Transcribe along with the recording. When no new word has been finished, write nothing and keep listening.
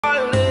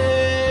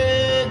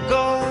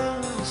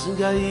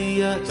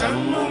Jaya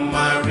Tamu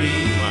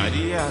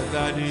Maria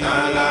Gadi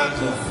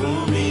Salatu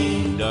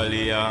Fumi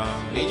Dalia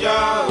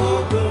Nija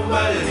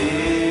Okumbale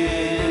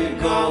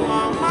Go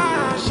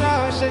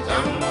Masha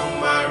Tamu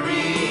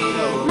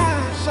Maria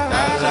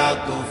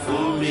Salatu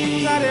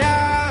Fumi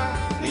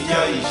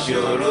Nija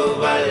Ishoro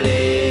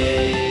Bale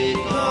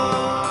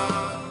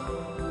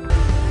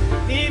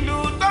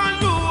Nilu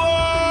Tolu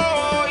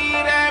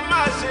Ire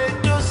Mase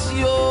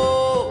Josio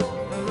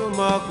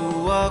Maku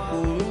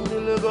Waku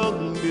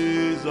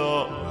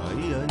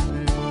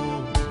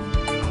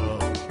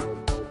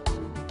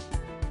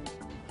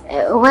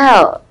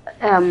Well,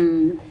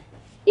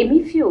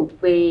 èmi feel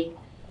pé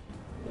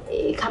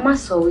ká má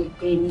sọ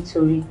wípé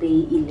nítorí pé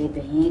ilẹ̀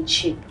ibẹ̀ yẹn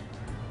cheap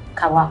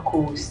ká wá kó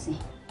o sí.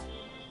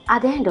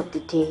 At the end of the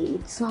day,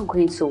 it's not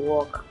going to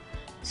work.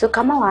 So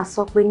ká má wá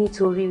sọ pé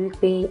nítorí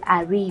wípé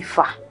a rí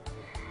ìfà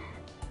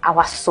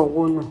àwa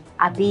sọ̀wọ́ nù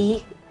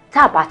àbí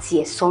tá bá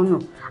tiẹ̀ sọnù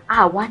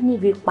àwa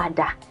níbi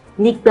padà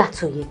nígbà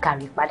tó yẹ ká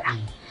rí padà.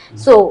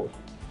 So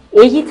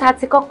èyí tá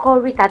ti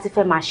kọ́kọ́ rí tá ti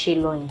fẹ́ máa ṣe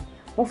lọ yẹn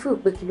mo feel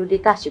pé kí ló dé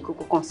tá ṣe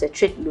kúkú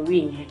concentrate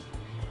lórí yẹn.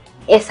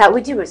 Yes,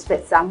 with due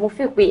respect sir, mo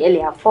feel pé ẹ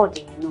lè afford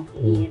yẹn náà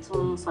ìyẹn tó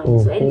ń sọ yẹn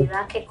so ẹ lè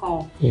ra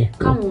kẹ́kọ̀ọ́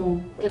káwọn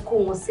ẹ kó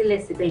wọn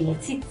sílẹ̀ síbẹ̀ yẹn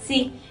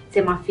títí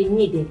tẹ máa fi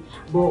need it,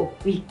 but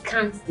we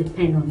can't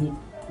depend on it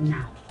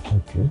now.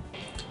 Okay.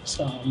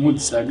 So mo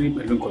disagree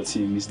pẹ̀lú nǹkan tí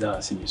Miss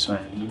Dara sì mi sọ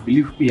yẹn. Mo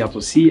believe pé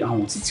yàtọ̀ sí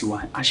àwọn títí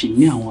wa a ṣì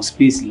ní àwọn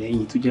space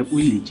lẹ́yìn tó jẹ́ pé ó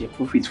lè jẹ́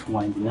profit fún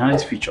wa in the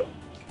nearest future.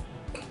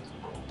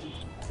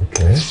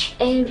 Okay.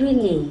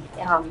 Really,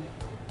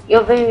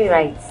 you're very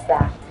right,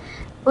 sir.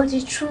 But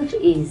the truth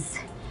is,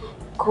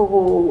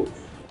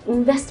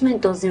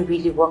 investment doesn't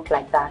really work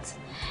like that.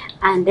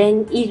 And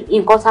then,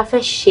 in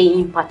Kotafe Shea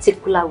in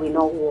particular will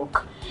not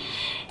work.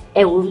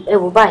 Ẹ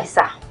wò báyìí,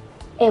 sir.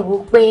 Ẹ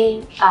wò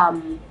pé,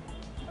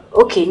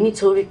 okay,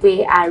 nítorí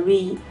pé a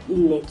rí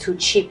ilẹ̀ too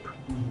cheap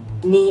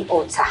ní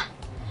Ọ̀tà,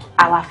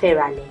 àwa fẹ́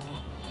ra lẹ̀ yẹn.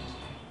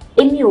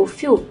 Èmi ò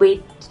feel pé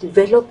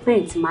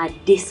development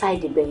might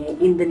decide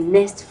in the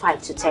next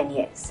 5 to 10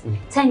 years.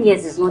 10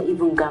 years is not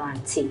even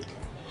guaranteed.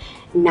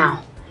 Now,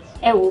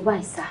 ẹ wò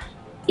báyìí sir,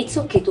 it's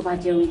okay to bá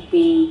jẹ́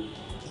wípé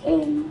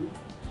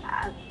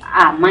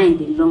I mind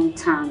the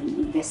long-term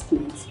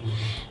investment.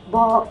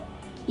 But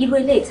irú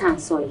eléyìí tá à ń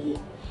sọ yìí,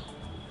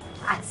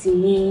 àti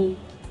ní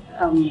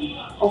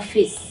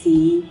office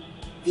sí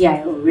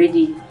VI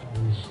already.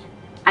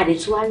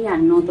 Adetuwari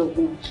another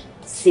one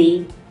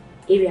say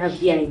area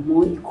VI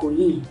mọ́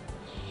Ìkòyí.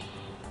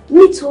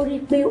 Nítorí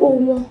pé ó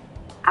wọ́n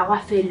àwa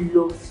fẹ́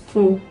lọ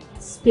fún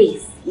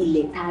space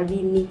ilẹ̀ tá a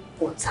rí ní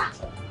Ọ̀tà.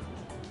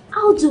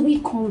 How do we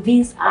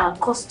convince our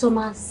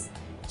customers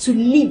to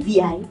leave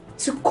VI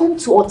to come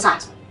to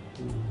Ọ̀tà?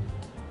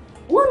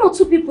 One or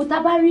two people tá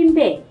bá rí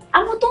ńbẹ̀,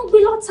 àwọn tó ń gbé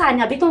lọ́tà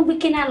ni àbí tó ń gbé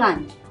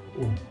Kenaland.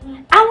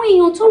 Àwọn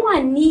èèyàn tó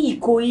wà ní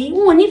Ìkòyí,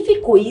 wọn ò ní fi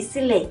Ìkòyí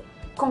sílẹ̀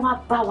kán wá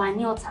bá wa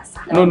ní Ọ̀tà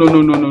sá. No.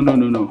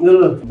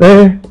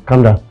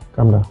 Calm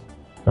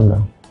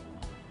down.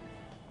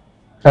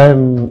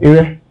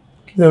 Ire,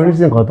 kí ló rí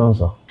sí nǹkan tó ń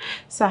sọ?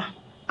 Sir,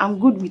 I'm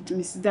good with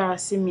Mrs.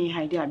 Darasimi's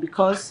idea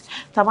because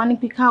Tabani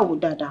Pika would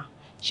dada.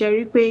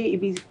 Sherry pay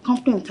if it's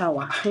complaint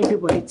tower,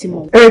 everybody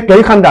team. Hey, can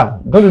you calm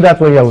down? Don't do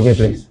that when you're with me,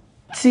 please.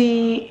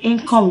 See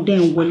income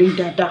then wale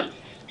dada.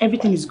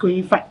 Everything is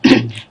going fine.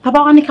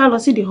 Tabani can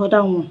see the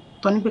other one.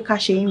 Tony Pika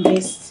she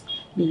invest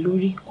the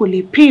lorry kò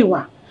lè pay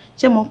wa.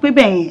 She mo pe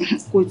ben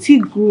kò tí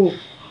grow.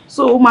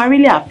 So it might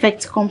really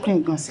affect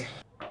complaint gan se.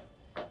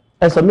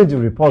 I submit the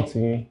report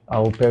yín, I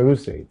will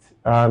peruse it.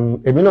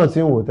 Èmi náà tí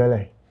ń wò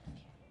tẹ́lẹ̀.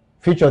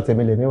 Future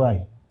tèmi lè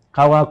níwáyé.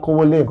 Ká wá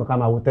kówó lé nǹkan ká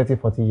máa wo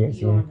 30-40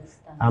 years yẹn.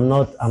 I'm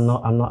not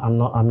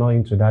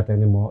into that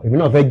anymore. Èmi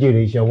náà fẹ́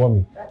jèrè iṣẹ́ ọwọ́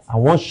mi. I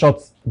want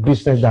short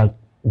business that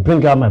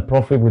bring out my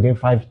profit within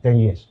 5-10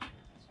 years.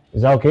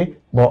 Is that okay?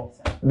 But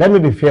let me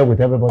be fair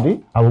with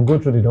everybody. I will go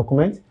through the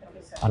document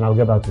and I'll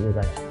get back to you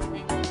guys.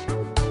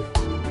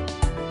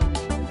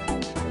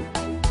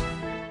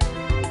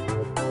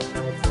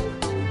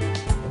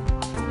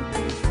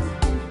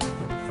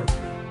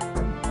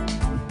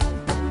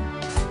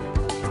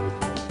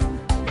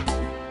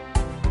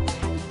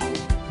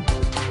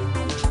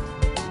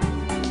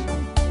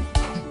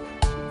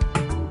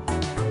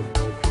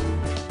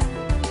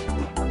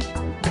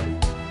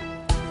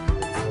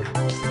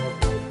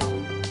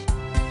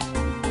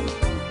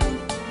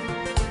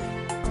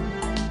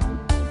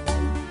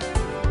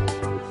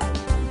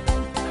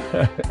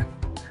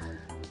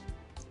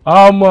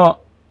 ọmọ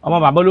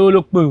bàbá olówó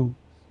ló pè o.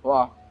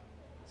 Wá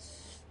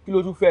kí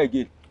ló tún fẹ́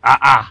gé.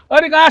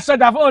 Ó ní ká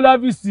ṣọjà fún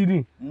olọ́fíìsì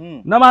ni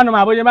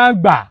nọ́mà àbóyẹ máa ń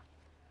gbà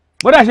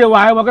bó dẹ̀ ṣe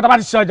wà ẹ́ wọ́n kí tó bá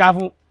ti ṣọjà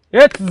fún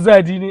A to Z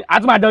ni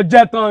àtúmọ̀dọ̀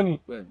jẹ́ tán ni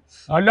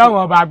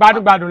ọlọ́run ọba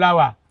gbádùgbádùn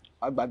láwà.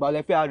 Àgbààgbà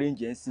lẹ fẹ́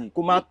arrange ẹ̀ sìn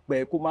kó má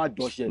pẹ́ kó má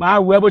dọ̀ṣẹ́. máa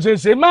wù ẹ́ bó ṣe ń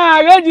ṣe máa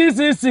arrange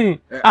sísìn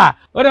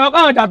ó dẹ̀ wọ́n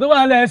káwọn ọjà tó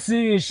wà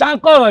lẹ́sìn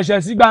ṣáńkọ̀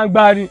ọ̀ṣẹ̀ sí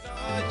gbangba ni.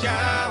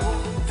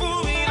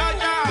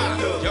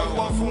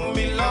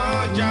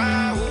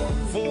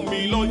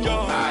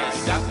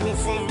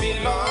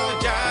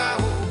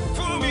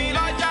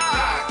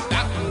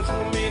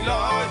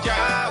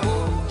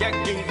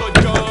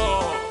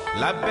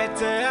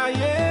 Abete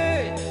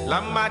aye,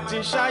 la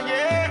matin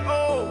chaye.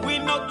 Oh, we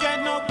no get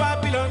no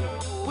Babylon.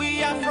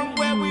 We are from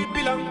where we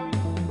belong.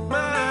 My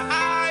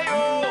eye,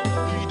 oh,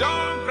 we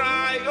don't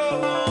cry,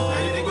 oh. I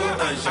need to go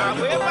and shout,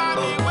 oh,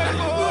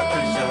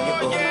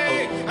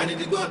 yeah. I need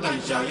to go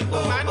and shout,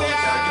 oh, I need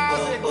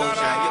to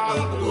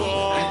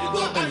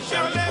go and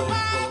shout,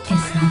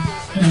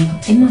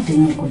 ẹ má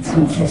bínú nǹkan tí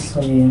mo fẹ́ sọ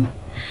yẹn.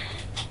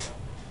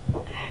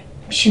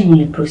 Ṣé mo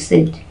lè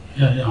proceed?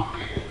 Yeah.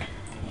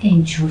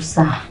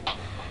 Sir.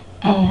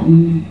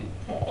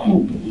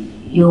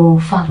 Your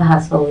father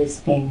has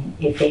always been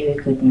a very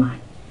good man.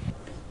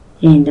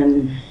 And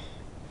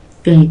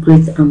you're a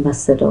great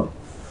ambassador.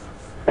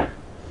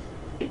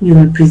 You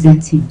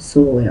represent him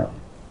so well.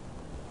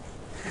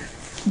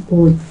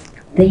 But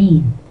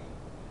then,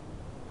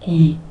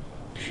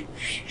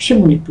 ṣé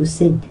mo lè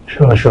proceed?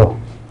 Sure.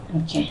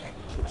 Okay.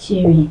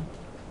 Sherry,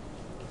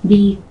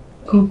 the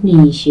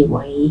company ṣe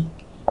wà yìí,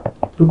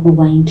 gbogbo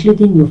wa,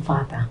 including your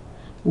father,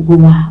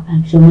 gbogbo wa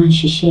àjọ máa ń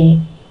ṣiṣẹ́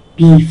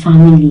bí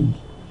family.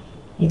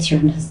 You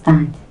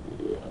understand?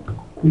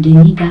 Kò dé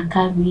ní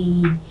dákárí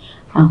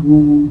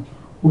àwọn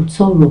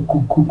òtọ́rọ̀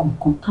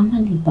kankan ká má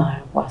lè bá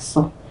ara wa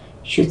sọ.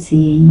 Ṣó ti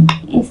yẹn,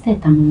 instead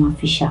tá máa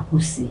fi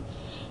ṣàkóso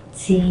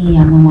tí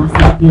a máa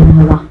fi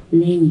gbéra wa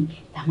lẹ́yìn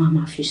tá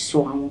máa fi sọ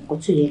àwọn nǹkan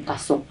tó yẹ ká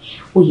sọ,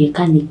 ó yẹ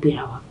ká lè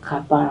gbéra wa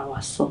ká bára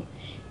wa sọ.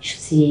 Ṣó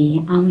ti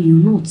yẹn, àwọn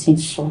èèyàn náà ti ń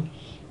sọ,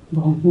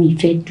 bọ̀ mi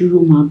fẹ́ dúró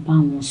máa bá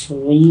wọn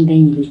sọ̀rọ̀ yín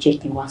lẹ́yìn ló jẹ́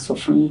kí n wá sọ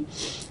fún yín.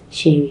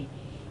 Sherry,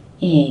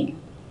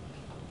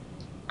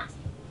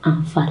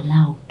 I'm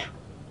loud,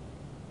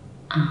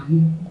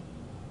 I'm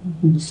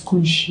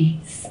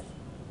misconscious,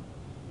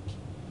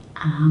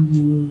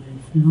 I'm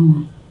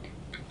revlon,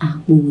 I'm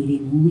wèrè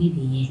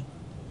yẹn.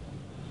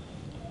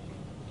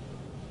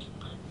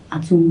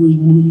 Àtúnwò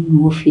igbó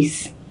nínú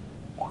ọ́fíìsì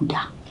kò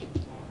dáa.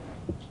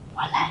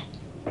 Wàláì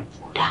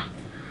kò dáa.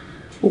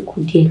 Ó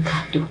kù díẹ̀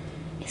káàtó,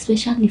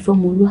 especially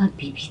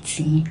fọ́mọlúàbí bíi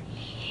tiyín.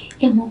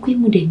 Ẹ mọ̀ pé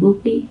mo dẹ̀ gbọ́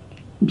pé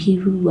bí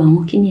irú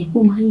àwọn kíní ẹ̀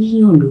ó máa ń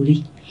yíyàn lórí.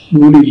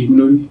 Mo lè yí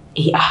lórí.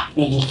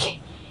 Ẹ̀yin kẹ̀.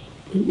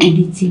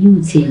 Orí tí yóò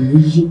tiẹ̀ ní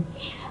yí.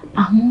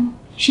 Àmọ́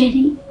ṣe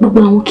rí gbogbo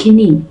àwọn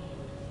kíní,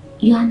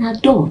 you are an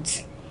adult.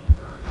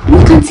 You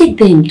can take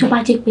them tó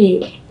bá jẹ́ pé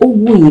ó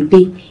wù yín pé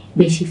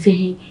bẹ́ẹ̀ ṣe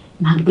fẹ́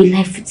máa gbé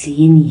life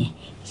tiyín nìyẹn.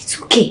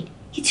 It's okay.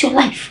 It's your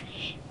life.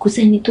 Kò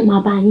sẹ́ni tó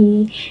máa bá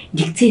yín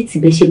dictate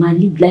bẹ́ẹ̀ ṣe máa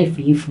live life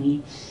yín fún yín.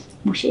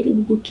 Mo ṣe rí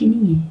gbogbo kíní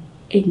yẹn,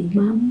 ẹ lè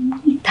máa mú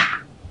ìta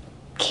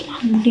kí máa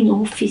mú ní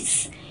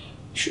ọ́fíìsì.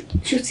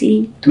 Ṣó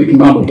ti torí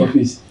kò dáa.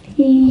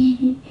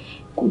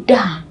 Kò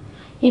dáa.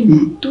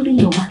 Torí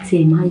èèyàn bá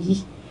tiẹ̀ máa yí.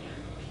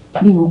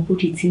 Bí wọn kò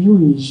rí tí yóò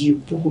ní yí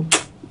o.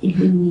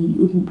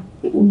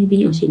 Ó ní bí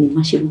èèyàn ṣe lè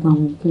máa ṣe gbogbo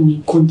àwọn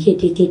nǹkan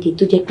díẹ̀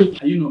tó jẹ́ pé.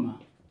 Are you normal?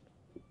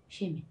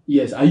 Ṣé mi?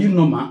 Yes, are you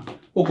normal?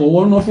 O kò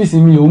wọ́n ọ́fíìsì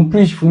mi, ò ń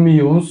preach fún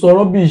mi, ò ń sọ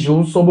rubbish, ò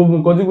ń sọ gbogbo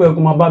nǹkan tí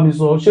kò máa bá mi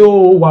sọ. Ṣé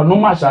o wà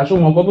normal ṣá? Ṣé o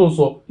mọ nǹkan tó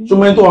sọ? Ṣé o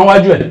mọ ẹni tó wà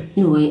wájú ẹ̀?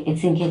 No, ẹ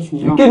ti ń get me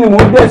wrong. Kí ni mò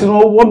ń get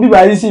wọ́n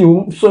bíbá yìí sí?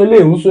 Ò ń sọ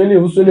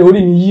ilé,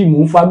 orí mi yí, mò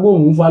ń fa gbó,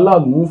 mò ń fa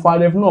loud, mò ń fa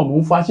refnol, mò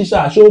ń fa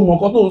ṣíṣà. Ṣé o mọ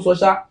nǹkan tó ń sọ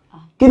ṣá?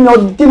 Kí ni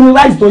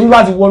right tó ní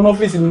láti wọ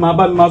ọ́fíìsì mi máa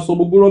bá mi máa sọ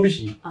gbogbo rubbish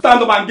yìí?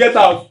 Stand up and get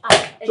out.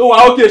 Ṣé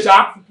wàá okay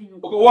ṣá?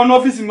 Wọ́n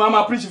ọ́fíìsì mi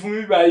máa preach fún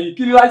mi bíbá yìí.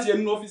 Kí ni right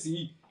ẹnu ọ́fíìsì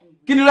yìí?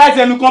 Kí ni right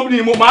ẹnu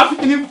company mo máa fi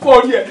kíní fọ́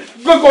orí ẹ̀?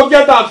 Go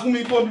get out fún mi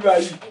fún bíbá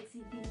yìí.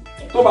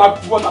 Tó bá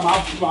bọ́ta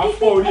máa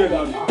fọ́ orí ẹ̀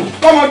dànù.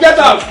 Come on, get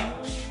out.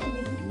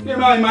 Can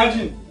you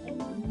imagine?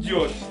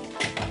 George.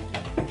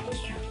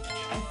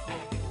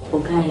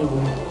 Ọ̀gá ẹ̀ wò,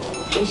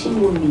 ẹ ṣé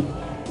mo mi,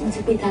 mo ti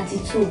pé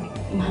 32,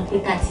 máa pé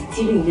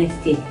 33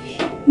 next year.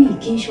 Mi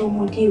kì í ṣe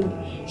ọmọdé o,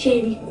 ṣe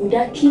rí kò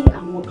dá kí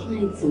àwọn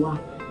clients wa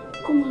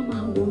kó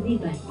máa wo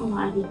bíbá kí wọ́n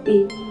á rí pé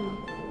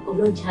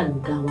ọlọ́jà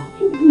lọ̀gá wa.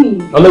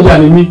 Ọlọ́jà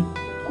ni mí.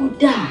 Kò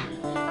dáa,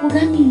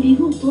 ọ̀gá mi lè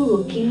rò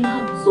tọ̀rọ̀ kí n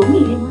máa sọ, mi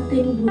lè máa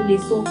tẹ́lú ló lè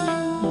sọ.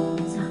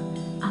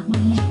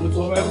 Mo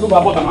sọ ẹ ló bá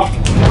bọ́ta máa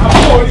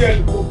fọ́ orí ẹ̀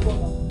lò.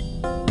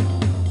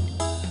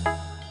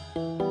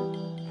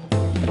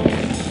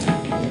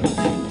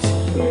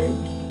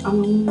 I'm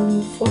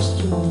first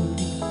one.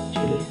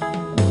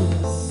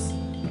 Yes.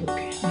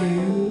 Okay.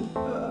 Then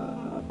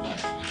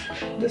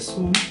this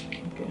one.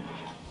 Okay.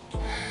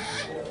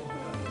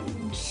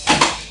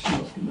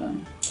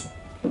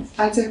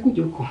 Àǹtí ẹ kú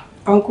jókòó.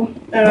 Uncle,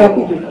 ẹ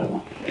kú jókòó.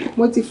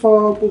 Mo ti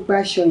fọ gbogbo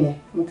aṣọ yẹn,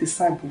 mo ti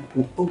sá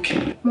gbogbo. Okay.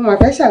 Mo máa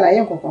fẹ́ ṣàlàyé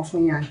nǹkan kan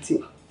fún yín àǹtí.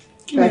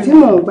 Ìgbà tí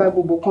mò ń gba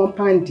gbogbo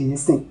compound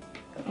nsìn.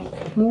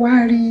 Mo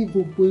wá rí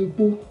gbogbo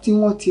igbó tí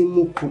wọ́n ti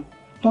mú kù,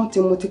 tán ti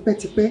mú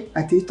tipẹ́tipẹ́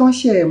àti tán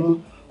ṣe ẹ̀ mú.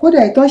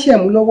 Kódà ìtàn ṣe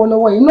ẹ̀ mú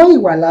lọ́wọ́lọ́wọ́ iná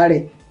ìwàlá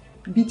rẹ̀.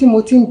 Ibi tí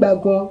mo ti ń gba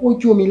gan ó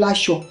jó mi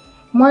láṣọ.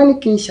 Mo á ní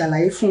kí n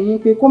ṣàlàyé fún yín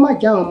pé kó má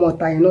jẹ́ àwọn ọmọ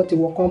ọ̀tá yẹn náà ti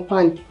wọ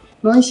compound.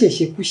 Wọ́n ń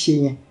ṣèṣekúṣe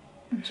yẹn.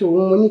 So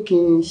mo ní kí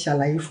n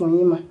ṣàlàyé fún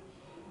yín mà.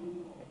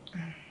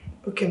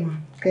 Okay, ma.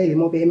 Kẹ́ lè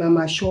mọ̀ bẹ́ẹ̀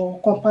máa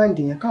ṣọ́ compound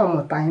yẹn káwọn ọmọ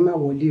ọ̀tá yẹn má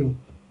wọlé o.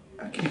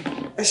 Okay.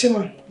 Ẹ ṣé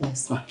ma.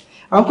 Yes ma.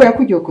 Àwọn kọ́ ẹ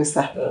kú jókòó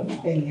sá.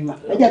 Ẹ lè mà.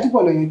 Ẹ jẹ́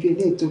àtúbọ̀ lọ yanjú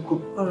eléyìí tó kù.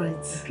 All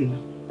right. Okay ma.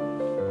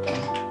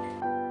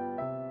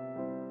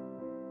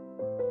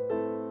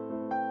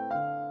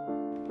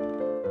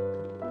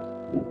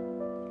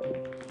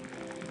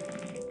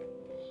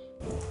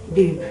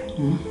 Babe,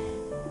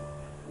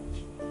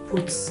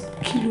 but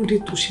kí ló dé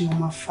tó ṣe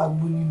máa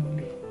fagbó nínú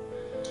ilé?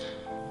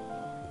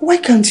 Why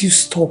can't you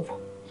stop?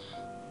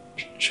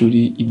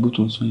 Sórí igbó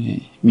tó ń sọ yẹn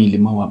mi lè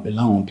máa wà pẹ̀lú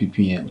àwọn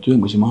pípín yẹn tó yẹ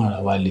kó ṣe máa ra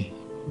wálé.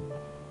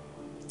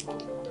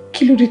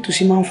 Kí ló dé tó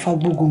ṣe máa ń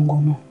fagbó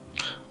gangan náà?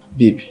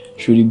 Babe,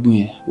 sórí igbó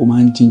yẹn ó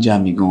máa ń jíjà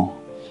mi gan.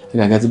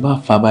 Àgàgà tí bá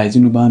fà báyìí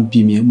tínú bá ń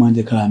bí mi ó máa ń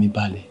jẹ́ kára mi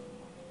balẹ̀.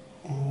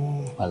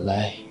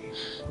 Wàláì.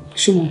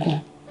 Ṣé mo kàn?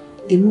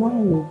 Èmi wá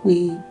wò pé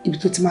ibi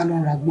tó ti máa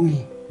lọ ra gbó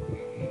yẹn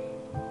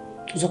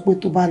tó sọ pé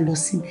tó bá lọ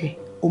síbẹ̀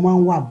ó máa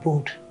ń wà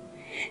bored.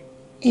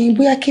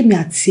 Bóyá kémi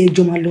àti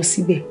ẹjọ́ máa lọ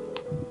síbẹ̀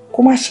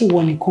kó má ṣe wọ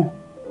nìkan.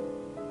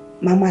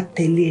 Màá máa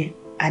tẹ̀lé ẹ,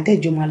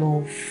 àdẹ́jọ́ máa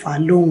lọ fà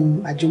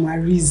lóhun, àjọ máa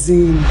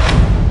reason.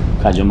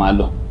 Kájọ máa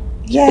lọ.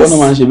 Yes. Wọ́n náà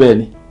máa ń ṣe bẹ́ẹ̀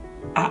ni.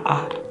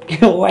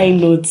 Why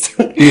not?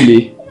 Ilé.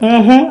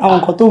 Àwọn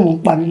nǹkan tó mọ̀ ń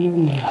pa mí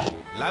lónìí.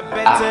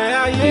 Lábẹ́tẹ̀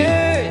ayé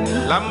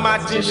la máa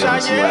ti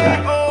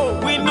ṣayé. Oh,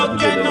 we no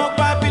get no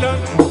Babylon.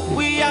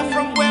 We are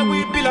from where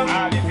we belong.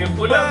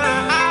 We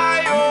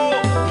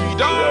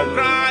don't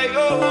cry.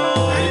 Oh,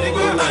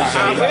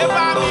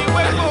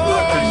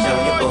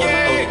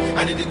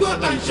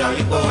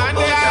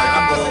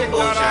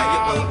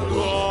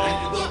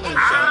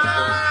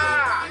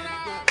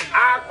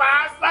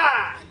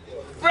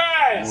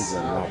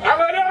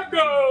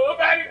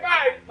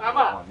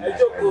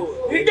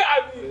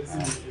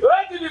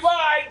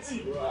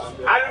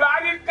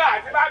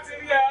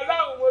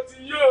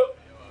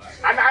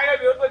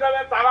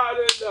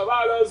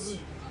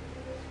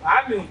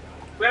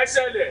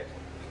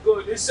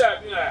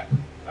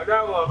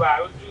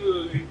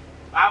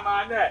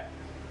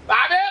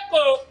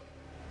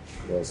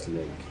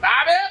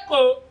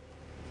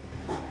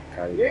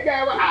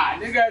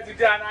 Nigga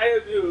today and I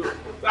have you.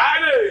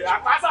 Sorry, I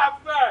pass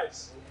up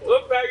first.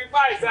 Don't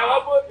verify, say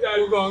what both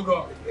you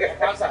go.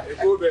 Pass up,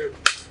 go baby.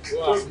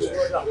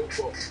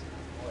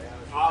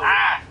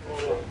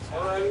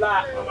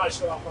 Allah, I'm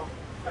sure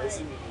I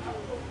see me.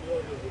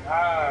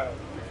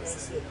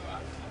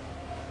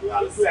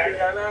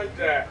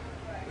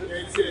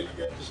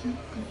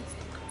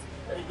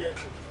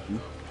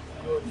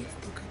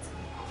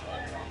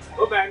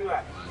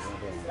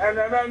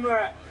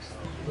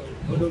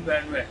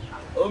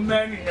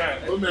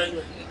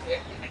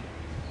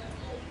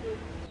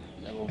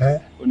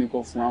 Ó ní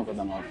kó fún àwọn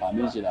kan máa fà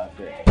méjì la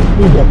fẹ́.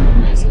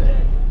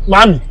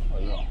 Mami,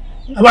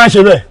 ẹ máa ń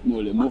ṣe bẹ́ẹ̀.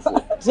 Mo lè mú fò.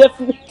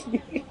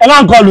 Ẹ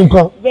máa ń kọlù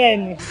nǹkan.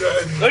 Bẹ́ẹ̀ni.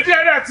 Ojú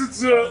ẹ̀rẹ́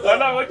tuntun o,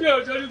 ọlọ́run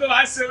ojú tó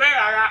máa ń ṣe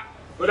lẹ́yìn ara.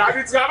 Kò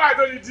dàbí tí a bá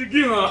tó ní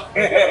jígì hàn.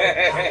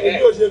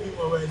 Ojú òṣèlú bí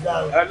mo wẹ̀ dá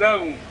o.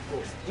 Ọlọ́run.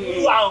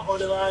 Irú àwọn kan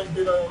lè máa ń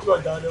gbé lọ́wọ́ ojú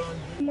ọ̀dà lè máa ń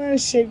gbé. Ó máa ń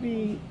ṣe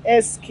bíi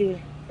SK.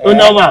 Ó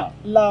nọ́mà.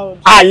 Loud.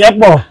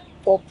 Àyẹ̀pọ̀.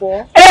 Pọ̀pọ̀.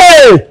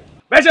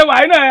 Bẹ́ẹ̀ ṣe wà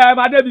nínú ẹ̀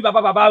máa débi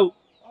bàbá o.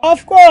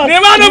 Of course. Ní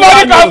máa ń bọ̀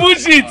ní kàfún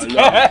shit.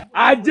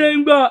 Ajé ń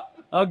gbọ́,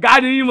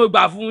 ọ̀gá ni yín mo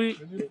gbà fún yín.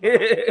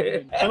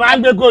 Ẹ máa ń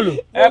gbé kòlò.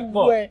 Ẹ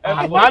pọ̀.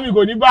 Àmọ́ àmì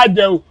kò ní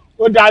bàjẹ́ o,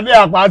 ó dàbí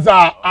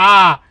àpáta.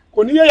 Kò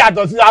ní yé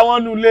yàtọ̀ sí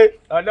àwọn nulẹ̀.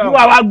 Bí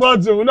wàá wá gbọ́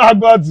tù, òun náà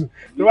gbọ́ tù.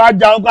 Ló wá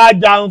jàun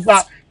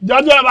pa.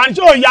 Jọjọ́ ẹ̀ máa ń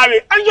ṣó ìyá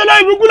rẹ̀. Ẹ ń ṣe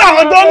lórí ibùkún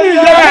làwọn tó ní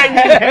ìjọba ẹ̀yìn.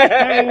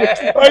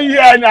 Ó yí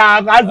ẹ̀ nà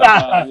àpáta.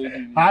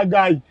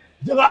 Àga yìí.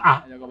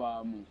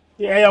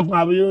 Ẹyọkùn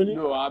àbúyọ ní.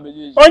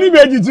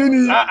 Oníbejì tún ni.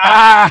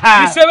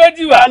 Iṣẹ́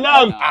méjì wà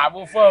náà.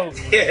 Àbúfọ́ o.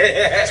 Ṣé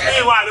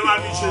ìwà ló máa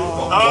fi ṣe?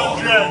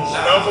 100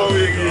 lọ́mọ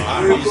wege.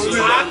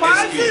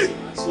 Àpáàsì.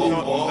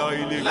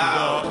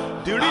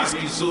 The risk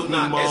is so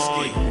not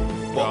escape.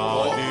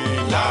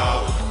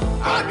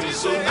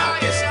 Arizona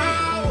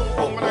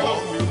escape.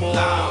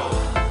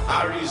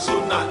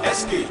 Arizona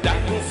escape.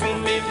 Dákun fún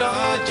mi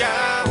lọ́jà.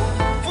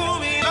 Fún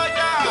mi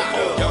lọ́jà.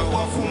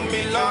 Jọ̀wọ́ fún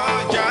mi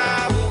lọ́jà.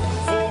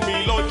 Fún mi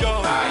lọ́jà.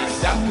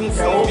 Dákun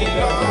fún mi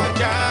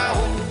lọ́jà.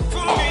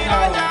 Fún mi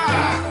lọ́jà.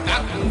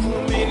 Dákun fún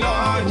mi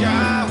lọ́jà.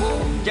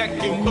 Jẹ́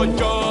kí n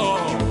lọ́jọ́.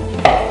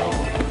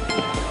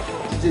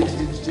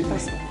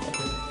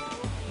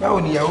 Báwo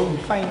ni ìyàwó mi?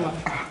 Fine ma.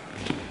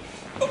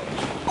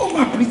 Ó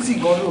máa pretty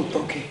gan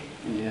lóòótọ́ kẹ́.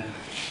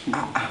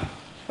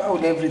 Báwo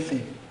ni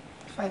everything?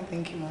 Fine,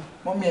 thank you ma.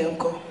 Mọ́mí ẹ̀ ń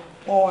kọ́?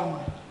 Wọ́n wà ma.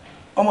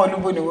 Ọmọ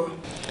olúgbó ni wọ́n?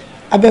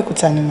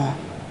 Abẹ́òkúta ni ma.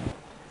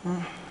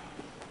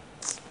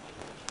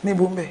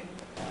 Níbo ń bẹ̀?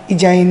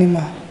 Ìjàyè ni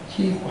ma.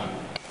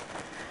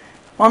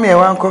 Mọ́mí ẹ̀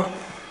wá ń kọ́?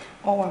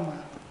 Wọ́n wà ma.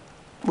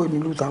 Bó ni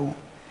ìlú táwọn?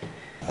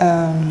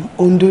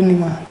 Ondo ni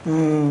ma.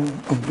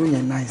 Ondo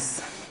yẹn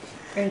nice.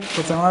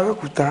 But àwọn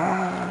Abẹ́òkúta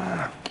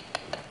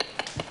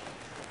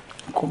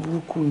nǹkan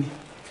burúkú ni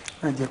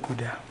má jẹ́ kó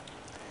dáa.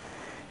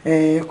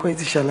 Ọkọ ẹ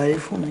ti ṣàlàyé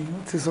fún mi, ó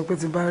ti sọ pé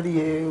tí bá rí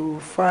ẹ o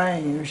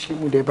fáìn ó ṣe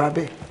mú dẹ̀ bá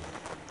bẹ̀.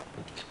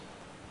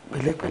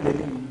 Pẹ̀lẹ́pẹ̀lẹ́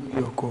lè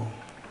gbé ọkọ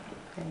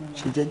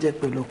ṣe jẹ́jẹ́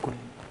pẹ̀lú ọkọ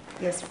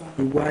ẹ̀.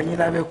 Ìwà yín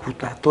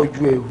l'Abẹ́òkúta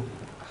tọ́jú ẹ o.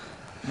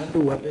 Wọ́n lè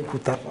wà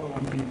Abẹ́òkúta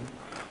fáwọn bí o.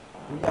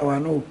 Orí àwa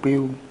náà ò pé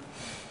o.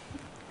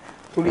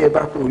 Torí ẹ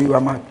bá pé orí wa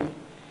máa pé.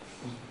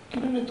 Kí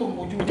ló ní tó ń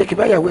mojú mi jẹ́ kí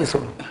báyàwó ẹ̀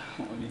sọ̀rọ̀?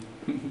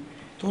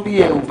 Torí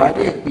ẹ ò bá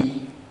dẹ̀ pé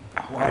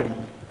àwa rí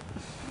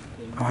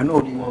àwa náà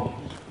rí wọn.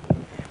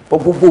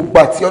 gbogbo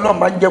ìgbà tí Ọlọ́run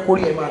bá ń jẹ́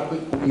kórìí ẹ̀ máa pé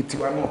orí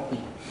tiwa náà pé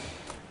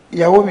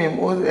ìyàwó mi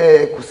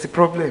kò sí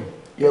problem.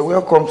 You're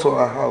welcome to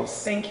our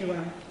house. Thank you,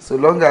 ma'am. So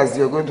long as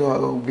you're going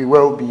to be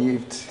well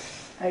behaved.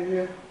 I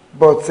will.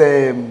 But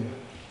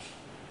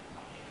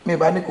me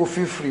bá ní kó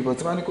feel free, but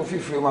bá ní kó feel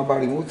free ó máa bá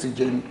remote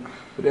jẹ ni.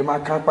 Ó dẹ̀ máa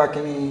kápá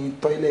kíní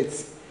toilet.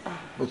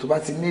 But tó bá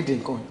ti need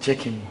nǹkan check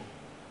him.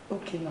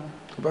 Okay, ma'am.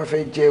 Tó bá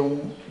fẹ́ jẹun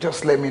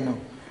just let me know.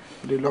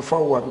 They lọ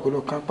fọwọ́ àbí kó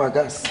lọ kápá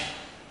gas.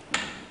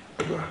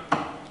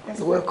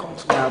 You're welcome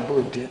to my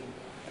abode dear.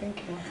 Thank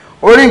you.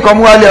 Orí nǹkan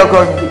mú wálé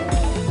ọkọ mi.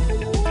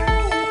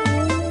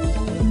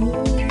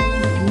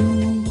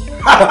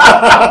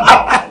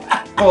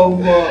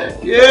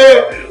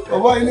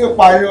 Ọmọ ilé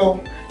payọ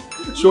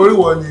sórí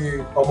wọ ni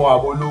ọmọ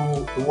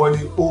àbólówó ìwọ ni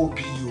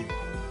OBU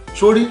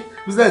sórí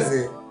business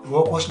ẹ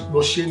ìwọ kọ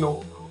lọ ṣe náà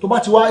tó bá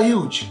ti wá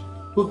huge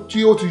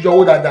tí ó ti yọ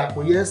owó dáadáa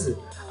kò yẹ ẹsẹ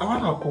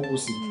àwọn náà kó owó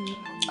sí.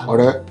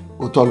 ọ̀rẹ́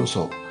òótọ́ ló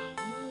sọ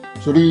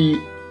sórí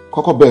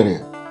kọ́kọ́ bẹ̀rẹ̀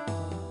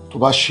tó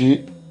bá ṣe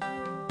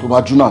tó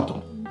bá dúnà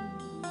tán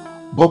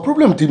but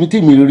problem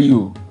tèmi rí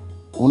o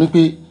òun ni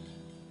pé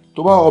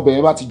tó bá ọbẹ̀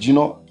yẹn bá ti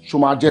jiná ṣó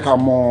máa jẹ́ ká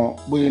mọ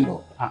bóyá ń lọ.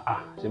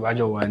 ṣe bá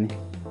jọ wà ní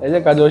ẹ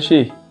jẹ́ ká jọ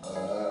ṣe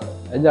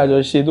ẹ jẹ́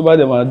àjọ ṣe tó bá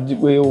dẹ̀ máa di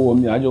pé ó wọ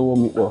mi àjọ wọ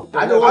mi pọ̀.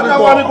 àjọ wọ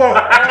mi pọ̀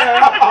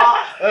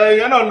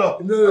ìyẹn náà lọ.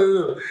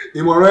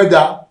 ìmọ̀ràn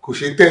ẹ̀dá kò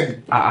ṣe tẹ̀lé.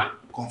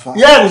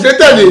 yẹ́ kò ṣe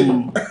tẹ̀lé.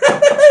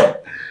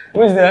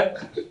 Who is there?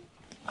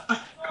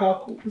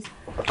 How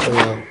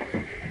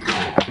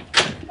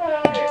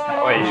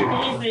are you?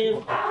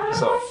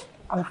 So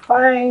I'm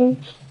fine.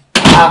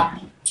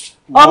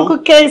 Uncle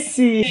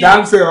Casey.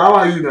 Damn sir, how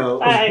are you now?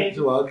 Fine.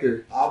 So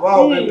okay.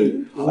 About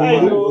baby.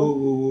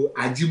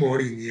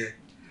 Ajimori ni ẹ.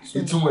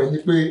 Ìtumọ̀ ẹ̀ ni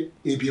pé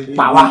ebi ń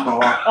pa wá.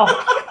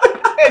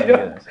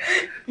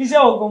 Iṣẹ́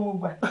ogun mo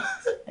gbà.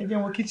 Ẹ jẹ́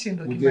wọn kitchen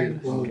lọ kí báyìí.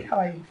 How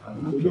are you?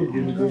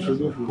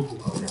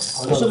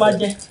 Ṣé máa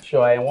jẹ?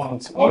 Sure, I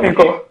want. Mommy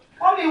ko.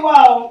 Mommy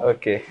wá o.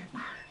 Okay.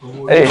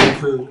 Hey,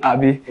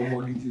 Abi.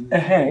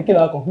 Kí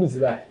ló conclude sí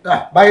báyìí?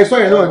 Báyìí sọ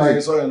yẹn náà ni.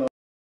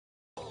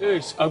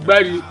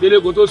 Ọ̀gbẹ́ni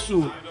Délégún tó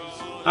sùn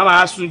a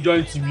máa sùn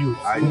joint tv o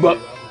gbọ́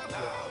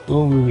tó ń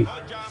wíwì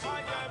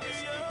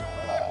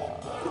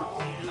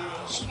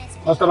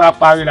wọ́n tó bá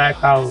parí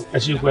láìka o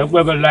ẹ̀sìn ìpẹ́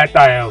pẹ́pẹ́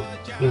láìta yẹn o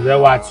ìfẹ́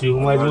wa tí o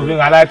wọ́n ẹni tó fi ń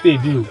ra láìta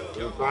èdè o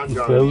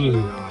ìfẹ́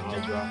wíwì.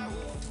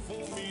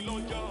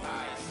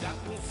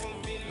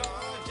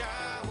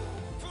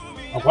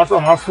 ọ̀pọ̀ tó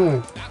máa fún un.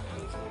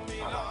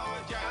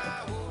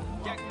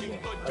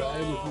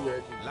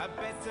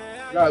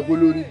 láàgbó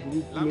lórí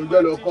burúkú ló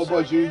jẹ́ lọ kọ́ bọ́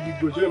ṣe ń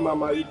yígbó ṣé máa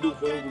máa yígbó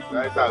fún gbogbo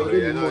ọdún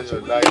ní mọ̀ ṣe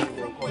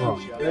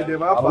ẹ̀dẹ̀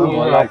máa fà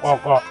á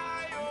kọ́kọ́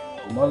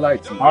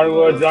ariwo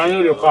ọjà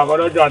yín lè kọ́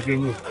àkọ́dọ́jà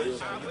tèmi.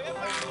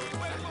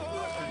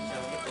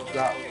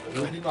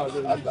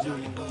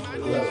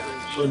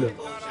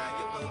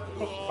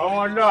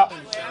 ọmọ náà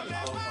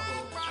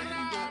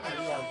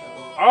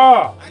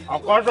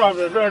àkọ́sọ̀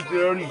àfẹ́fẹ́ ti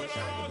rí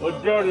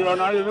ojú ọ̀rẹ́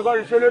ọ̀nà ayé mi kọ́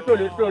ti ṣe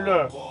létòlétò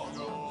lẹ̀.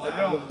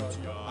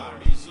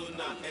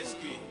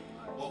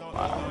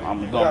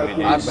 I'm done with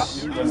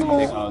this. Let me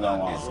take another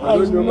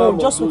one. No,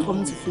 just wait for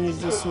me to finish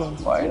this one.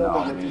 Why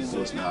now? Finish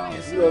this now.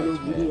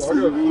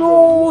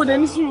 No,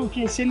 then it's you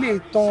can ṣe lè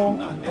tán.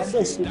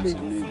 Abẹ́ ṣe lè.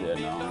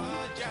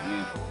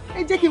 Ẹ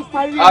jẹ́ kí n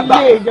parí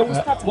ilé ìjẹun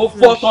start. Mo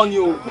fọ́ tán ni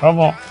o.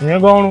 Ọmọ ìyẹn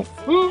gan-an.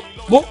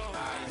 Mo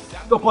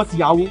tọkọ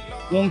tìyàwó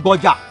wọn ń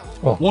gbọ́jà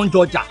wọn ń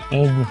jọjà.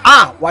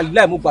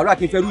 Wàláì mo gbàdúrà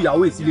kí n fẹ́ rú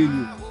ìyàwó ìsílẹ̀ ni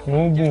o. Mo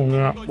ń bùn mi.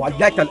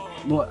 Wàláì kan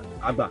mo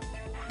àgbà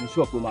mo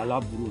sọ pé màá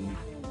lábúrò mi.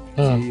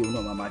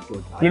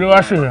 Kí ló wá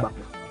ṣe yẹn?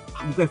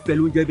 Mo fẹ́ fẹ́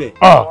ló ń jẹ́ bẹ́ẹ̀.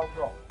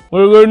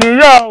 Òrò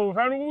nìyá o,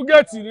 fẹ́nu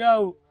wúgẹ́ẹ̀tì ni o.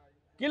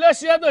 Kí ló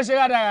ṣe é tó ṣe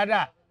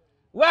rádaràdà?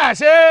 Wá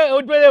ṣé ó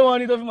gbélé wọn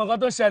ni tó fi mọ̀ nǹkan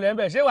tó ṣẹlẹ̀ ń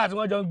bẹ̀? Ṣé ìwà tí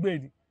wọ́n jọ ń gbé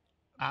ni?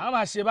 Àwọn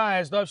máa ṣe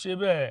báyẹn stop ṣe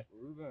bẹ́ẹ̀.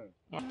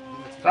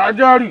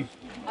 Sájọ́rì.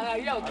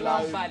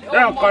 Ṣé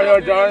nǹkan yọ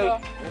ọjà yín?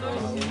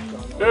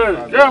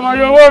 Ṣé ọmọ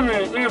yọ owó mi?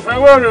 Mi ìfẹ́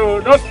wèrè o,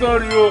 no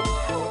story o.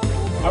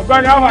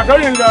 Ọ̀gbẹ́ni àwọn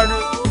àtọ́yìn lọ ni.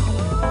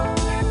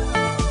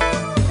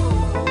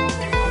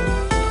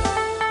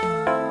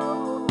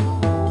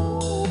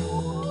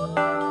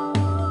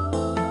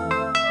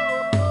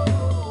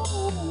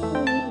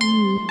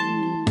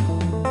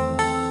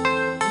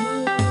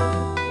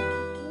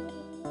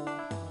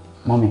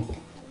 Mọ́mí,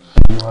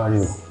 mo wá rí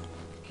o.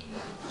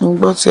 Mo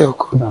gbọ́ tí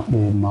ọkọ. Ó dà pé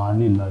màá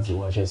ní láti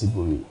wáṣẹ́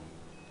síbòmí.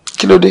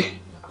 Kí ló dé?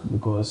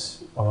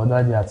 Because ọ̀rọ̀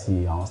dájú àti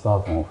àwọn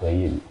staff wọn fẹ́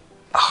yé mi.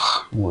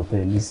 Mo ò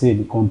tẹ̀ ní sí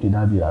èdè kọ́ńpì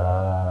dábì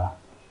rárá.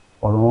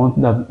 Ọ̀rọ̀ wọn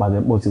dàbí pàdé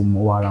pọ̀ tí mo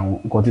wá ara wọn.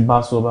 Nǹkan tí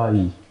bá sọ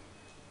báyìí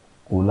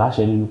kò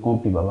láṣẹ nínú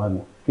kọ́ńpì bàbá mi.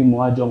 Kí mo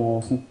wá jọ́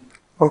wọn fún?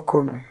 Ọkọ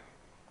mi.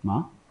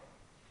 Má?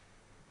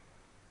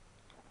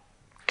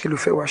 Kí ló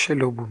fẹ́ wáṣẹ́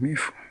lọ bù mí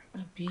fún?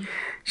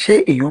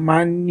 Ṣé èèyàn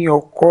máa ń ní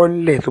ọkọ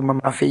ńlẹ̀ tó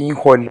máa fi yín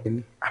họlẹ̀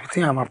ni àbí tí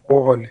èèyàn máa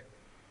pọ̀ họlẹ̀?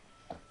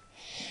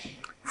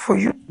 For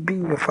you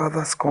being your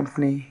father's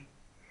company,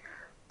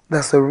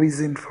 there's a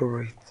reason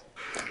for it.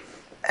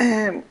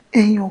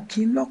 Èèyàn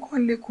kì í lọ́kọ́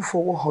lé kó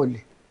fọwọ́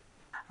họlẹ̀.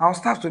 Àwọn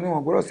staff tó ní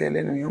wọn gbọ́dọ̀ sí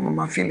ẹlẹ́nu yẹn wọ́n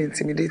máa feel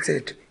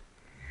intimidated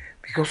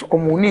because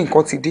ọmọ oní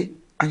nǹkan ti dé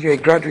and you're a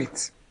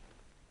graduate.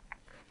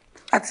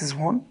 That is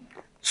one.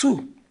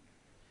 Two,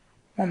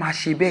 wọ́n máa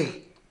ṣe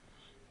bẹ́ẹ̀.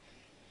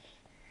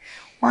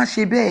 Wọ́n á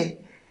ṣe bẹ́ẹ̀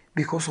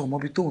because ọmọ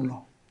ibi tó ń lọ.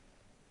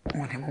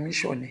 Wọ́n dẹ̀ mọ́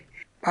mission ẹ̀.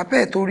 Bàbá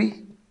ẹ̀ torí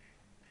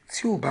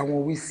tí ò bá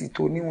wọn wí sí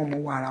tó ní wọ́n mọ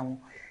wọ ara wọn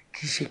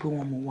kì í ṣe pé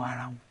wọ́n mọ wọ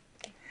ara wọn.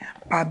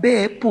 Bàbá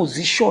ẹ̀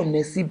position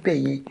ẹ̀ síbẹ̀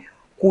yẹn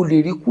kó lè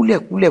rí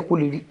kúlẹ̀kúlẹ̀ kó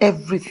lè rí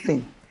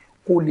everything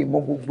kó lè mọ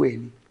gbogbo ẹ̀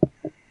ni.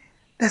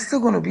 There's still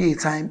going to be a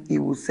time he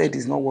will say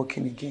it's not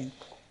working again.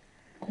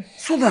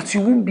 So that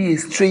you won't be a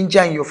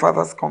stranger in your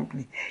father's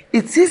company.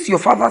 It is your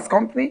father's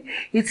company,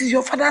 it is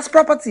your father's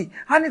property,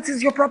 and it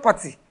is your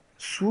property.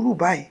 Sùúrù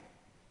báyìí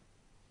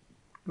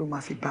ló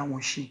máa fi bá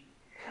wọn ṣe.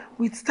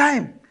 With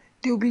time,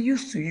 they'll be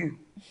used to you.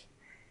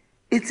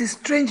 It is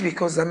strange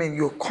because, I mean,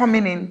 you're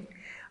coming in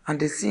and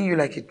they're seeing you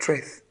like a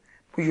threat,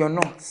 but you're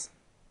not.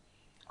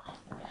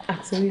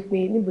 Àti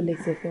wípé níbo lẹ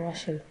ti fẹ́ wá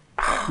ṣẹlẹ̀.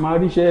 Máa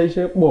rí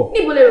iṣẹ́ pọ̀.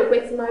 Níbo lẹ rò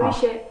pé ti máa rí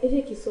iṣẹ́? Ẹ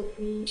jẹ́ kí n sọ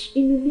fún yín,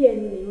 inú ilé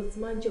ẹni lèèyàn ti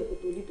máa ń jẹ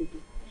òkúta onídòdó.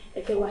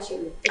 Ẹ fẹ́ wá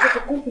ṣẹlẹ̀. Ẹ jẹ́ kí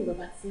kọ́ńpìnì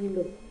bàbá tí ń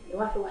lọ. Ẹ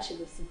wá fẹ́ wá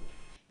ṣẹlẹ̀ sí i.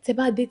 Tẹ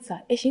bá dé ta,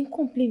 ẹ ṣe ń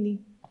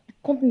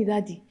kọ́ńpìnì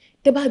dáàdì.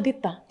 Tẹ bá dé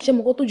ta, ṣé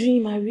mo kọ́ tójú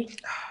yín máa rí?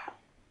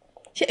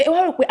 Ṣé ẹ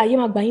wá rò pé ayé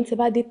máa gbà yín tẹ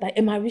bá dé ta,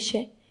 ẹ máa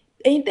ríṣẹ́?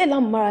 Ẹ̀yin tẹ́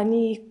lámùmára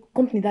ní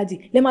kọ́ńpìnì dáàdì,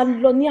 lẹ máa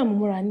lọ ní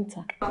àmúmọ́ra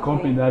níta.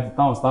 Kọ́ńpìnì dáàdì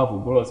táwọn stáàfù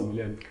gbọ́rọ̀ sí mi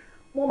lẹ́nu.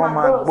 Wọ́n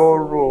máa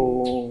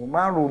gbọ́rọ̀,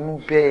 má ronú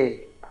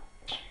bẹ́ẹ̀.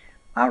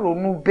 Má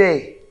ronú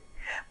bẹ́ẹ̀.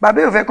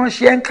 Bàbá ò fẹ́ kán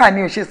ṣe ẹ́ńkà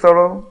ni ò ṣe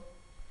sọ̀rọ̀.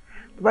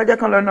 Tó bá jẹ́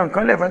kán lọ náà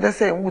nǹkan lẹ̀ fún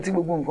tẹ́sẹ̀ ń wú tí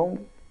gbogbo nǹkan wú.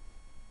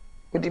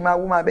 Ó di máa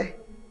wú máa bẹ́.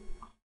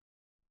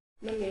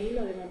 Mọ́mí ẹ̀yin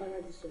náà lè máa bá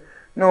láti sọ̀rọ̀.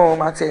 No,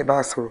 má tiẹ̀ bá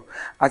a sọ̀rọ̀.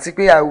 Àti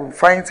pé I will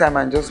find time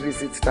and just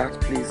visit that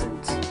place.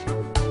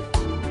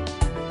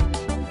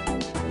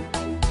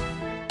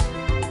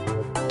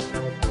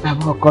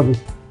 Bàbá ọkọ mi,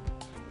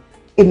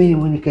 èmi ni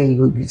mo ní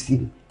kẹ́yìn ojú sí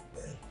mi.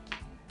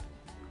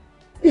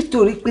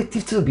 Nítorí pé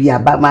títúbí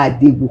àbá máa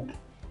dégbò,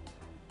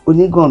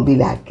 onígànbí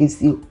là ké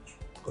sí o.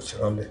 Kò sí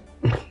rán bẹ́ẹ̀.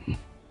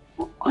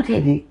 Wọ́n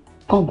dẹ̀ ní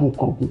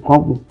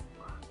kọ́ngùn.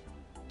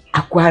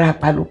 Àkó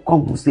arapa ló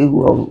kọ́ngùn séwu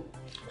ọrùn.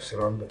 Kò sí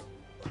rán bẹ́ẹ̀.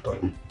 Ọ̀tọ̀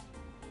ni.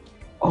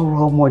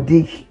 Ọ̀rọ̀ ọmọdé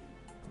yìí.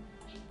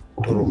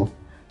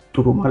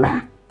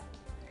 Tòròmọ́lá.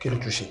 Kí ló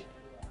tún ṣe?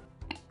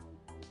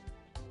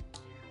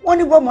 Wọ́n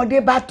ní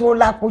bọ́mọdé bá tó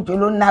lápò jọ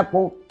ló ń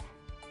nápò.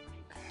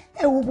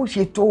 Ẹ wo bó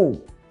ṣe tó o.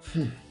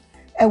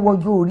 Ẹ wo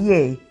ojú orí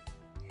ẹ̀.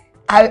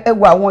 Ẹ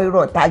wo àwọn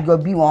irọ́ tájọ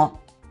bí wọn.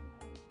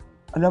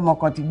 Ọlọ́mọ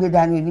kan ti gbé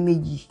dání oní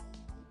méjì.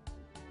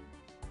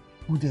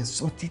 Mo dẹ̀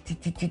sọ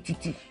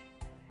títí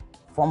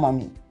fọ́mọ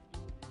mi.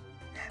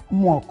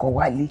 Mú ọkọ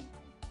wálé.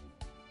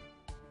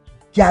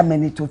 Yá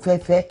mẹ́ni tó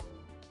fẹ́.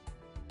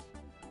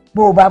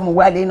 Bó o bá mú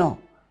wálé náà,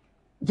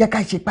 jẹ́ ká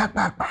ṣe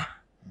pápápá.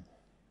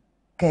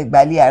 Kẹ́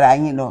gbálé ara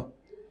yín lọ.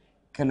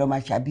 Kẹ́ lọ máa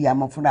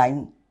ṣàbíyamọ fúnra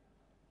yín.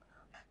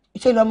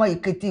 Ṣé lọ́mọ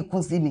ìkété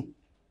ikún sí mi?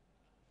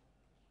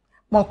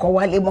 Mọ́kọ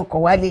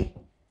wálé.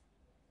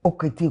 Ó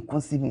kété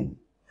ikún sí mi.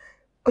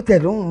 Ó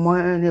tẹ̀lé òun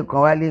mọ́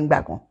nìkan wálé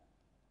ńgbà kan.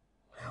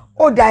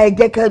 Ó dá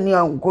ẹjẹ́ kẹ́ni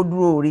ọ̀hún kó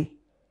dúró ore.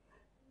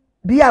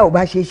 Bí a ò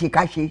bá ṣe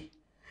ká ṣe.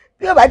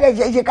 Bí ó bá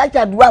dẹ̀ ṣe ká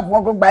ṣàdúrà fún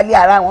wọn kó gbalé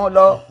ara wọn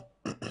lọ.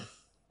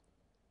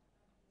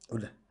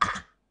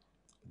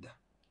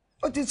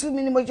 Ó ti sú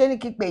mi ni mo ṣe ní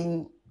kí pè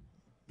yín.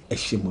 Ẹ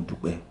ṣé mo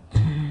dúpẹ́.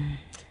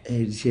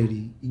 Ẹ ṣe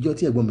rí ìjọ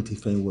tí ẹ̀gbọ́n mi ti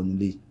fẹ́ wọnú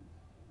ilé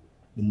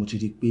ni mo ti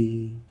rí pé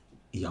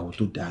ìyàwó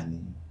tó dáa ni.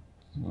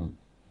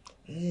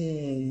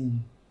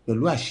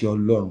 Pẹ̀lú àṣẹ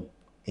Ọlọ́run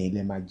ẹ̀yin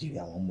lẹ máa jèrè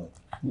àwọn ọmọ ẹ̀.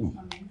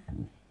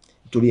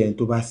 Torí ẹni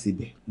tó bá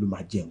síbẹ̀ ló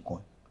máa jẹ nǹkan.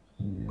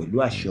 Pẹ̀lú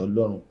àṣẹ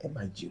Ọlọ́run ẹ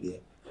máa jèrè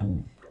ẹ̀.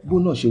 Bó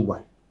náà ṣe wà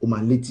ó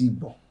máa létí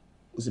ìgbọ̀n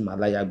ó sì máa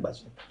láyà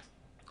gbàṣẹ.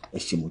 Ẹ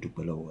ṣé mo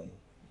dúpẹ́ lọ́wọ́ yín.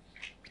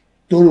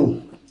 Tóró.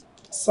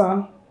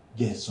 Sá.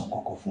 Jẹ́ ẹ̀sán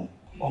kọ̀ọ̀kan fún un.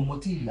 Ọmọ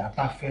tí ìyá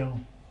bá fẹ́ràn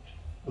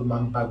ló máa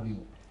ń bá wí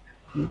o.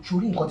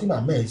 Torí nǹkan tí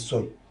màmá ẹ̀ sọ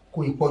yìí kó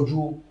ìpọ́jú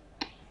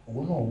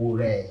òun náà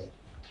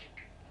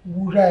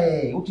wúra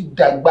ẹ̀ ó ti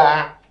dàgbà.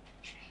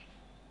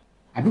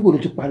 Àbí kò ló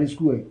ti parí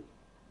skul ẹ̀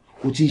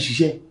kò ti ń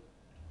ṣiṣẹ́.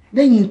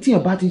 Lẹ́yìn tí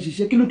ẹ̀ bá ti ń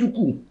ṣiṣẹ́ kí ló tún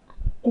kù?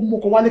 Kó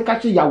mọ́kọ wálé ká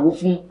ṣe ìyàwó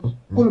fún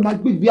kó ló máa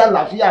gbégbé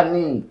àlàáfíà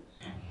ní.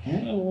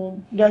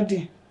 Dádì,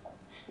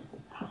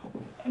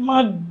 ẹ má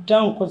dá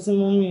nǹkan tí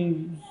mọ́mí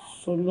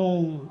sọ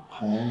lóhùn.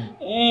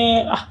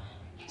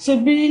 Ṣé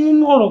bí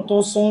nínú ọ̀rọ̀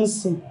tó sọ ń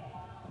sìn,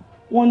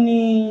 wọ́n ní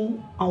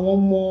àwọn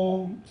ọmọ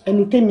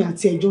ẹni tẹ́mi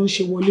àti ẹ̀jọ́ ń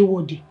ṣe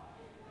wọléwọ̀de.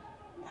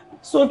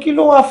 So kí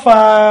ló wá fa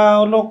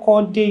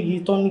ọlọ́kọ dé yìí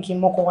tó ní kí n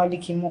mọ́kọ wálé.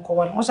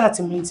 Wọ́n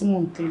ṣàtìmọ́ tí mò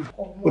ń tẹ̀lé.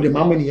 Ó lè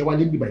máa ń mẹ́niyẹn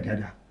wálé bíbà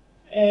dáadáa.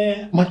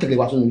 Má tẹ̀lé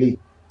wa sínú ilé.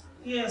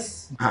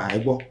 Yes. Ẹ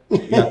gbọ́.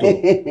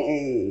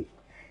 Yàtọ̀.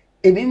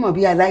 Èmi mọ̀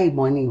bí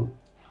aláìmọ̀ ni o.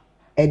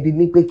 Ẹbí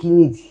mi pé kí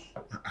nìdí.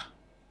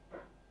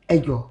 Ẹ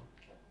jọ̀ọ́,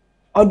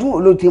 ọdún wo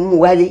ló ti mú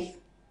wálé?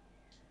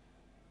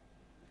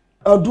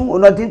 Ọdún wo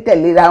ló ti ń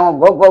tẹ̀léra wọn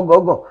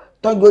gọ́gọ́gọ́gọ́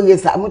tọ́jú oyè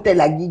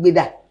Sàmútẹ̀lá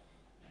gbígbéda?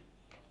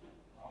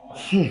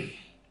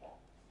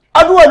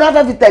 Ọdún wo náà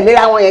fẹ́ fi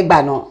tẹ̀léra wọn yẹn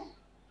gbà náà?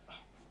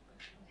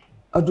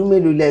 Ọdún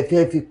mélòó lẹ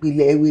fẹ́ fi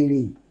pilẹ̀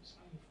wèrè?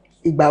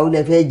 Ìgbà wo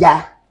lẹ fẹ́ já?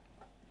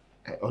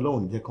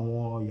 Ọlọ́run jẹ́ kí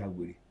wọ́n ya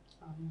wèrè.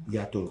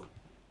 Yàtọ̀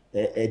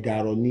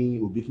ẹ̀dàrọ̀ ni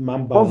òbí fi máa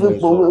ń bá ọmọ ẹ̀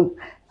sọ̀rọ̀.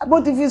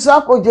 Bó ti fi sọ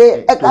kò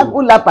jẹ ẹ̀ka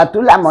kú la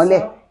pàtó là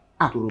mọ́lẹ̀.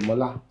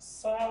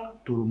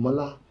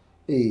 Tòròmọ́lá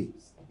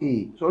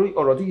sọrí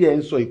ọ̀rọ̀ tí yẹ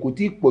ń sọ kò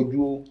tí ì pọ̀ ju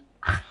o.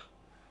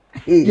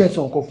 Yẹ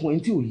sọ nǹkan fún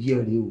ẹni tí ò yẹ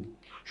rẹ o.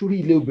 Sórí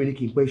ilé obìnrin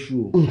kì í pẹ́ ṣú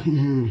o.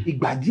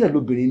 Ìgbà díẹ̀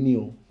lóbìnrin ní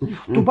o.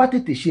 Tó bá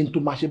tètè ṣe ní tó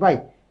máa ṣe báyìí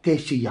tẹ́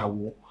ṣe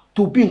ìyàwó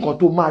tó bí nǹkan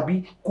tó máa bí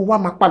kó wá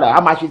máa padà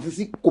á máa ṣe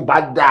sísí kò bá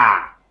dáa.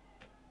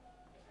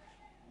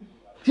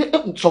 Ṣé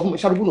sọ fún mi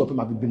ṣàdúgbò náà tó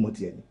máa fi bímọ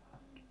tiẹ̀ ni?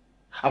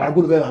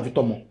 Àbàràgbò ló fẹ́ máa fi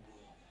tọ́mọ.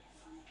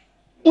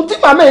 Ohun tí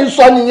màmá ẹ̀ ń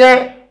sọ nìyẹn.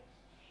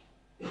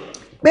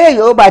 Bẹ́ẹ̀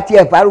yóò bá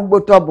tiẹ̀ farúgbó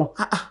tọ́mọ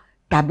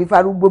tàbí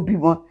farúgbó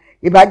bímọ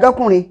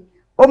ìbájọ́kùnrin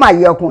ó máa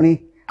yẹ ọkùnrin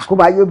kó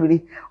máa yẹ obìnrin.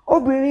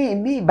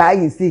 Obìnrin mi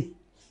ìbáyìí sí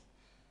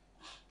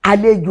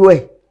àlejò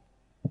ẹ̀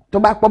tó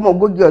bá pọ́mọ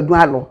 40 ọdún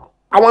á lọ.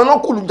 Àwọn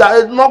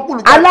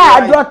nọ́kùlù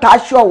aláàádọ́ta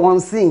ṣọ̀wọ́n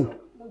sí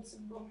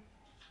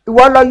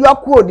ìwọ lọ yọ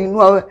kúrò nínú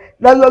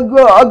lọ́yọ́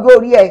ọjọ́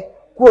orí ẹ̀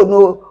kúrò ní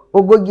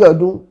 40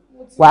 ọdún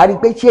wàá rí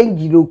pé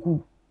ṣéǹjì ló kù.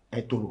 Ẹ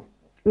tòrò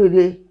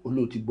rere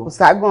olóòtú gbọ́. kò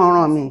ságàn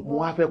ọ̀ràn mi. Mo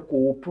wá fẹ́ kó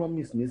o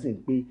promise mi sìn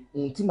pé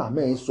ohun tí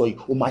màmá ẹ̀ ń sọ yìí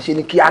o máa ṣe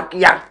ní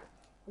kíákíá.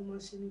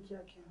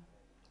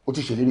 O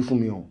ti ṣèlérí fún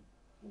mi o.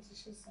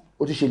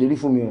 O ti ṣèlérí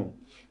fún mi o.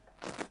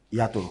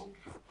 Ìyá Tòrò.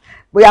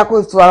 Bóyá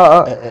kó sọ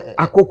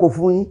àkókò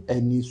fún yín.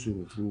 Ẹ ní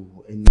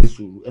sùúrù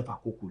ẹ fà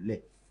kókó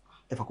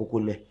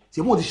lẹ̀.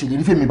 Ṣé mo ti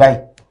ṣèlérí fún mi báyìí?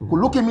 Kò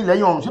lókè mi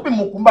lẹ́yìn ọ̀run ṣé bí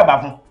mo kú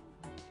bàbá fún?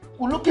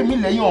 Kò lókè mi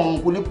lẹ́yìn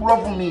ọ̀run kò lè purọ́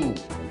fún mi o.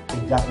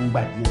 Ẹja fún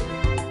gbà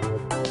díẹ̀.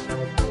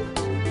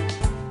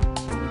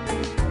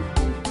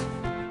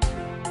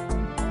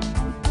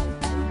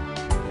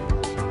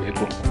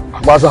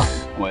 Agbasa.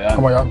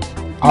 Ọmọ ya.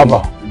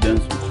 Aba.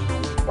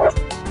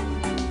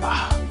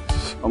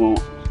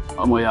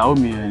 Ọmọ ìyàwó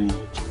mi yẹn ni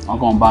wọ́n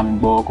kàn bá mi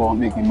gbọ́ ọkọ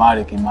mi kí n má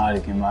rè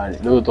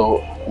lóòótọ́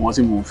wọ́n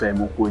sì mò ń fẹ́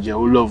mo kó jẹ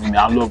ó lọ́ọ̀fù mi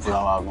á lọ́ọ̀fù ra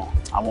wa gan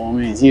àwọn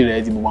mi tí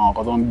rẹ̀ ti gbogbo àwọn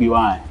kan tó ń gbé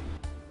wá yẹn.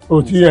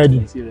 O ti rẹ̀ di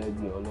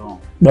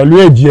pẹ̀lú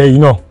èjì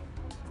ẹ̀yìn náà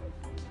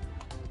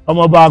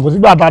ọmọọba kò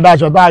sígbà tá a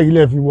dáṣọ tá a rí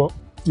lẹ̀ fi wọ́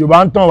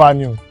Yorùbá ń tàn wá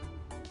ni o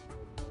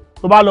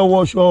tó bá lọ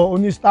wọṣọ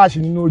oní starch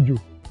nínú òjò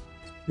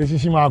èsì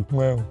sì máa kun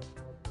ẹ̀rùn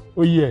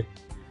ó yẹ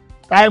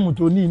táìmù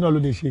tó ní iná ló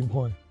lè ṣe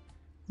nǹkan ẹ̀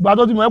ìgbà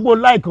tó ti mọ̀ ẹ́ pé ó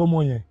láìka ọmọ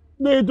yẹn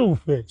gbé tó ń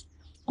fẹ́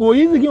kò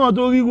yí sí kí wọn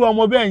tó ríru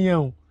ọmọ bẹ́ẹ̀ yẹn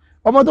o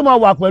ọmọ tó máa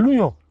wà pẹ̀lú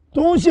yàn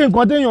tó ń ṣe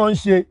nǹkan téèyàn ń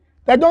ṣe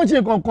tẹ́jọ́ ń ṣe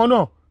nǹkan kan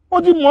náà ó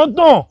ti mọ̀ tán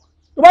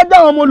tó bá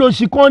dáhùn ọmọ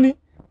olóṣì kan ni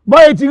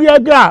bọ́yì ti rí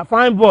ẹgbẹ́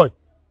fine boy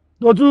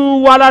tó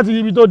tún wá láti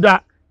ibi tó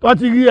da tó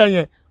ti rí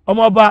ẹ̀yẹn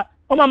ọmọ ọba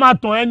wọ́n máa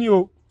tàn ẹni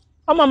o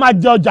wọ́n máa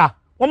jẹ ọjà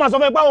wọ́n máa sọ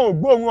fẹ́ pé àwọn ò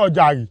gbóòórùn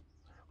ọjà rì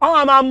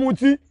wọ́n máa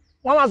mutí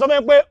wọ́n máa sọ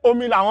fẹ́ pé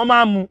omi làwọn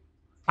máa mu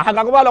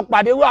àgàgà kó bá lọ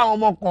pàdé irú àwọn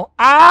ọmọ kan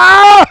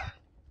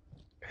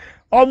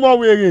ọmọ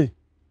wèrè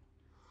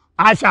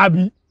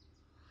àṣàbí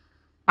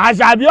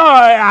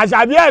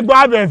ẹ̀gbọ́n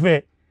abẹ̀fẹ̀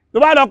tó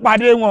bá lọ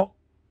pàdé wọn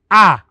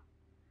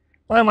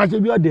wọ́n yẹn máa ṣe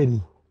bí ọ̀dẹ̀ ni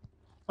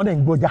wọ́n dẹ̀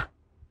ń gbọ́jà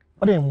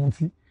wọ́n dẹ̀ ń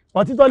mutí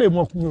ọtí tó lè mú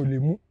ọkùnrin ò lè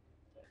mú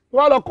tó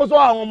bá lọ kó sọ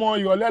àwọn ọmọ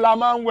ìrọ̀lẹ́ la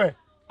máa ń wẹ̀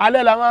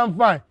alẹ́ la máa ń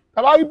fàìn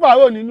tàbá rí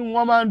pàrọ̀ nínú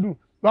wọn máa ń dùn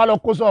tó bá lọ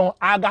kó sọ wọn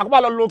àgà kó bá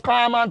lọ lo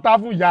káyà máa ń ta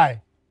fún ìyá ẹ̀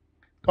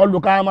tó lo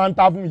káyà máa ń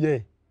ta fún ìyá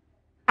ẹ̀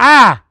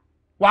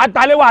wàá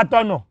talé wàá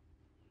tọ̀nà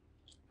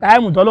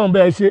táìmù tọ́lọ́run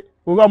bẹ́ẹ̀ ṣe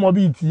orí ọmọ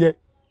bíi tiẹ̀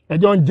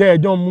ẹjọ́ ń jẹ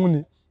ẹjọ́ ń mú ni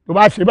tó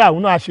bá ṣe báyìí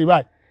òun náà ṣe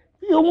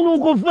báyìí òun ló ń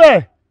kó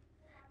fẹ́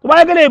tó bá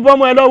yẹ́kẹ́lẹ́ ìbọn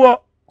ọmọ ẹ lọ́wọ́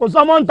kò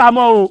sọmọ́ ń ta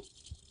mọ́ o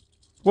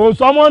kò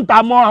sọmọ́ ń ta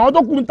mọ́ àwọn tó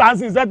kù ń ta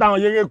sí ìṣẹ́ta àwọn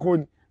yẹ́rẹ́ kò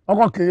ní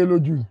ọkọ̀ kéré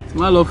lójú yìí. tí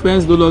wọ́n lọ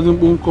fẹ́ǹsì tó lọ sí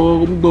pé ń kọ́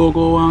gbọ́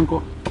ọkọ̀ wa ń kọ́.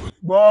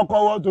 gbọ́ ọkọ̀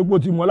wọ́n tó gbó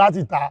ti mọ̀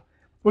láti ta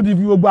ó ti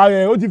fi gbogbo ara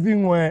ẹ̀ ó ti fi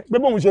hàn ẹ̀ pé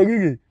bóun ṣe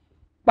ríre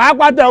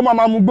pàápàá tẹ ó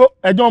máa mú gbó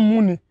ẹjọ́ ń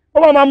mú ni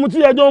ó máa mú tí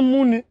ẹjọ́ ń mú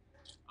ni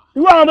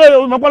irú àwọn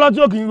bẹ́ẹ̀ mọ̀pọ́ ọlọ́tí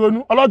ò kì í ronú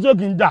ọlọ́tí ò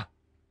kì í jà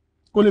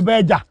kò lè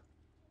bẹ́ẹ̀ jà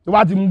tó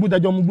bá ti mú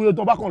gbótẹjọ mú gbóyè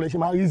tó bá kàn lè ṣe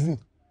máa rí sí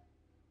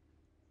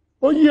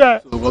ó yí ẹ.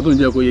 ọkọ tó ń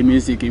jẹ kó yé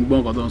mi sí kí n gbọ́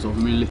nǹkan tó ń sọ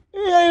fún mi lé.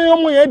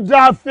 ọmọ yẹn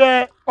da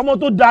fẹ́ ọmọ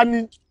tó da ni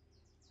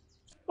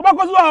tó bá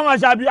kó sí àwọn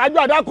àṣàbí àjọ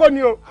àdákò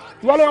ni o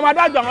ìwọ ló máa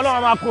dájọ àwọn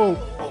ọlọ́wọ́ máa kó o.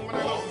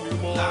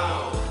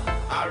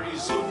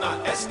 Arizona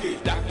SK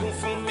dákun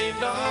fún mi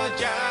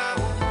lọ́jà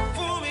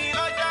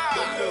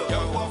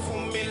jọ̀wọ́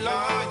fún mi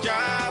lọ́jà.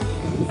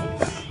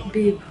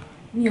 Babe,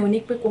 mi ò ní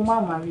pé kó má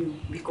máa rí o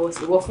because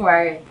ìwọ fúnra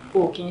rẹ̀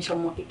o kì í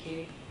ṣọmọ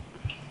kékeré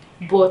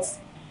but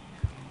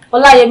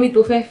Ọláyẹmí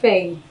tó fẹ́ fẹ́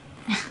yìí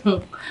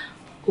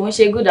kò ń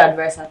ṣe good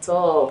advice at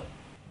all.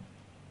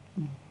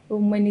 Ó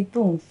mọ ẹni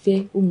tó ń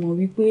fẹ́ ó mọ̀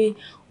wípé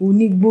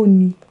onígbó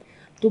ni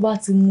tó bá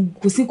ti mú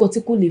kò sí nǹkan tí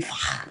kò lè fà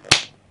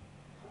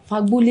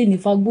fagbó lé ní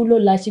fagbó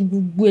lọ́la ṣe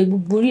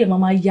gbogbo orí ẹ̀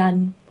máa yá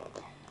ni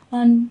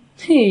and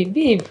hey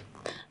babe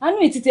àánú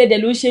ètí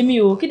tẹ̀dẹ̀ ló ń ṣe mí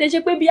o kí lè ṣe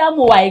pé bí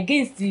àmọ́ wà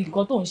against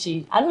nǹkan tó ń ṣe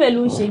àánú ẹ̀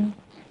ló ń ṣe mí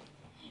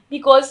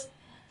because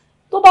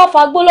tó bá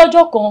fagbó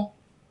lọ́jọ́ kan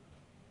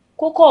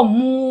kó kọ̀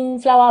mú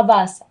flower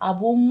vase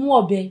àbò mú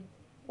ọ̀bẹ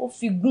ó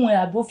fi gún ẹ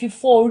àbò fi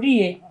fọ́ orí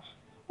ẹ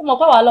ó mọ̀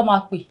pàwọ́ lọ́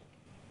máa pè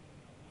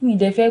mi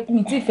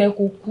tí fẹ́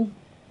kó kú.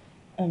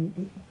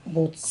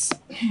 But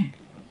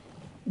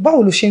báwo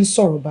ló ṣe ń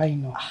sọ̀rọ̀ báyìí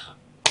náà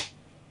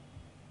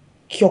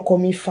kí ọkọ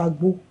mi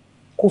fagbó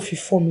kó fi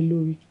fọ́ mi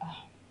lórí.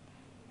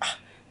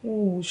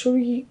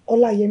 Sórí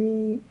Ọláyẹmí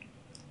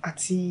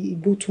àti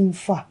igbó tó ń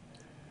fà.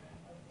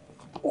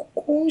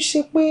 Ó ń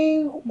ṣe pé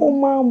ó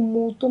máa ń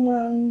mu tó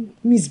máa ń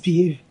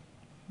misbehave.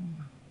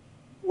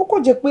 Ó kò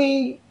jẹ́ pé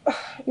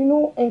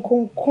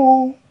nǹkan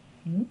kan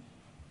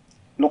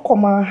ló kàn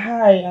máa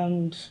high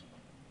and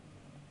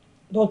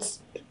but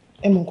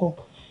ẹ mọ̀ nǹkan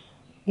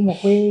mo mọ̀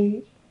pé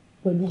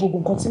pẹ̀lú gbogbo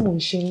nǹkan tí mò ń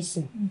ṣe ń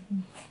sìn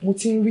mo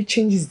ti ń rí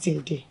changes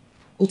díẹ̀díẹ̀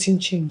ó ti ń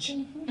change.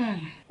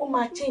 Ó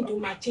máa change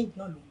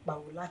náà ló ń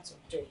pawó láti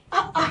ọjọ́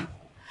yìí.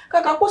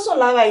 Kàkà kó sàn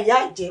lára ìyá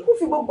àjẹ́ ó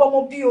fi gbogbo ọmọ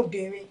bí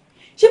obìnrin.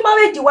 Ṣé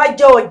márèjì wá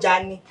jẹ́ ọjà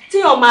ni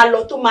tíyàn máa lọ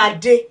tó máa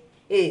dé?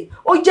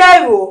 Ó jẹ́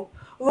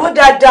èrò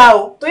dáadáa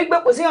o torí pé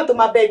kò síyàn tó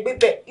máa bẹ gbé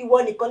bẹ̀ ìwọ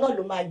nìkan náà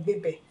ló máa gbé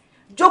bẹ̀.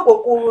 Jókòó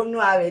kó ronú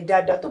ara ẹ̀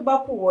dáadáa tó bá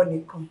kù wọ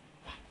nìkan.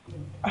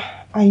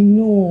 I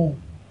know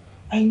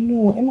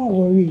ẹ má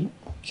worry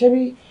ṣé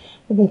bí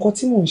gbogbo nǹkan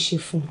tí mò ń ṣe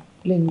fún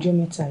lẹ́nu ọjọ́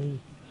mẹ́ta yìí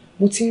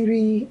mo ti ń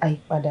rí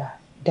àyípadà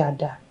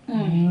dáadáa.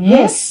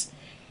 Yes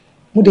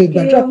mo dẹ̀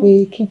gbàdúrà pé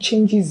kí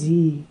changes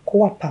yìí kó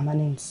wà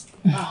permanent.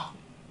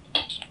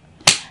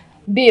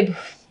 Babe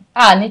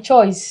ní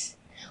choice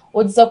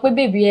o ti sọ pé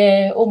baby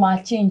ẹ ó máa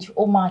change.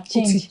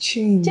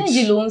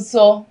 Change ló ń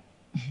sọ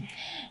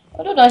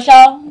ọdọọdọ ṣá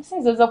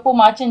since o sọ pé ó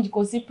máa change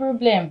kò sí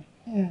problem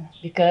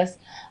because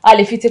a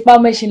lè fi tipá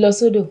mẹ́ṣin lọ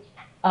sódò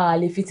a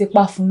lè fi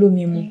tipá fún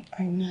lómi mu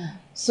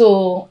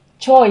so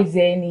choice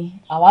ẹ ni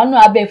àwa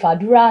náà abẹ́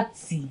fàdúrà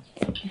tì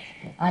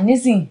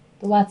ànísìn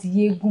tó bá ti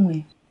yéégùn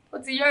ẹ. Ó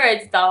ti yọ̀rọ̀ ẹ̀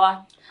ti tà wá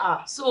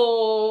so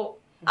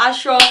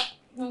aṣọ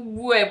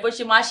gbogbo ẹ̀ bó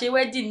ṣe máa ṣe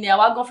wedding ni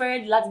àwa gan fẹ́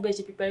ready láti bẹ́ẹ̀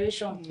ṣe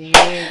preparation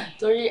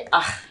torí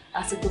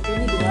àsìkò tó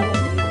ní ìdíwọ́ àwọn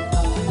ọmọ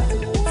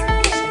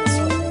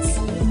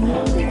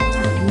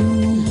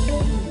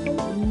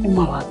ó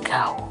máa wá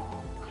ga o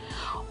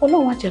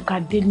Ọlọ́run á jẹ́ ká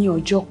dé ní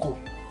ọjọ́ kan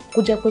kó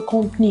jẹ́ pé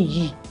company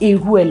yìí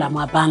èrú ẹ̀ là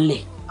máa bá ń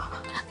lẹ̀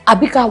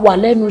àbí ká wà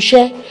lẹ́nu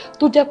iṣẹ́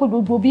tó jẹ́ pé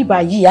gbogbo bíbà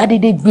yìí á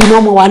dédé gbiná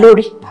mọ́ wa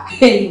lórí.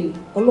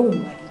 Ọlọ́run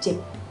wà ní jẹ́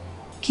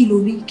kí ló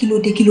rí kí ló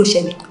dé kí ló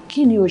ṣẹlẹ̀.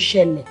 Kí ni ó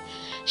ṣẹlẹ̀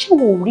ṣé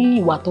wò ó rí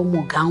ìwà tó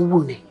mọ̀ gà ń wò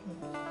ni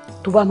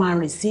tó bá máa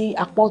rìn sí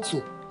apá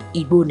ọ̀tún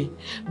igbó ni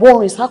bó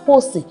rìn sápò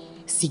òsì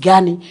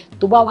sìgá ni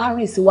tó bá wá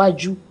rìn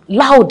síwájú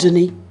loud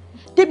ni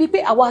débi pé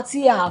àwa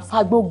tí a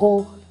fagbó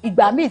gan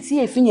ìgbà míì tí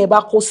èéfín yẹn bá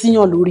kó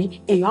síyàn lórí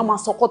èèyàn á máa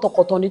sọ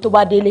kọ́tọ̀kọ́tọ̀ ni tó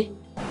bá délé.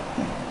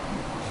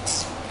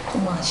 Ó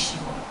máa ṣe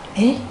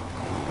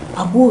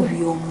àbóòrí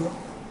ọmọ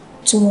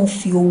tí wọ́n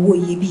fi owó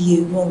iyebíye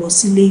wọn lọ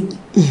sílé ìwé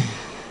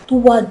tó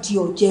wá di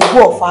ọ̀jẹ̀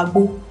ẹgbẹ́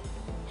ọ̀fàgbó.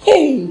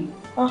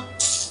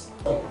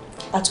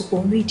 Àtùpọ̀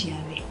ń rí ìdí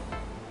ààrẹ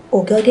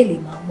ọ̀gá dẹ̀ lè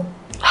máa mọ̀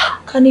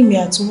ká ní mi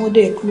àti wọ́n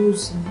dẹ̀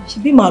close ni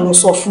ṣebí màá lọ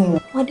sọ fún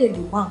wọn wọ́n dẹ̀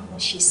lè wá nǹkan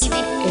ṣe sí.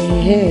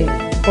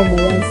 Ọmọ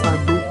wọn ń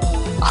fagbó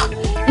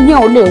ìyẹn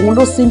ò lè òun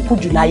ló simple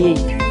jù láyé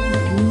yìí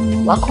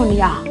wá kàn ní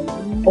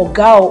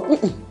ọ̀gá o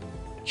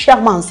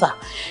ṣàmàǹsà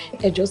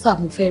ẹjọ́ sà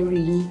mo fẹ́ rí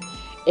yín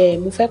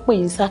mo fẹ́ pè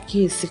yín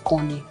ṣàkíyèsí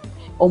kan ni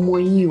ọmọ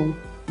yín o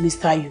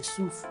Mr.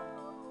 Yusuf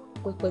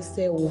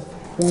pẹ́pẹ́sẹ́ o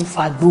wọ́n ń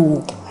fagbó o.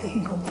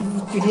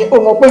 Ó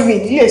mọ̀ pé mi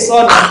nílé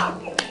sọ́nà.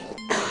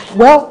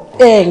 Well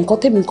nǹkan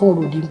tèmi kan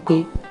rò ní pé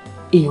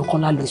èèyàn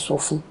kan la lè sọ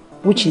fún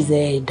which is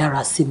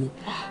dára sí mi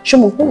ṣé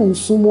mo pé òun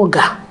súnmọ́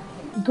ọ̀gá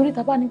nítorí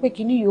tá a bá ní pé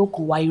kinní yìí ó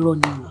kàn wá irọ́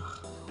ni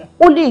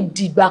ó lè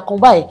dìgbà kan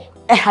báyìí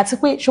àti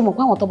pé ṣé mo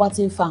pé àwọn tó bá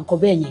ti ń fa nǹkan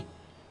bẹ́ẹ̀ yẹn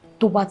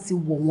tó bá ti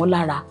wọ̀ wọ́n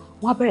lára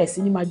wọ́n á bẹ̀rẹ̀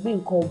sí ní máa gbé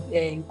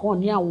nǹkan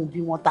ní àwọn òbí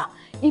wọn ta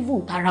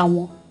even tara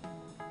wọn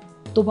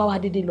tó bá wá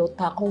dédé lọ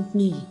ta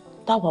company yìí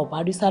táwa ò bá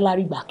rí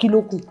sálárì gbà kí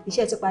ló kù.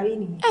 Iṣẹ́ ti parí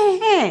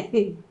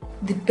nìyẹn.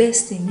 The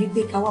best thing ni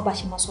pé káwá bá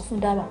ṣe máa sọ fún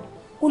Dára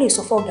ó lè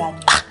sọ fọ́ọ̀gá ni.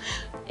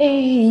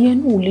 Ìyẹn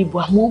náà lè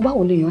bọ̀ àmọ́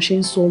báwo lèèyàn ṣe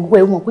ń sọ ọ̀rọ̀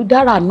ẹ̀ mọ̀ pé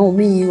Dára náà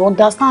mi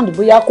understand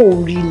bóyá kò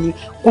rí ni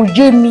kò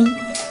yé mi.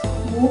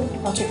 Mo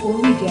àtòkò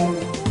orí ìdí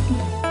ara.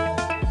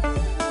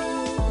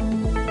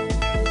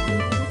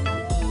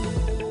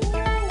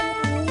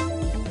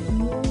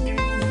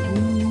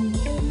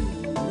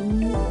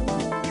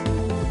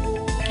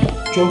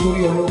 Jọ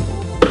lórí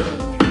ọlọ́run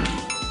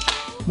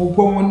mo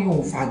gbọ́ wọn ní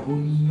òun fàgbó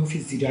ní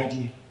ọ́fíìsì dáadé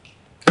ẹ̀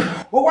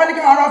ó wá ní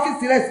káwọn ará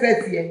ọ́fíìsì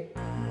respect ẹ̀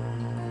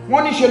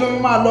wọ́n ní ṣe ló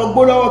máa lọ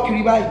gbó lọ́wọ́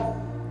kiri báyìí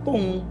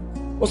tóun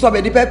ó sọ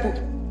bẹ̀ẹ́ di pẹ́pù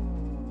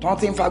tán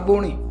ti ń fagbó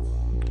rìn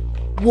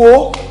wò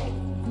ó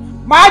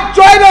máa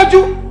jọ ẹ́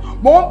lójú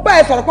mò ń bá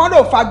ẹ sọ̀rọ̀ pọ́n ló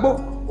fagbó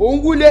òun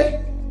wúlé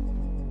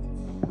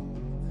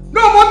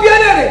náà mo bí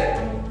ẹlẹ́rẹ̀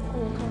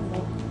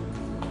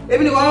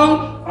èmi ni wọ́n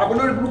àbọ̀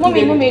lórí burúkú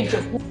lè mú mi jù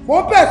mo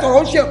ń bá ẹ sọ̀rọ̀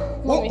ó ń ṣe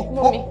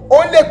ó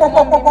lé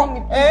pọ́npọ́npọ́npọ́n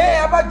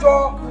abájọ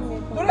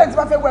torí ẹ̀ tí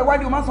wọ́n fẹ́ wọ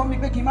ìwádìí o máa sọ mi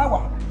pé kí n má wà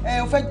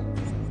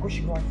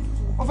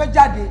ó fẹ́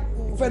jáde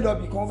ó fẹ́ lọ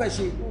bì kan ó fẹ́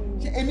ṣe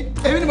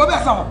èmi ni mo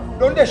bẹ̀ sọ̀rọ̀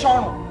ló ń dè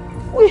sọ́run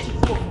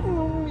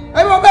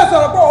èmi mo bẹ̀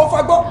sọ̀rọ̀ pé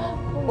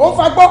òun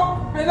fagbọ́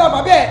ẹni náà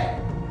bàbá ẹ̀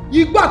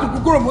igbó àtùkù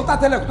kúrò mú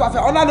tàtẹ́lẹ̀ tó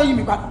afẹ́ ọlá ló yí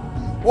mi padà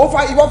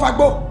ìwọ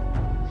fagbó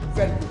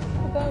fẹ́ẹ́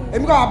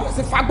èmi kàn wá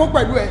sí fagbó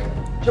pẹ̀lú ẹ̀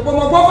ṣe bọ́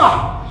mọ gbọ́ fà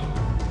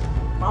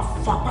máa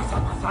fa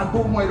pàṣàpàṣà gbó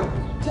mọ́ ẹ lọ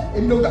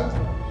èmi ló ga.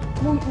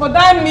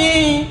 Bọ̀dá mi.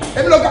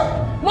 Èmi ló ga.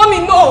 Mommy,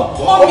 no!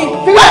 Mommy!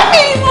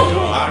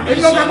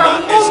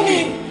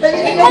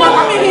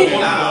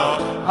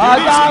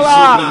 Ọ̀gá wa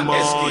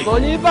kò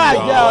ní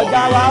bàjẹ́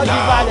ọ̀gá wa ó ti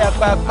balẹ̀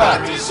pẹ̀pẹ̀.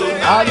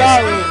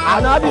 Ọlọ́run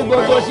ànábì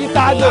gbogbo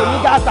Chicago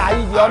nígbà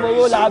sáyidi ọmọ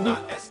owó labí.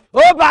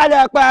 Ó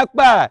balẹ̀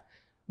pẹ̀pẹ̀.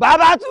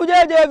 Babátúndé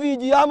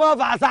David ọmọ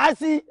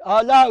Fàṣásí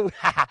Ọlọ́run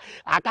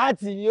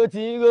àkáǹtì mi ó ti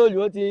ń róòlù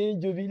ó ti ń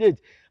jubilate.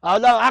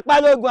 Ọlọ́run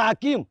apálógun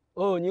Akeem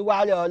ò ní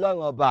wálé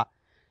Ọlọ́run ọba.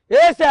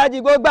 Èsì ẹ̀dì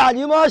gbogbo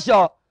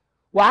ànímọ̀ṣọ́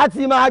wàá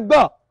ti máa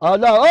gbọ́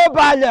Ọlọ́run ó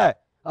balẹ̀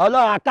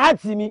Ọlọ́run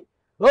àkáǹtì mi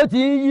ó ti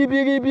ń yí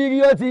biribiri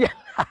ó ti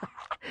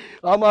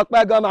ọmọ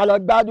pẹ́gàn máa lọ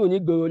gbádùn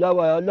nígboro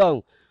lọ́wọ́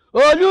Ọlọ́run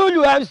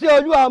olúùlù MC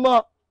olú ọmọ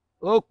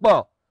ó pọ̀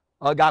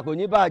ọ̀gá kò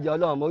ní bàjẹ́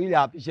Ọlọ́run mo really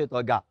appreciate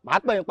ọ̀gá máa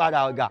pè ń padà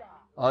ọ̀gá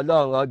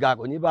Ọlọ́run ọ̀gá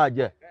kò ní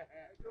bàjẹ́.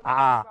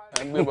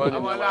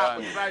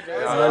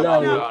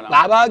 Ọlọ́run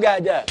bàbá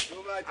gẹ̀dẹ̀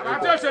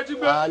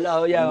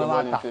Ọlọ́run yẹ wọn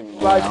máa ta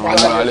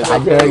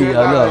àjẹyìn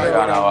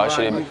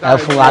Ọlọ́run ẹ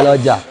fún wa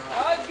lọ́jà.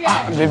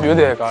 Bébí ó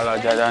dẹ̀ ká ara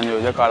jàdá ni ò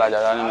jẹ́ ká ara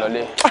jàdá ni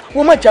lọlé.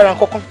 Wọ́n má jara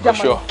kankan.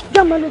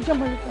 Jámalé.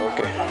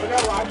 Okay.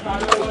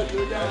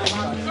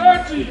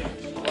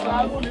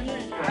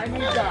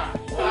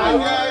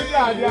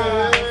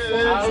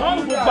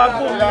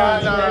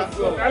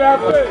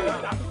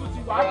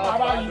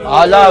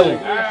 Ọlọ́run.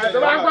 Tó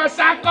bá gbọ́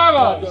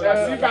sákọ̀rọ̀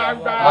ṣẹ̀sí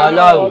gbangba.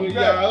 Ọlọ́run.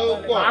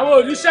 Àwọn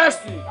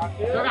oníṣẹ́sì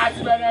tó ká ti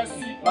bẹ̀rẹ̀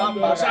sí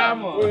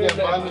ọ̀ṣàmọ̀.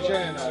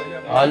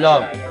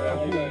 Ọlọ́run.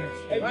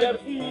 Ẹ̀jẹ̀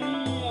fún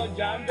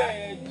ọjà ń bẹ̀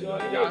ẹ̀jọ̀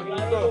ìyàgbọ́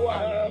tó wà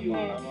ní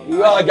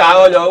irú ọjà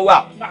wo ló wà.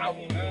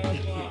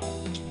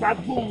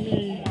 Gbàgbọ́ mi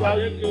ìgbà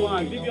yẹn wà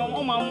bíbí ọmọ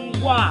máa ń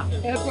wà.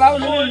 Ẹ kíláwó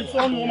ló ń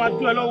sọnù wọn máa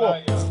dún ẹ lọ́wọ́.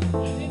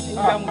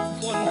 Ìgbà mo ti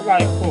sọnù nígbà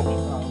ẹ̀kọ́.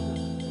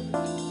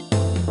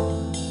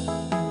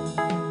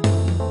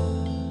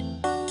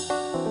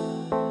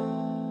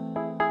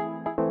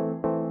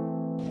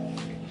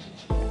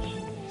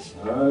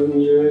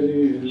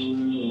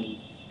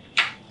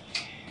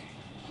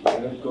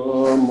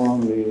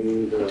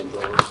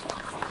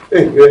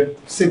 Hey,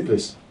 sit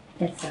please.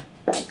 Yes, sir.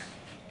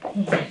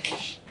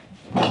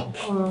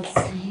 Ọ̀rọ̀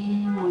tí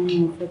mo ní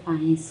mo fẹ́ bá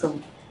yín sọ.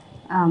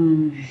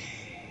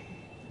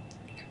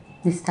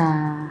 Mr.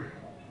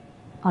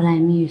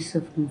 Ọláìmí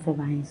Yusuf mo fẹ́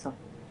bá yín sọ.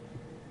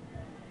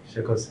 Ṣé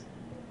kò sí?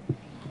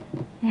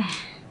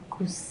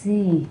 Kò sí.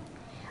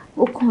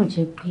 Ó kàn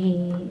jẹ́ pé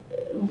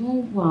wọ́n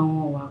wo àwọn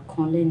ọ̀wà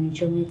kan lẹ́nu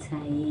ọjọ́ mẹ́ta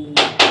yìí.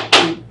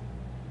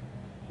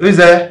 Who is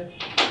there?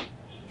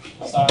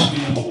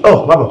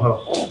 Oh, Baba.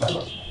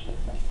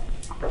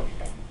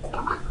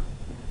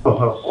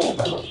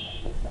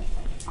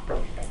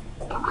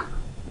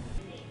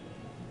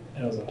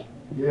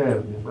 Yeah,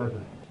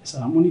 brother. So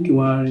I'm only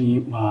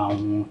going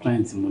to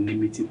clients mo ní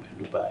meeting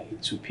pẹ̀lú by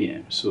 2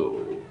 p.m. So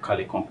ká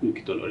lè conclude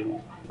kí tó lọ rí wọn.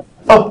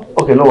 Oh,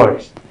 okay, no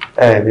worries.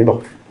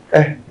 Bíbọ̀.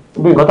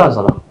 Bí nǹkan tá à ń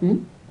sọ lọ.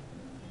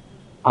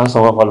 À ń sọ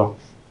wọ́n kọ́ lọ.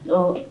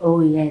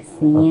 Oh yes,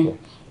 ìyẹn.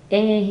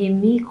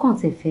 Èmi kàn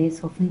ti fẹ́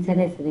sọ fún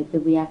tẹ́lẹ̀tẹ́lẹ̀ pé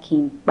bóyá kí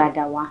n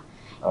padà wá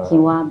kí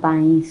n wá bá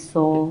yín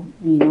sọ,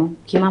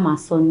 kí n má máa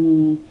sọ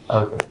ní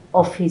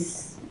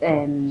office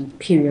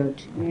period,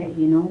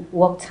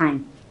 work time.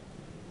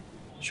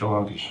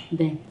 Sure, okay.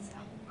 Bẹ́ẹ̀.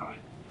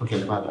 Okay,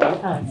 bye.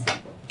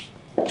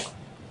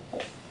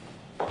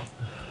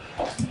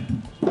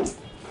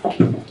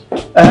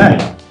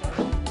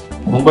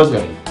 Mo ń gbọ́ sí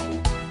ẹ̀.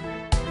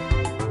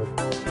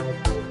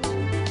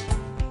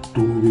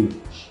 Torí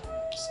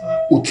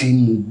o ti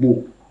mú gbó.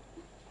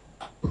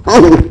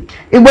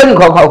 Igbó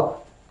nìkan kan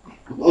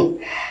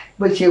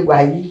bó ṣe wà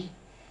yìí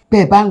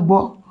bẹ́ẹ̀ bá ń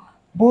gbọ́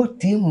bó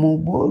ti mú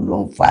gbó ló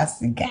ń fa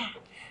sìgá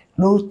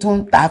ló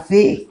tún ta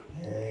fèé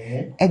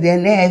ẹ̀dẹ̀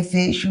náà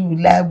ṣe ṣù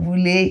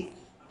lábúlé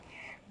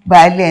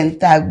baálẹ̀ ń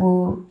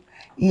tagbó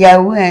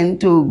ìyàwó ẹ̀ ń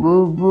tò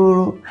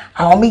gógóró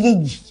àwọn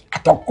méjèèjì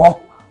àtọkọ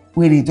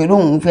wèrè tó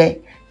lóun fẹ́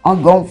wọ́n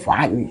gan fà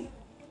á ní.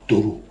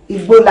 Tòrò.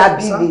 Igbó la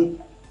bí mi.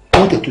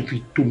 Wọ́n tẹ̀ tó fi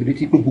tó mi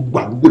létí pé gbogbo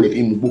àdúgbò lè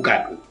fi mú gbó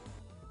káàkiri.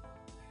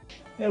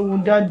 Ẹ wo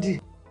dádì,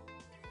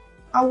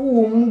 awo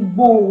òun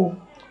gbó o.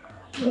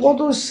 Nǹkan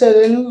tó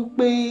ṣẹlẹ̀ ni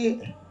wípé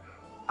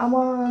a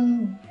máa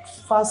ń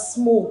fa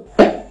smoke.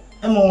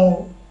 Ẹ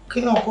mọ̀ kí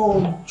náà kọ́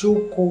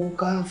jókòó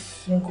ká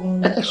fi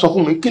nǹkan. Ẹ sọ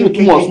fún mi, kí ni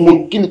túmọ̀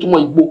smoke, kí ni túmọ̀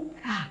igbó?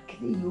 Kí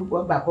ni yóò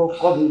gbọ́ bàbá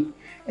ọkọ mi?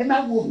 Ẹ má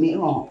wo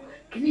mìíràn,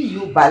 kí ni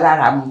yóò bá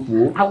lára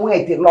mu? Àwọn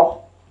ẹ̀ ti lọ.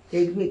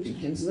 Ẹgbẹ́ ti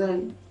ti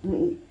sẹ́yìn.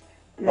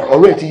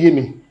 Ọ̀rọ̀ ẹ̀ ti yé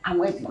mi.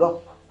 Àwọn ẹ̀ ti lọ.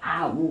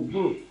 Àwọn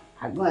ògbó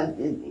àgbọn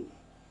ẹ̀dẹ̀.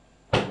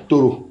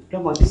 Tòrò,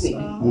 Lọ́mọdé méjì.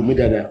 wò mí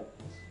dáadáa.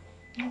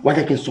 Wá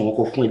jẹ́ kí n sọ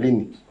ọkọ fún ilé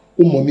mi.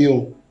 Ó mọ̀ mí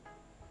o.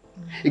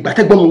 Ìgbà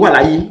tẹ́gbọ́n mi wà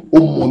láyé, ó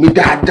mọ̀ mí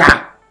dáadáa.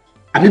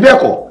 Àbí bẹ́ẹ̀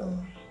kọ́?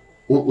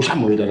 Ó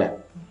ṣàmọ̀ mí dáadáa.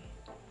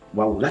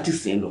 Wà wò láti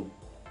sìn lọ.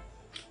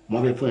 Mo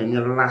fẹ́ fún ẹ ní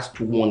last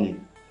warning.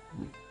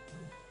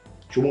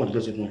 Ṣé mo wọ́n ti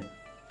fẹ́ ṣe fún ẹ?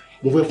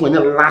 Mo fẹ́ fún ẹ ní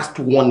last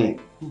warning.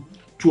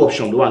 2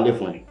 options ló wà nílẹ̀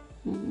fún ẹ.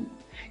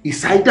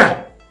 Ìsáídà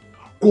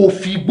kò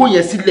fi igbó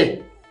yẹn sílẹ̀.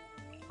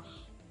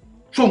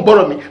 Ṣó ń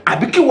gbọ́rọ̀ mi?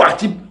 Àbí kí wà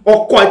àti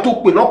ọkọ ẹ tó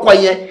pè lọ́kọ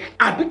yẹn,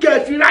 àbí kẹ́ ẹ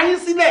fi ráyín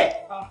sílẹ̀.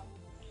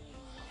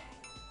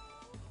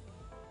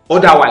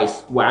 otherwise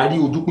wà á rí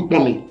ojú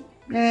pípọ́n mi.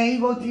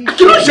 Ibo ti.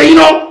 Kí ló ṣe yín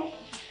náà?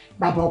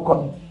 Bàbá ọkọ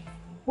mi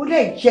ó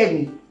lè jẹ́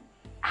mi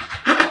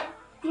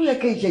tó yẹ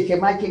kí n ṣẹ̀ṣẹ̀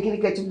máa ṣe kíní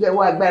kẹ́tù jẹ́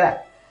owó agbára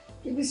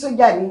ibi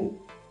sójà ní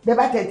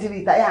bẹ́bá tẹ̀tí rí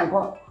ìtayà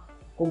nǹkan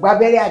kò gba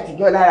abẹ́rẹ́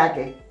àtijọ́ lára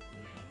kẹ́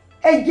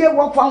ẹ jẹ́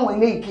wọ́n fáwọn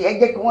ilé ìkí ẹ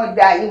jẹ́ kí wọ́n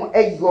da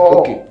ẹ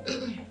yọ.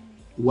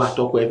 Ìwà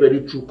àtọkọ ẹ fẹ́ rí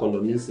true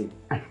colour nísìn.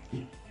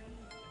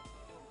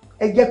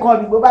 Ẹ jẹ́ kan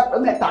rí bó bá pẹ́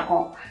mẹ́ta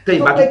kan.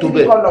 Tẹ́yìn bá tó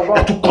bẹ́ẹ̀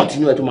ẹ tún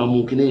continue ẹ tún máa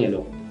mú kíní yẹn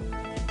lọ.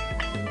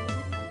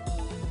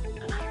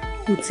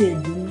 Kò tiẹ̀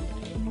dúró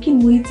kí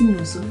ni mo yé tí mi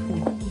ò sọ fún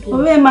ọ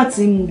ọ̀rẹ́ ẹ má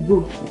ti mú gbò.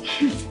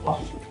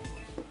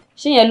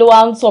 Ṣé yẹn ló wá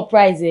ń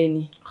surprise ẹ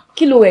ni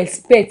kí ló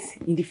expect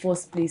in the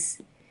first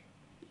place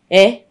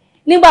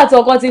nígbà tí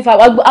ọkọ ti ń fa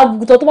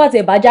àgùntàn tó bá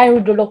tiẹ̀ bá já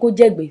irun dandan kó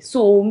jẹ̀gbẹ́ so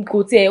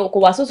kò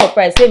wá so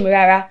surprise sí èmi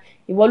rárá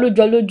ìwọ ló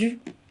jọ lójú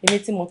èmi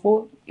tí mo pé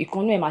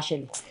ìkànnú ẹ̀ máa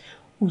ṣẹlẹ̀.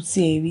 Kò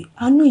tiẹ̀ rí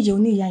àánú ìyá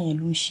oníyá yẹn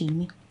ló ń ṣe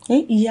mí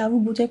ìyá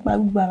arúgbó jẹ́ pé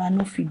arúgbó ara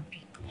náà fi bì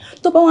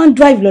tó bá wá ń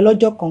drive lọ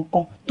lọ́jọ́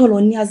kọ̀ọ̀kan tó lọ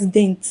ní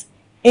accident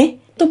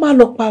tó bá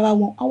lọ para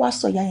wọn á wá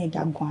sọ ìyá yẹn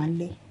dàgbọ́n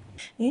alẹ́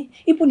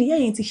ibo ni ìyá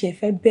yẹn ti ṣe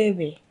fẹ́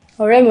bẹ̀rẹ̀.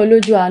 ọ̀rẹ́ mi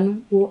olójú àánú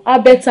wo á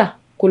bẹ́tà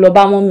kó lọ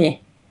bá mọ́mí ẹ̀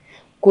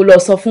kó lọ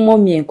sọ fún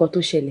mọ́mí ẹ̀ nǹkan tó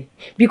ṣẹlẹ̀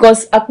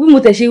because àpò mo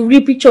tẹ̀ ṣe rí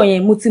picture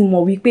yẹn mo ti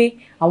mọ̀ wípé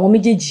àwọn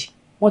méjèèjì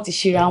wọ́n ti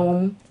ṣera wọn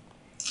mú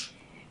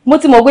mo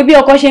ti mọ̀ pé bí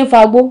ọkọ ṣe ń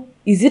fagbó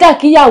ìzídà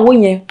kíyàwó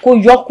yẹn kó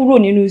yọ kúrò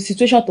nínú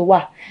situation tó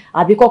wà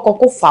àbí kọ́kọ́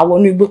kó fà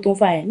wọnú igbó tó ń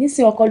fà yẹn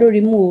nísìnyí ọkọ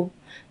lórí mú o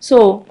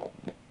so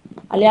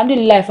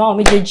alihamdulilayi fáwọn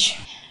méjèèjì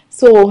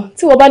so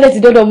tí wọ́n bá lè ti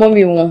dọ́dọ̀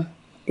mọ́mí wọn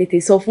tètè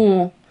sọ fún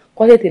wọn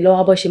kó tètè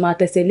lọ́wọ́ bó ṣe máa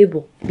tẹsẹ̀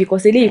lébọ̀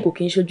because eléyìí kò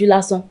kì í ṣojú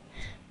lásán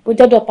bó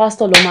jọ́dọ̀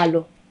pásítọ̀ lọ máa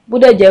lọ bó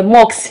dẹ̀ jẹ́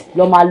mosque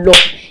lọ máa lọ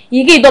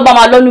igi ìdọ́gba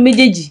máa lọ́nu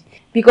méjèèjì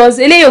because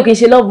eléyìí ò kì í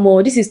ṣe love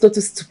more this is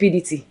total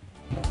stupidity.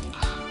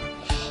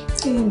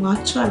 ṣé wàá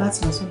try láti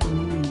lọ sọ́dọ̀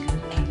mọ́mí ìlú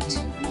kejì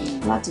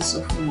láti sọ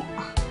fún wọn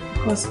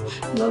because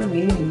love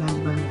mi lè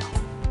lágbára.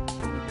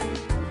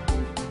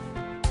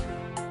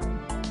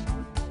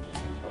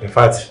 In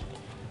fact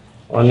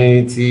wọ́n ní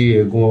tí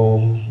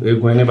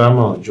eegun ẹni bá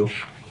mọ̀ ọjọ́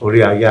orí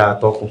ayé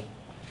atọ́kùn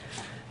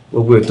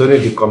gbogbo ètò ní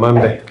di command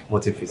mo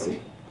ti fi sí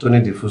tó ní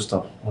di full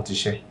stop mo ti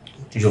ṣe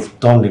you've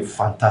done a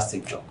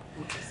fantastic job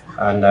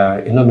and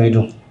inú mi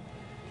dùn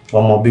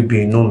ọmọ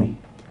bíbí inú mi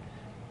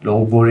ló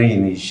ń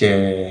gbóríyìn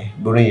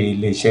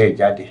ilé iṣẹ́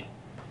ìjáde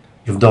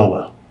you've done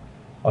well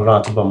ọlọ́run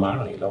àtúbọ̀ máa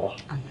ràn yín lọ́wọ́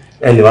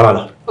ẹ lè wá wà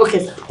lọ. Okay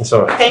sir. It's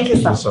all right. Thank you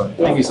sir. It's all right.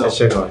 Thank you sir. ẹ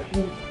ṣe gan.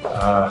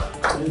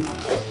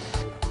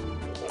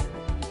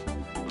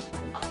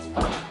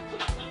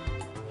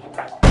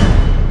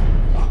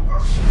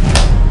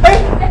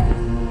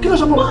 Kí ló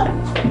ṣe mọ́?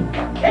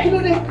 Kí ló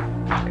dé?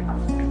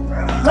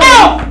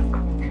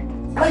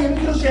 Láyé mi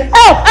kí ló ṣe?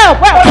 Láyé mi kí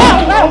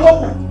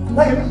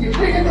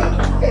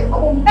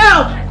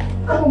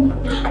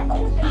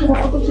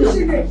ló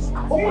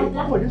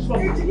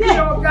ṣe?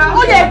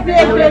 Ó lè fi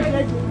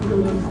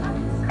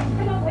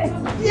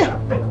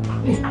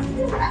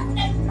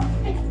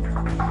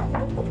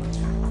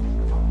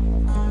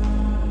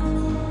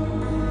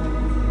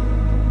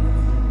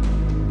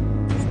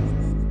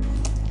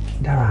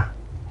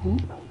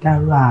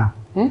Dára.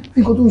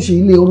 Nǹkan tó ń ṣe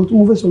ilé ọ̀rọ̀ tó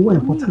mo fẹ́ sọ wà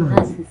important.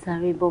 A sì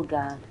sáré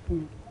bọ́gà.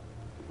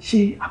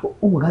 Ṣé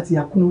ọmọ ọ̀gá ti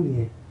yakú náà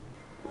nìyẹn?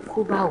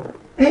 Kó bá wò.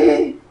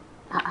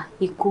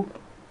 Ikú.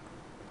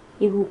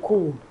 Irú kò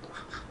wò.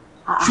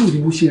 Ṣé òde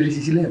bó ṣe rí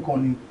ṣiṣẹ́ lẹ́ẹ̀kan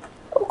ni?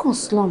 Ó kàn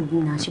slum ní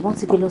náà, ṣùgbọ́n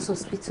ti gbé lọ sí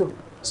hospital.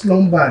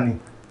 Slumber ni.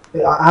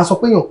 À sọ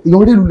pé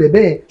èèyàn rí lulẹ̀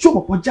bẹ́ẹ̀. Ṣé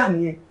òpópó já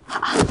nìyẹn?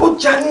 Ó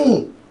já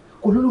ní.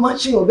 Kò ló máa ń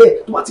ṣèyàn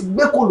bẹ́ẹ̀. Tó bá ti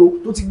gbé kòló,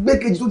 tó ti gbé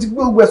kejì, tó ti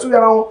gbé ogun ẹ̀ sórí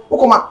ara wọn,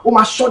 ó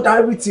máa shut down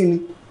everything ni.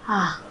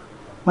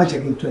 Má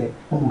jẹ́ kí n tó ẹ̀,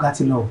 ọmọ ọ̀gá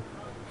ti lọ o.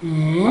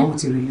 Àwọn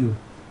ti rí ilé o.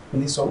 Mi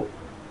ní sọ,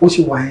 ó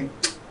ṣe wà ẹ́.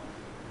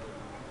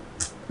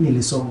 Mi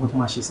lè sọ ọgbọ́n tó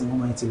máa ṣe sí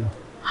ọmọ yẹn ti lọ.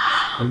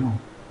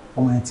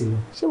 Ọmọ yẹn ti lọ.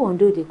 Ṣé wọ́n ń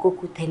dòde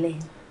kókó tẹ́lẹ̀?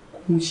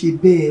 Mo ṣe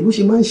bẹ́ẹ̀, bó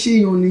ṣe máa ń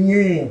ṣèyàn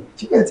nìyẹn.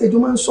 Ṣé bí àti ẹjọ́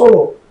máa ń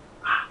sọ̀rọ̀?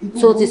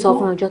 Tó o ti sọ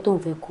fún ọjọ́ tó ń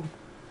fẹ́ kú.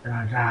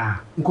 Rárá,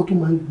 nǹkan tó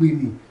máa ń gbé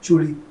mi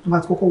sórí tó bá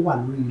ti kọ́kọ́ wà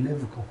lórí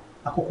level kan,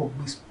 àkọ́kọ́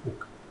gbé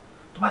spoke.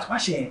 Tó bá ti wá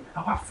ṣe yẹn,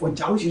 àwa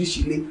fọjà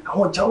oríṣiríṣi lé,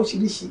 àwọn ọjà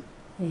oríṣiríṣi.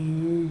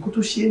 Kó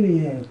tó ṣe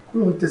nìyẹn, kó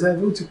lóun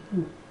tẹ̀sán ó ti kú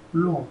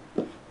lọ.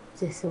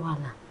 Tẹ̀sí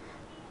wàhálà,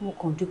 mo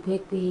kàn dúpẹ́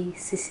pé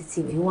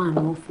CCTV wà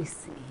ní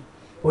ọ́fíìsì yìí.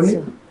 O ní?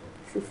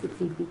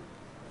 CCTV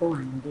ó wà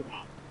níbí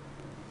báyìí.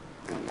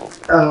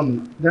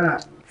 Dára,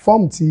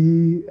 fọ́ọ̀mù tí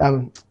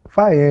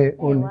fáìlì ẹ̀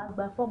ò ní. Ẹ wá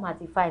gba fọ́ọ̀mù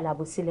àti fáìlì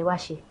àbòsílẹ̀ wá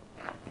ṣe.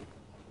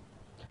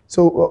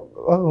 So,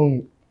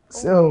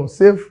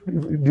 safe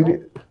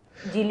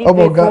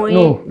delivery fún yín.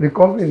 No,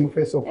 recovery mo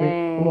fẹ́ sọ pé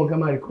ọmọ ọ̀gá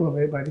máa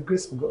recover by the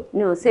grace of God.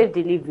 No, safe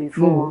delivery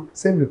fún wọn. No,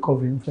 safe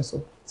recovery mo fẹ́ sọ.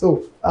 So,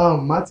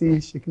 má ti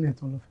ṣe kí ni ẹ̀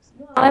tán lọ́fíìsì.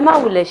 Ẹ má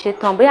wulẹ̀ ṣe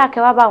tán, bóyá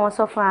kẹ́ wá bá wọn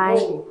sọ fúnra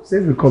yín.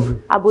 Safe recovery.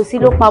 Àbòsí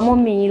ló pa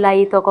mọ́mì yín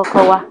láyé tó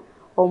kọ́kọ́ wá.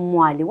 Ọmọ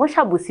àlè, wọ́n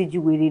ṣàbòsí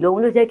ju wèrè lọ,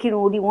 òun ló jẹ́ kí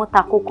irun orí wọn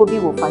ta kókó bí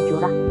ìwọ̀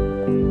fàjọra.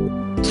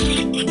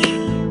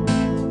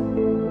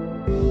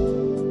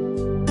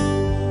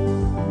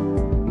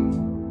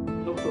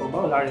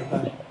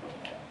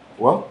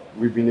 Well,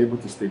 we've been able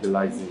to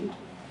stabilize him.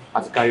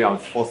 to carry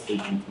out first aid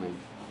treatment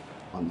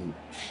on him.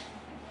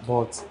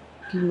 But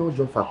kí ló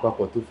jọ fà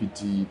papọ̀ tó fi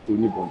di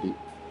tóníbọ̀dé?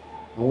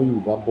 Àwọn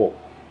Yorùbá bọ̀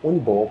wọ́n ní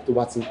bọ̀wọ̀ tó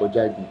bá ti ń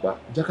kọjá ìgbìgbà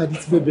jákàdí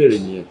tí fẹ́ bẹ̀rẹ̀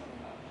nìyẹn.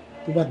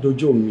 Tó bá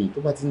dọjọ́ mi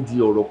tó bá ti ń di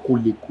ọ̀rọ̀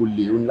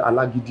kólekóle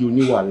alágídí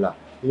oníwàhálà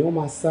èèyàn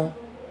máa sá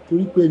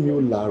torí pé mi ò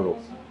láàárọ̀.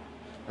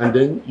 And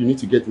then you need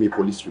to get me a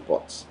police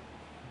report.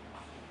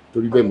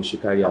 Torí bẹ́ẹ̀ mo ṣe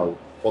carry out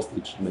first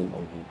aid treatment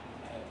on him.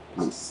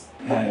 Please.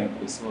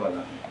 Kò sí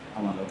wàhálà,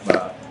 a máa lọ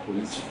gba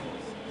police report.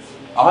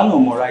 Àwa náà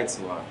mọ right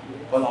wa,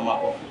 bọ́lá máa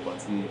kọ́ púpọ̀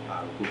tí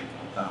àrùkò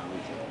ìtàn àwọn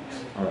ìjọba.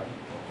 All right.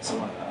 Kò sí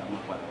wàhálà, a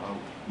máa padà wá.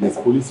 There's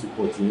police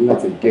report. You need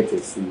to get a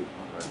scene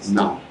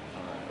now.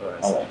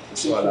 All right.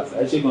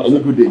 Any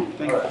good day.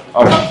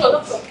 All right.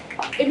 Doctor,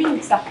 èmi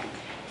ni sir.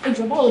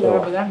 Ẹjọ́ báwo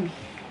lọ́rọ̀ bọ̀dá mi?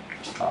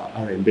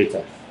 All right,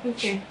 better.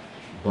 Okay.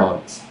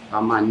 But I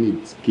might need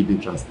kidney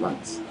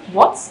transplant.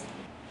 What?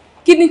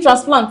 Kidney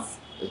transplant?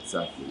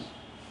 Exactly.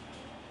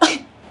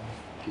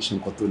 Kishan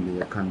koto le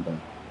yakanda.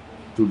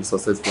 To be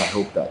successful, I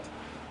hope that.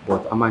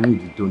 But I might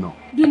need a donor.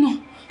 Donor?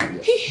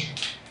 Yes.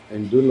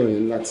 And donor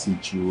in láti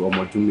ju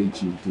ọmọ ọdún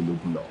méjì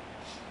dínlógún lọ.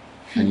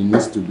 And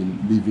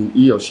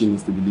he or she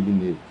needs to be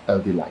living a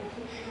healthy life.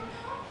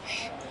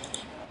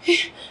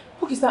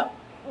 Okay, sir.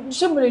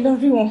 Ṣé mo lè lọ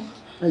rí wọn?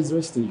 He's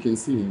resting, you can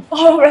see him.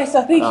 All right,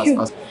 sir. Thank you.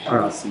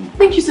 I'll see you.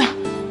 Thank you, sir.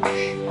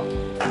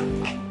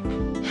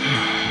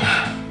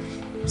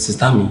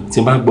 Sister mi,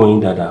 tí n bá gbọ́ yín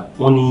dáadáa,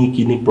 wọ́n ní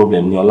kidney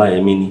problem ní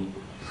Ọláyẹmí ni.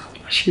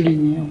 Àṣírí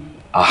ni o.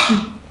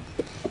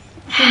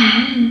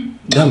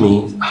 Dá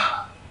mi,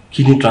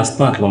 kidney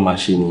transplant ló máa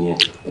ṣe nìyẹn.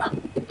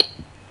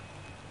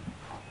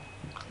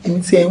 Èmi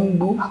tí ẹ ń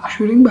gbọ́,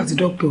 ṣorí nígbà tí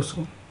doctor sọ,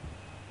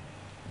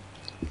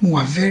 mo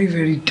wà very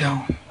very down.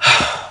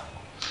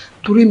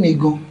 Torí mi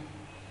gan,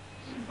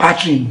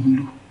 battery ń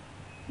lò,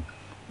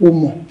 ó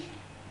mọ̀.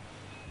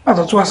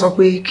 Bàtọ̀ tó wá sọ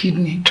pé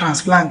kidney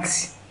transplant,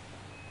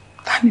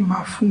 ta ni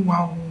máa fún wa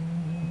o?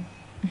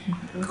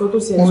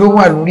 Mo ló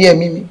wà lórí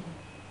ẹ̀mí mi.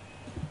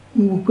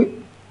 Mo wò pé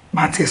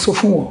màá tẹ̀ sọ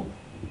fún wọn.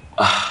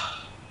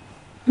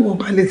 Wọ́n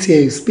bá lè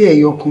tiẹ̀ spé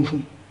ẹ̀yọ kan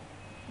fún.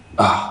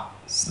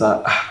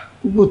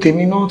 Gbogbo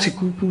tèmi náà ti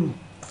kú kúrò.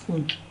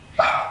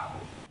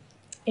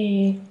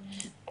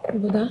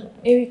 Bọ̀dá,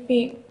 ẹ rí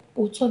pé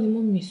òótọ́ ni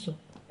mọ́ mi sọ.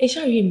 Ẹ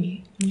ṣàrí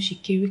mi, mo ṣì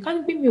kéré. Ká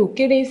ní pé mi ò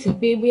kéré sí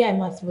pé bóyá ẹ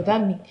máa ti bọ̀dá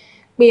mi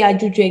pé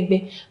ajójú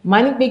ẹgbẹ́.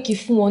 Màá ní pé kí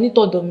fún wọn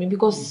nítọ̀dọ̀ mi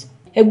because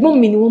ẹ̀gbọ́n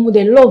mi ni wọ́n mú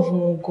dẹ̀ love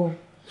wọn gan.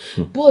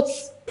 But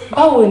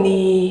báwo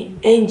ni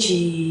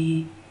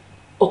NG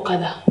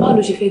ọ̀kadà? Báwo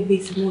ló ṣe fẹ́ gbé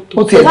tí mọ́tò?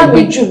 Ó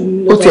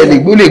tiẹ̀ lè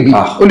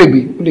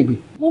gbé.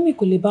 Mọ́mì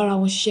kò lè bára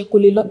wọn ṣiṣẹ́, kò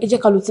lè lọ. Ẹ jẹ́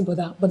ká lọ ti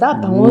bọ̀dá. Bọ̀dá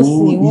àtàwọn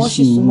sì wọ́n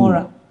sì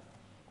súnmọ́ra.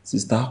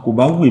 Sister, kò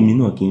bá wù èmi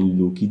náà kí n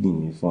lo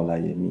kidney fún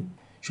Ọláyẹmí.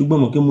 Ṣùgbọ́n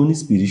mo kí mo ní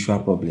spiritual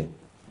problem.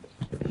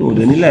 O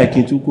dẹ̀ nílẹ̀ kí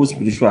n tún kó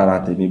spiritual ara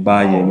tèmi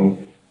bá Yẹmí.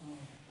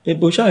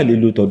 Bó ṣáà lè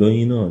lo tọ̀dọ̀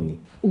yín náà ni.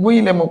 Owó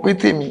yín lẹ mọ̀ pé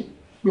tèmi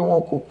pé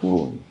wọn kò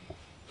kúrò ni.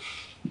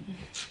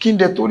 Kí n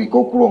dẹ̀ torí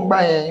kó kúrò ń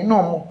gbà yẹn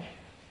náà mọ̀.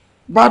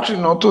 Bátìrì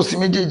náà tó sí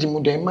méjèèjì mo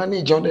dẹ̀ máa ní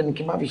ìjọ ọ̀dẹ̀ ni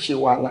kí n má fi ṣe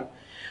wàhálà.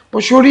 Bó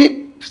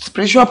ṣorí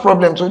spiritual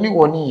problem tó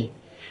níwọ̀ nìyẹn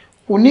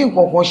kò ní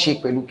nǹkan kan ṣe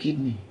pẹ̀lú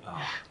kidney.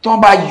 Tí wọ́n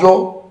bá yọ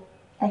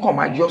wọ́n kàn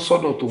máa yọ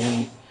sọ́dọ̀ tòun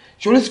ni.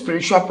 Ṣorí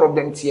spiritual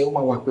problem tiẹ̀ ó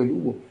máa wà pẹ̀lú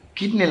wọ̀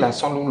kidney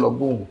lásán ló ń lọ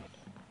gbóhùn.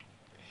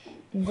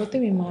 Nǹkan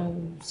tèmi máa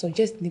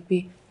suggest ni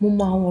pé mo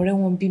mọ àwọn ọ̀rẹ́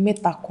wọn bíi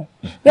mẹ́ta kan.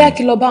 Bóyá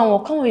kí lọ bá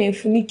wọn káwọn yẹn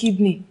fún ní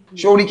kidney.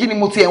 Ṣorí kí ni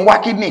mo tiẹ̀ ń wá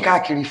kidney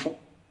káàkiri fún?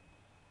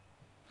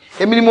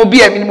 Èmi ni mo bí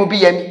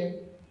Yẹmí.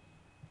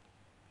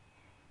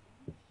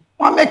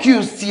 Wọ́n make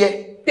you see ẹ.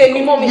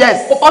 Tèmi mọ́mí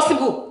kò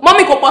possible.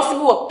 Mọ́mí kò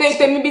possible.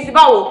 Tèmi bí sí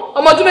báwo?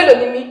 Ọmọ ọdún mélòó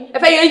ni mí? Ẹ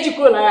fẹ́ yọ èjì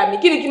kúrò lára mi.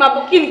 Kí ni kí máa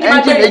bẹ̀rẹ̀?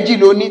 Ẹnjì méjì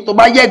ló ní tó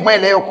bá yẹ ẹ̀gbọ́n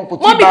ẹ̀ lẹ́yọ̀kan kò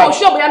tí ì bá. Mọ́mí kò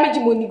ṣọ́ bóyá méjì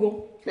mo ní gan.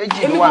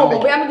 Méjì ló wà bẹ́ẹ̀. Èmi kò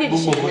mọ̀ bóyá méjèèjì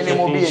ṣe. Gbogbo ọmọ tẹ́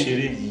fi ń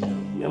ṣeré yìí.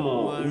 Mẹ́mọ̀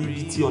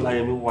ibi tí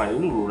Ọláyẹmí wà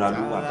inú ìrora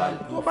ló wà báyìí.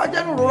 Tó bá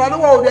jẹ́ inú ìrora ló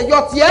wà òde yọ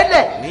tiẹ̀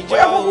lẹ̀.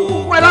 Bóyá kó kúkú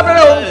fún ẹ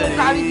lábẹ́rẹ́ òun kò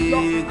kárí mi lọ.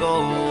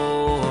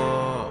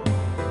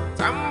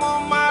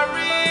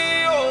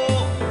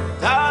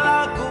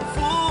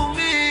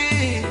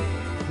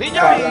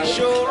 Níjà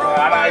ìṣòro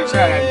ara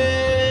iṣẹ́ rẹ̀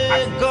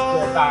àti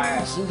ìjọba ẹ̀.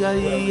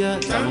 Ṣígáyíyá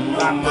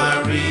táwọn máa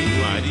rí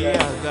ìwádìí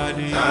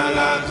àgádé.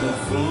 Aláàtò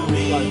fún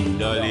mi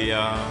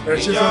ìdọ̀lẹ́yà.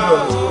 Ìyàwó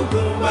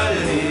ogun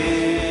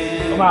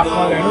balẹ̀. Ó máa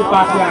kọ́ rẹ̀ ní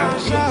pàtí àná.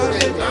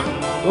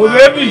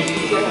 Olébì,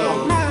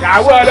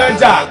 ìyàwó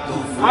ọlọ́jà,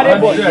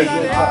 Adébọ̀dé.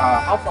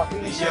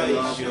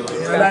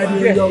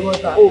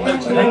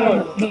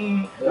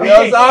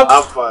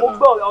 Mo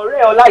gbọ́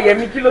ọ̀rẹ́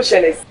Ọláyẹmí kí ló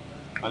ṣẹlẹ̀ sí?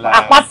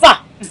 Àpáṣà.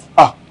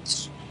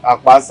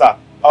 Àpáṣà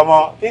ọmọ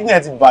kidney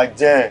ti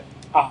bàjẹ́.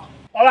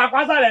 Ọ̀rọ̀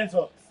àpáṣà lẹ̀ ń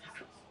sọ.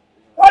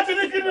 Wọ́n ti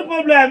ní kidney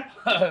problem.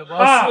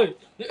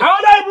 Àwọn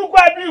ọlọ́yin búkú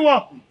ẹbí wọn.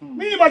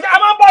 Ní ìbọ̀sẹ̀ a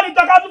máa ń bọ̀ ní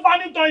tọ́ka tún fa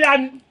ní tán ya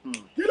ni.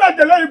 Kí ló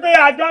dé lórí pé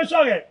àjọ ń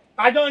ṣọ̀rẹ́,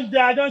 àjọ ń jẹ,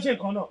 àjọ ń ṣe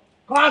nǹkan náà.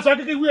 Kọ́ wá sọ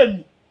kíkí wí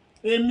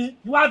èmi,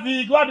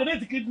 ìwà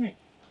donate kidney.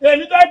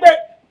 Èmi tó gbé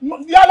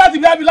yá láti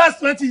bí last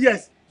 20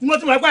 years tí mo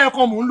ti mọ̀ ẹgbẹ́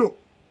ẹ̀kan mò ń lò.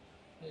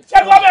 Ṣé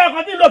kí wọ́n bẹ̀rẹ̀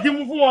kan tí ń lò kí n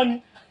mú fún wọn ni?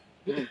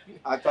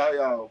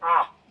 Àtàyà o.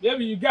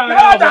 Baby, you get it.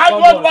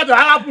 What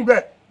happen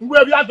bẹ́ẹ̀? Ngbé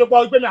ebi àti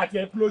ọ̀pọ̀ ìpè mi àti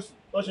ẹ̀ close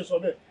lọ ṣe sọ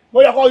bẹ́ẹ̀.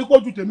 mo yẹ kó ipò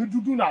ju tèmi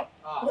dúdú náà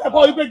mo yẹ kó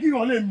ipò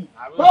kíyàn lè mi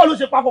báwo ló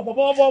ṣe papọ̀ pọ̀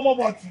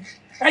bọ́ tì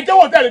ẹ jẹ́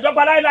wò tẹ̀lé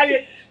dọ́gba láyéláyé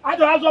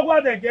àjọ aṣọ kó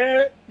àtẹ̀jẹ́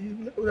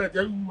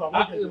ìrẹ̀jẹ̀ wu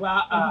àwọn kẹ̀kẹ́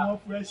wọn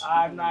fúrẹ́ṣì.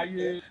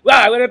 wà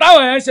á wẹ̀rẹ̀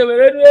táwọn yẹn ń ṣe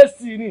wẹ̀rẹ̀ ní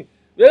èsì ni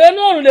wẹ̀rẹ̀ ní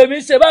òrùn lèmi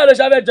ṣe báwo ló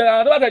ṣe abẹ́ jọra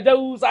àwọn tó bá tẹ̀ jẹ́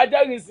wu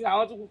sájẹ́rì sí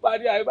àwọn tó kú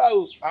parí àyè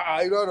báwo.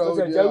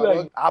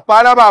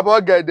 àpárá bàbá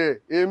gẹ̀dẹ̀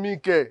èmi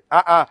kẹ̀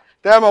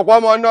tẹ́mọ̀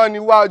pọ́mọ náà ni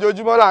wá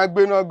ojoojúmọ́ là ń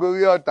gbé náà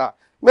gorí ọ̀tà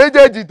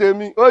méjèèjì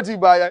tèmi ó ti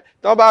bàyẹ̀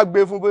tán bá gbé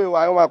fún bóyá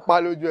wàá máa pa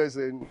lójú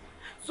ẹsẹ̀ ni.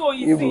 so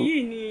ìsìn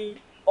yìí ni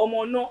ọmọ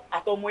náà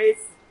àtọmọ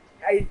èsì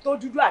èyí tó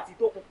dúdú àti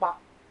tó pupa.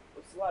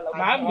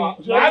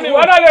 màámi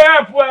wọn náà lè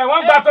hẹ́pù ẹ̀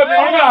wọ́n gba tóbi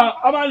yín náà.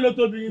 a máa ń lo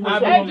tóbi yín.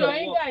 ẹjọ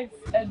yín guys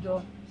ẹjọ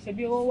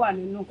ṣebí owó wà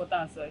nínú nǹkan tá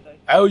à ń sọ ẹjọ.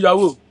 ẹ ó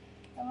yàwó.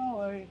 ẹ má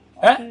wọrí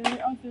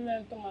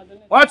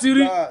wọ́n ti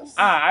rí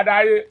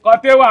adarí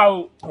kọ́tẹ́ wà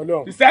o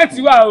ìsẹ́ǹtì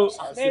wà o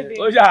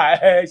ó yà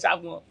ẹ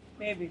ṣàfihàn.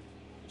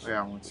 ẹ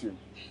àwọn tí o.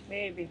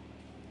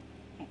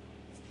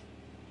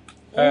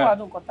 owó wà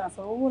nínú nǹkan tá à ń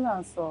sọ owó là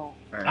ń sọ.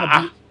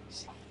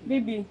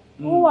 bíbí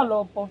owó wà lọ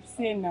pọ̀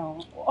sí ẹ̀ náà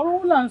ọ̀rọ̀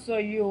owó là ń sọ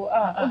yìí o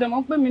ó dẹ̀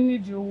mọ́ pé mi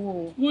nídìí owó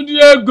o. kúndí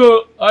ego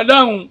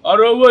ọlọ́run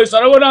ọ̀rọ̀ owó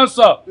ìsọ̀rọ̀ owó náà ń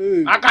sọ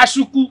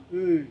akásùkú.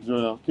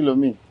 jọ̀yàn kí ló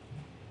mean.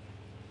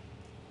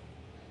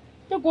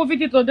 ṣé kò fi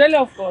tètò délé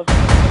of course.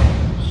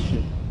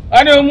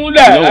 ẹni o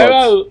múlẹ̀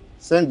ẹ̀rọ o.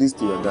 Send this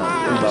to your dad.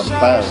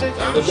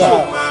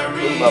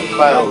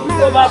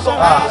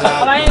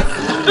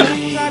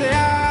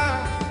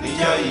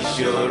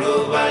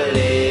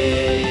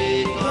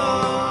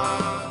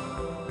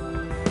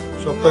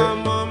 Ṣọpẹ́,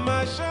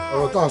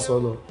 ọ̀rọ̀ tá à ń sọ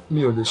lọ,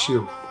 mi ò lè ṣe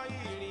o.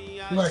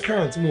 Nígbà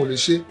kẹrin tí mo lè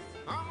ṣe.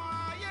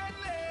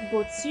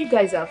 But you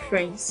guys are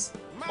friends.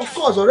 Of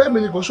course, ọ̀rẹ́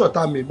mi ni kò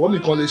ṣọ̀tá mi, ìbọn mi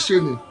kan lè ṣe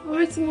ni.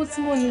 Ọ̀rẹ́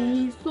tímọ́tímọ́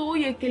nìyí, so ó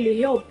yẹ kí lè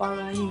help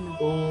ara yín nà.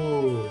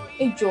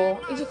 Ẹ jọ̀ọ́,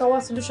 ẹ jẹ́ ká wá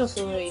solution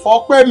sọ̀rọ̀ yìí.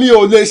 Ọpẹ́ mi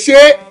ò lè ṣe.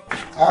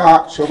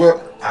 Ṣọpẹ́,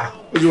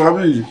 ojú wa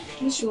mi yìí.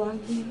 Níṣu wa ń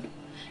gbé.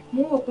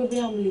 Mo rò pé bí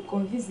a lè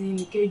convince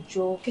yín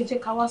kẹjọ, kẹ jẹ́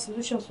ká wá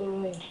solution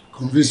sọ̀rọ̀ yìí.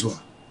 Convince wa.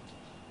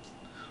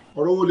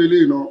 Ọ̀rọ̀ owó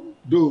lélẹ́yìn náà,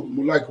 though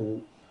mo like owó.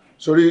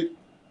 Sórí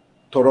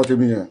tọrọ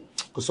tèmi yẹn,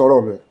 kò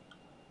sọ̀rọ̀ bẹ́ẹ̀.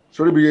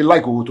 Sórí bí yẹn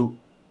like owó tó.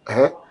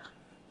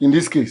 In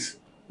this case,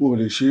 o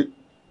lè ṣe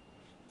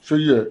ṣó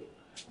yẹ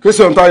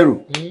kéṣe ọ̀n táìrò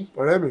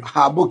ọ̀rẹ́ mi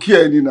àbó kí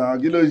ẹ nìyà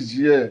kí ló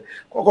yí ẹ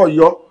kọ́kọ́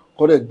yọ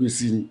kọ́ dẹ̀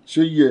gbèsè ni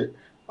ṣó yẹ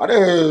adé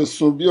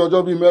sùn bí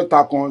ọjọ́ bíi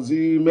 3 kan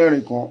sí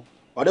 4 kan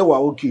adé wà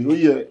òkè ó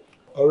yẹ.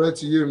 ọ̀rẹ́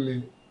ti yé mi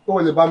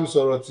ó lè bá mi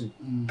sọ̀rọ̀ tì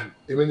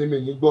èmi ni mi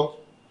ní gbọ́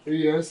ó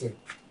yẹ ẹsẹ̀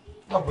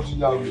láàbò ti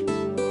yá o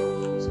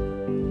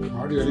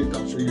màá rí ẹ níta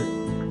ṣó yẹ.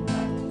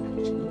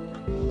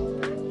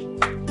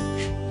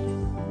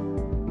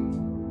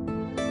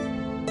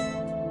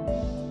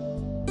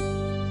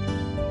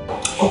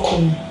 ọkọ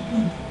mi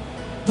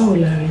báwo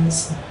la rí ń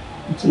sìn.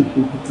 ó ti kó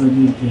kó tó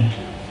ní ìdí ẹ.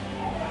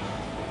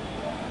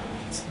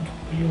 ti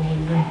dúpẹ́ lọ́wọ́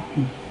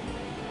lọ́hùn.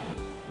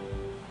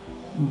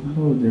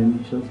 báwo dẹ̀ ní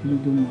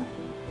ìṣàkóso mọ́.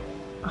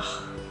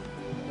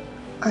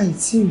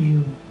 àìtí rí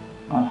o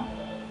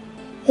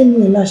ẹnu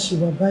ẹ̀ la ṣe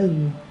wà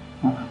báyìí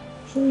o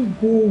fún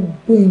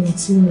gbogbo èèyàn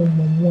tí mo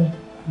mọ̀ mọ́ ẹ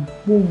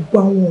gbogbo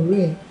àwọn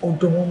ọ̀rẹ́ ẹ̀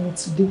ọ̀dọ̀ wọn mo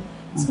ti dé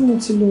tí mo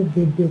ti lọ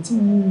bẹ̀bẹ̀ tí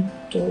mo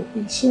tọ̀ pé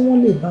ṣé wọ́n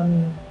lè bá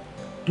mi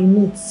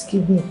donate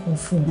kidney kan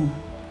fún mi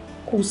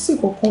kò sí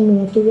kankan ní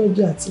wọn tó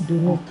rẹ́dí àti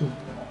donate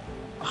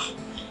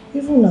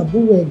even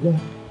àbúrò ẹ̀gbọ́n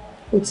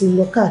ó ti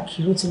lọ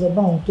káàkiri ó ti lọ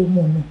bá àwọn tó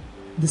mọ̀ náà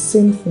the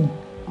same thing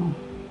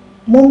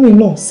mọ́mì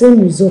náà same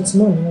result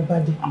náà ni wọ́n bá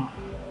dé.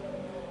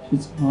 ṣé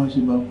tí wọ́n ṣe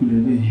bá kú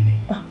lẹ́lẹ́yìn ni.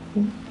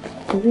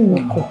 orí mi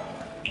kọ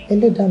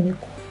ẹlẹ́dàá mi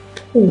kọ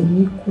òun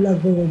ní kú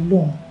lágbára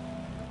Ọlọ́run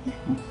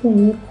òun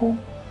ní kú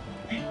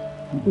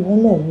ìwọ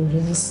náà wò rẹ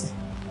nísìn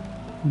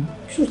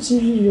ṣó ti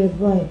rí rẹ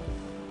báyìí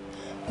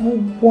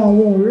gbogbo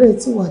àwọn ọ̀rẹ́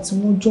tí wà tí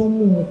wọ́n jọ ń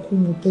mú wọn kú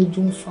mu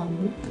tẹ́jọ́ ń fa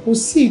wọ́n kò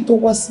sí èyí tó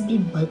wá síbí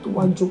ìgbà tó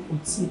wá jókòó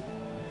tì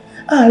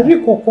àárín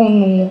kankan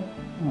nu wọn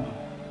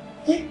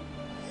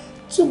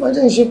tí ó bá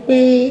jẹ́ ṣe pé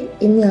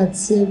èmi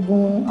àti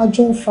ẹ̀gbọ́n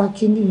ajọ́ ń fa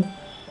kínní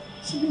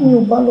tí mi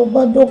ò bá lọ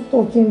bá dókítà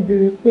kí n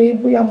béèrè pé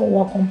bóyá mo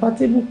wà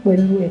compatible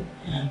pẹ̀lú ẹ̀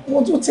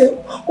wọ́n tó tẹ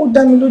ó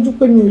dá mi lójú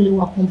pé mi ò lè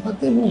wà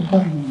compatible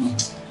gan.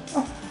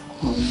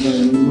 ọ̀gá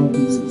ẹni má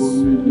fi bọ́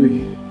nílé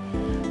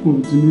kò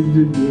tí ní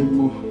dédé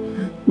mọ́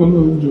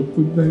kọ́lọ́ jọ kó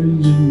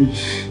dáríjì mi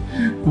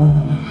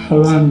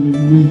ara mi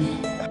mí.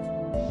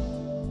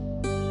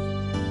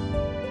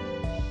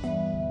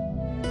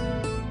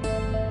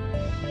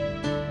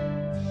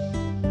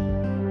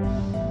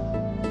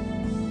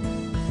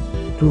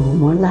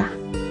 Dùmọ́lá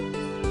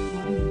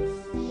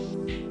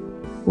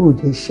ó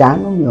lè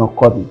ṣàánú mi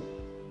ọkọ mi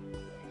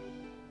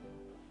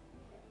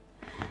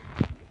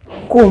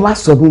kó o má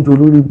sọ mí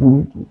dolórí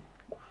burúkú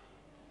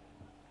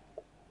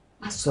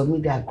má sọ mí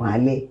dàgbọ́n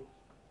alẹ́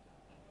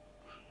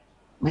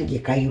má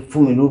jẹ́ káyé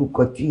fún mi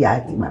lórúkọ tí ìyá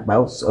àti bàbá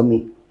ó sọ mí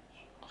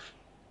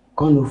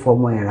kọ́ ló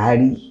fọmọ ẹ̀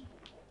rárí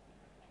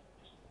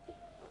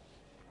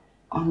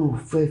ọ̀nà ò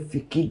fẹ́ fi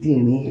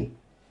kíndìnrín ẹ̀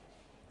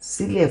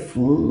sílẹ̀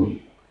fún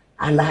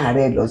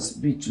aláàárẹ̀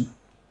lọ́sibítù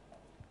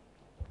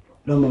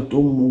lọ́mọ tó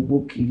ń mu gbó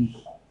kiri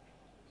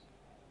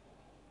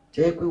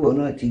Jẹ́ pé ìwọ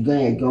náà ti gan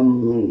ẹ̀gán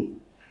mú un.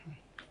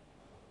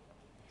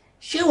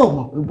 Ṣé wọ́n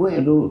mọ̀ pé bóyá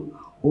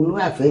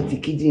olúwàfẹ́ ti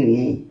kíndìnrín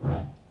ẹ̀yìn?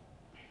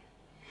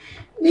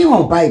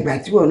 Níwọ̀nba ìgbà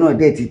tí ìwọ náà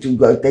dẹ̀ ti tún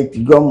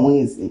gan mú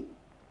ìsìn.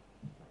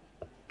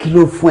 Kí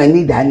ló fún ẹ ní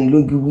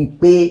ìdánilójú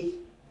wípé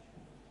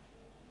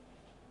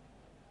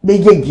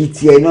méjèèjì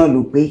tiẹ̀ náà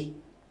ló pé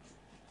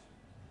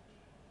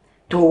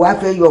tó wá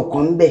fẹ́ yọ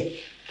ọ̀kan ń bẹ̀?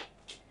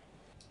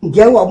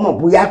 Ǹjẹ́ wọ́n mọ̀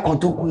bóyá kan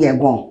tó kú yẹn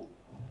gan?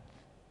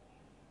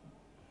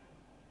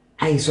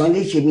 Àìsàn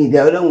lè ṣe mí ìdá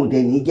ọlọ́run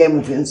dẹ̀ ní jẹ́ mo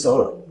fi ń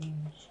sọ̀rọ̀.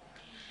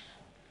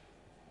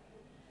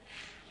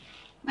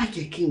 Má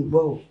jẹ́ kí n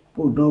gbọ́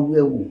bó dánwó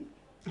ẹ̀ wò.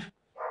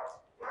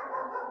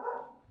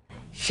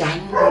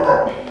 Ṣàánú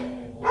mi.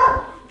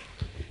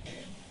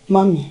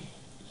 Mami,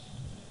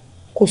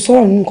 kò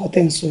sọ̀rọ̀ nínú nǹkan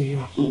tẹ́ ń sọ yìí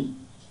o.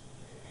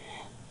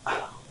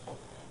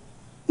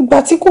 Ìgbà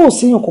tí kò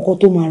síyàn kọ̀ọ̀kan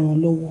tó máa ràn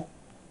lọ́wọ́,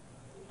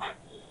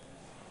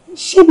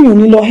 ṣé mi ò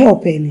ní lọ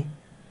help ẹ ni?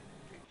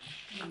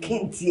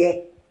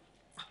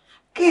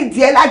 Kí n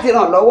tiẹ̀ láti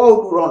ràn lọ́wọ́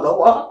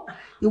olùrànlọ́wọ́?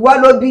 Ìwọ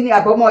ló bí ní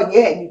àbọ́mọ̀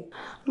yẹ́ ẹ̀ ni.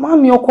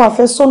 Mami, ọkọ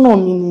àfẹ́sọ́nà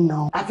mi ni nà.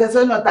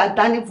 Àfẹ́sọ́nà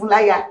tàǹtà ní fún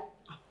láyà.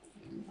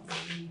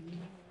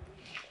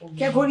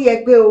 Kẹ́kọ̀ọ́ rí ẹ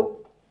pé o.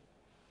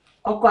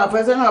 Ọkọ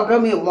àfẹ́sọ́nà ọ̀gá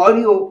mi ò mọ̀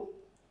rí o.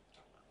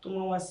 Tó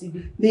máa wá síbi.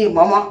 Mi ì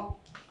mọ́mọ́.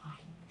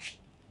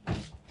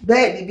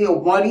 Bẹ́ẹ̀ ni mi ò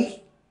mọ̀ rí.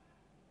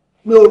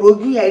 Mi ò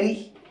rojú yẹn rí.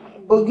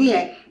 Ojú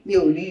yẹn mi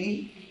ò rí rí.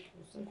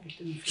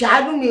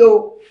 Ṣàánú mi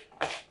o.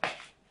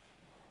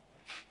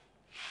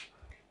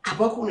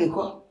 Àbọ́kùnrin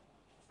kọ́.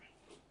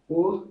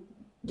 Wo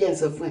jẹ́ ń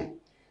sọ fún ẹ.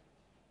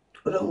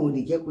 Ọlọ́run ò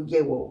ní jẹ́ kó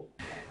jẹ́wọ́ o.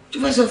 Tó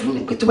fẹ́ sọ fún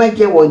mi pé tó bá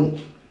jẹ́wọ́ ni.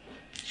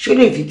 Ṣó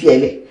lè fi tiẹ̀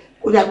lẹ̀?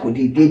 Ó dà kò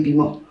dé débi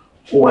mọ́.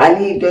 Kò wá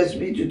ní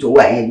dọ́sibítù tó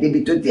wà yẹn débi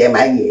tó tiẹ̀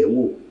máa yẹ̀ ẹ́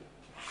wò.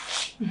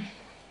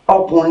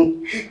 Ọkùnrin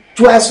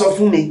tó wá sọ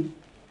fún mi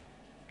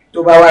tó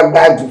bá wá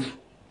gbádùn.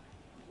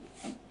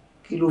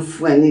 Kí ló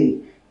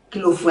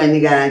fún ẹ ní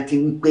garanti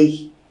wípé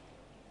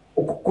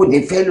kò ní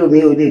fẹ́ lómi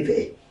ò lè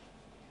fẹ́?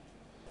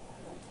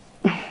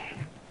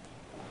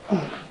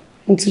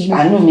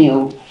 Ṣàánú mi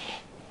o.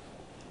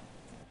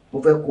 Mo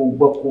fẹ́ kó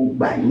gbọ́ kó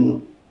gbà yín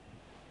o.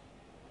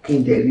 Kí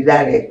n dẹ̀ rí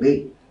lára ẹ pé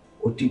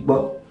o ti gbọ́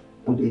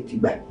o lè ti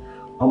gbà.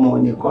 Ọmọ ò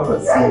ní kọ̀rọ̀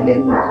sí ẹ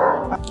lẹ́nu.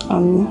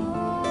 Àmín.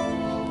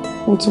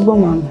 Mo ti gbọ́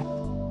màmí.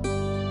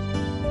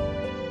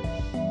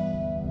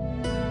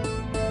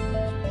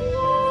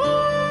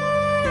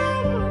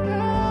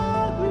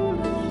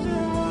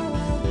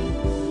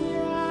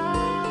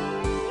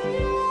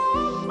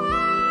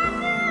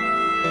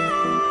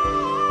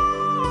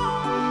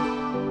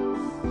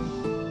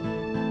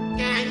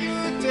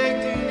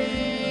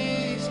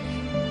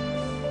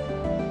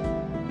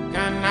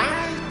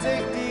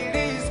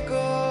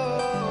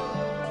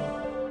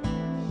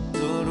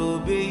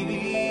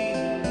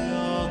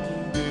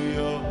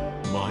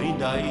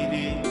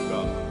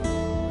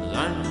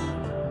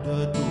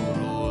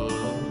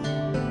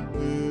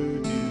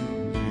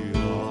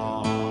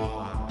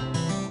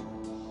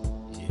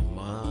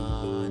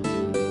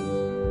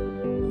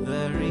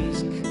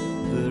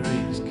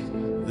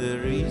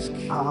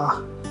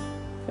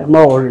 Ẹ má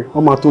worry,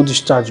 wọ́n máa tó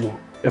discharge wọn,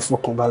 ẹ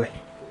fọkàn balẹ̀.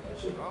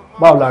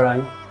 Báwo lára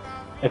yín?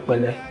 Ẹ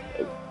pẹ̀lẹ́,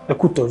 ẹ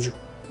kú tọ́jú.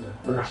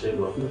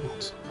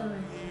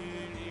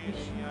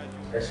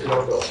 Ẹ ṣé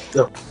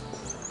lọ́dọ̀.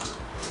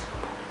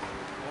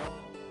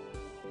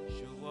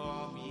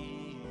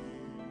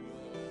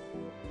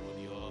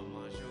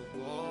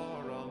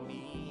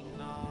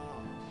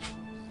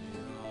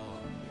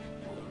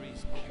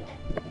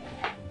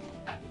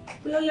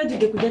 Bóyá yóò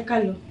dìde kò jẹ́ ká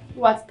lọ.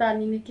 Wà tí ta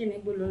ni kí ni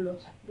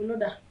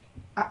gbólódà.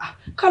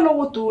 Ká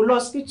lọ́wọ́ tó lọ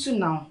hospital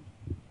náà.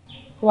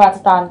 Wà tí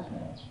ta ni.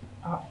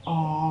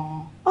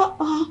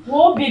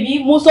 Wo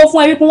bèbí, mo sọ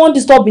fún ẹ wípé wọ́n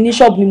disturb ní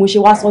shop ni mo ṣe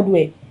wá sọ́dọ̀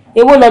ẹ̀.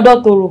 Èwo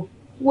lọ́dọ̀ toro.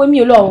 Wo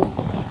mi ò lọ o.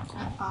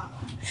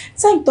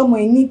 Time tọmọ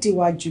ẹ nídìí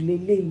wá jù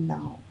lélẹ́yìí náà.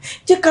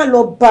 Jẹ́ ká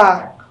lọ bá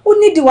a. Ó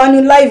nídìí wá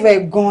ní live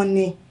ẹ̀ gan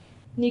ni.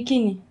 Ní kí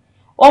ni?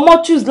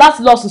 Ọmọ choose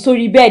láti lọ sùn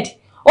sórí bed.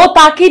 Ó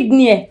ta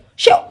kidney ẹ̀.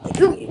 Ṣé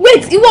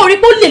wait, ìwọ ò rí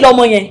pé ó lè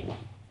lọ́mọ yẹn?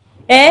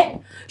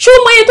 Ṣé ó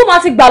mọ iye tó máa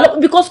ti gbà lọ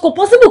because kò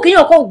possible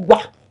kéèyàn kó wà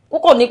ó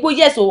kàn ní pé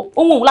yes o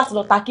òun láti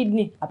lọ ta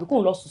kidney àbí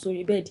kóun lọ sùn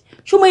sórí bẹ́ẹ̀dì.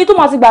 Ṣé ó mọ iye tó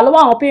máa ti gbà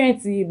lọ́wọ́ àwọn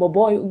parents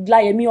bọ̀bọ̀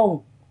Láyẹmí ọ̀hún?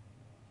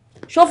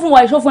 Ṣó fún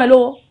wa, ṣó fún ẹ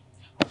lówó?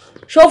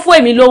 Ṣó fún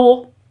èmi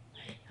lówó?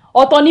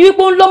 Ọ̀tọ̀ ni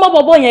wípé ó ń lọ́mọ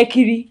bọ̀bọ̀ yẹn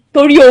kiri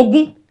torí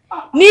ogún.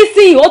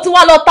 Nísìnyí ó ti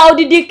wá lọ ta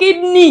odidi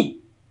kidney.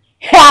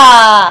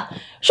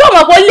 Ṣé o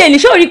mọ̀ pé ó lè ní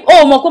ṣé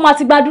o mọ̀ kó máa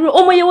ti gba dúró?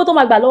 Ó mọ iye owó tó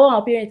máa gbà lọ́wọ́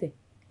àwọn parents ẹ̀.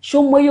 Ṣé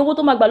o mọ iye owó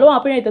tó máa gbà lọ́wọ́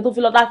àwọn parents ẹ̀ tó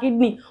fi lọ ta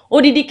kidney?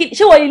 Odidi kidney.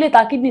 Ṣé wọ́n ilé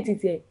ta kidney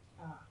títí ẹ̀?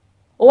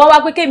 Ó wá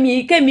wá pé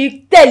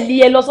kémi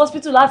tẹ̀lé ẹ lọ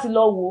hospital láti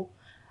lọ wò.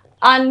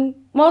 And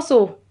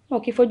mọ́sọ̀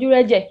wọn kì í fojú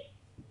rẹ jẹ.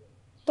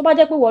 Tó bá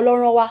jẹ́ pé ìwọ ló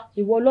rán wa,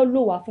 ìwọ ló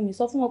lò wá fún mi,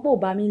 sọ fún wọn pé ò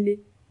bá mi lé.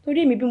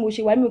 Torí mi bí mo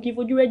ṣe wà mi ò kì í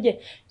fojú rẹ jẹ.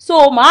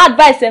 So màá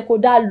advice ẹ kó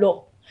dá lọ.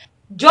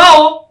 Jọ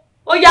o,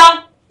 ó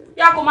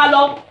yá kó máa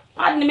lọ.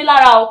 Má ní mi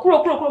lára o, kúrò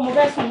mo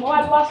fẹ́ sùn, mo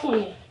wá sùn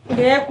yẹn.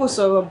 Bẹ́ẹ̀ kò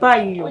sọ̀rọ̀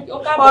báyìí o.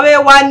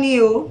 Ọ̀rẹ́ wa ni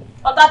o.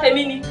 Ọ̀tá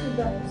tèmi ni.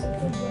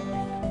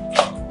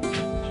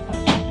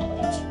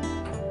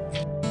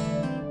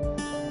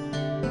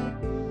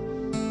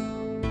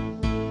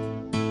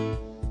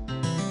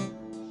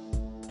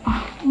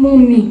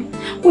 Mummy,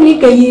 ó ní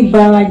kẹ́ yé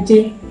bara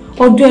jẹ́.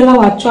 Ọdún ẹ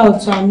láwà try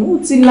ó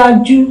ti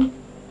lajú.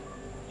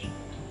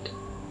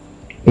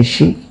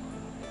 Èṣì,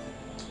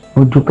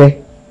 mo dúpẹ́.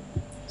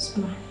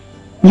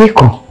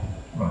 Lẹ́kọ̀ọ́,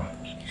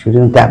 ṣòro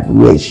ń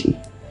dàbúrú ẹ̀ ṣe.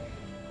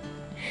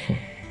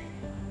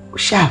 Ó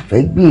ṣàfẹ́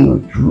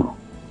gbìyànjú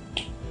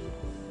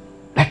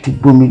láti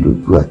gbómi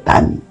lójú ọ̀tá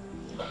mi.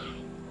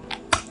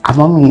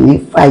 Àmọ́ mi ní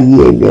fàyè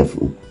ẹ̀lẹ́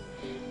fún.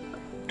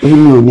 Torí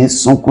mi ò ní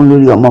sunkún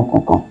lórí ọmọ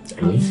kankan.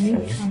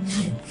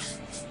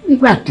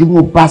 Nígbà tí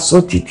mo bá sọ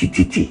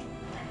títí,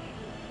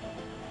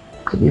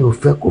 mi ò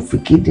fẹ́ kó fi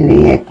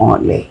kíndìnrín yẹn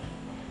kan lẹ̀.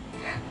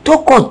 Tó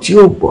kọ̀ tí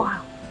ó gbọ́.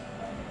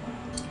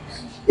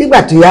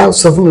 Nígbà tó yá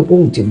sọ fún mi pé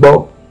òun ti gbọ́,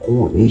 òun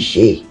ò ní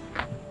ṣe.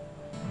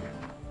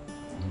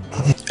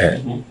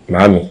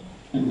 Màámi,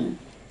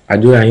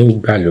 àdúrà yín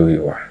gbà lórí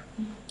wa.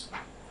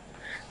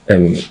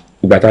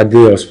 Ìgbà tá a dé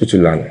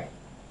hospital lánàá,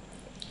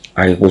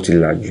 àyíkó ti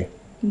làjú.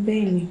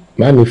 Bẹ́ẹ̀ni.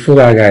 Màámi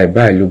fúnra ara ẹ̀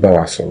báyìí ló bá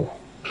wa sọ̀rọ̀.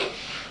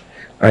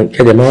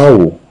 Kẹ̀dẹ̀ máa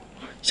wò,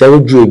 ṣe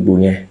ojú egbò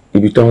yẹn,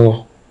 ibi tó ń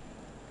rán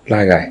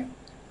lára ẹ̀,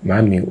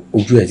 màámi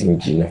ojú ẹ̀ ti ń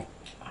jìnnà.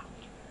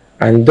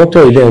 And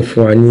doctor ilé ń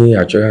fún wa ní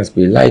assurance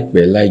pé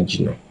láìpẹ́ láì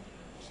jìnnà,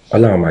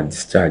 Ọlọ́run máa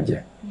discharge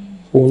ẹ̀.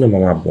 Òun náà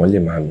máa bọ̀ lé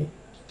màámi.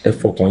 Ẹ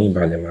fọkàn yín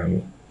balẹ̀ màámi.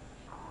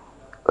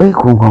 Ó yẹ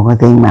kó nǹkan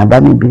tẹ́yìn máa bá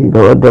mi béèrè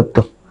lọ́wọ́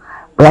dókítà.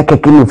 Bóyá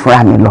kẹ́kẹ́ mi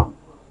fúnra mi lọ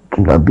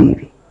kí n lọ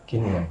béèrè.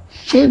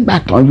 Ṣé ìgbà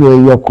tán yọ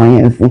ẹyọ kan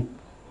yẹn sí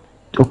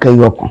tó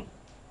kẹyọ kan?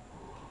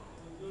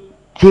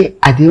 Ṣé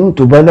àdéhùn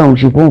tó bọ́ lọ́hùn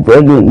ṣe fún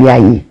ìfẹ́ lò ní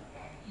ayé?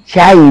 Ṣé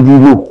ààyè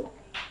ríro?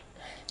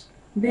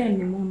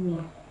 Bẹ́ẹ̀ni, Mummy.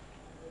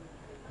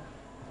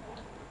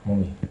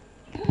 Mummy,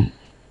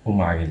 ó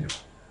máa rí lò.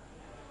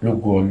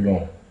 Lógo Ọlọ́run,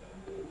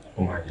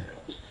 ó máa rí lò.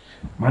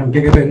 Màámi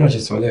gẹ́gẹ́ bẹ́ẹ̀ náà ṣe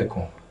sọ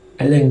lẹ́ẹ̀kan,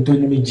 ẹlẹ́ni tó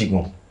ní méjì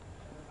gan.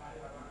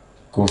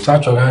 Kò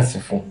sáṣọ́ránsì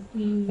fún.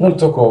 Wọ́n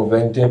tọkọ̀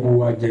ọ̀fẹ́ ń tẹ́ bó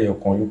wá jẹ́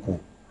ọkàn lóko.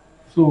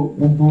 So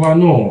gbogbo wa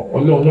náà,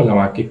 Ọlọ́run náà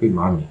làwọn akéèpé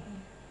màámi.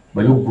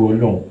 Pẹ̀lú gbogbo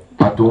Ọlọ́run,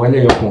 àtòwọn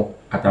ẹlẹ́yọkan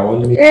àtàwọn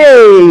ní méjì.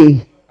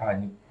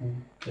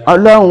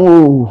 Ọlọ́run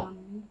o,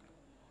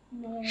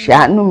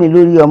 ṣàánú mi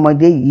lórí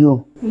ọmọdé yìí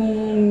o.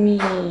 Mummy.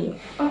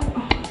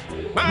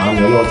 Màámi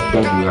Ọlọ́run ti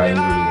gbàgbé yín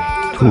lórí rẹ̀.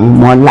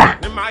 Tòrùmọ́là.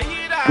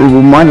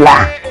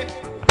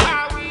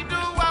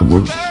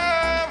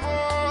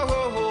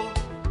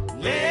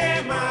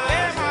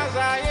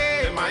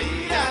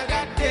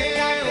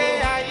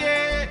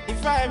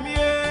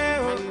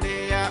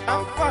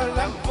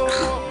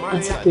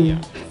 Àti pé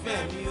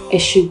ẹ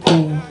ṣe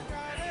gan-an.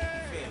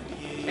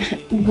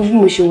 Bí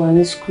mo ṣe wà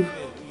ní school,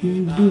 mo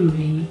ń gbúròó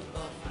yín.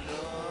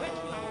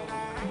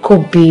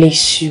 God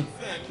bless you.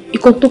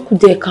 Ikọ̀ tó kù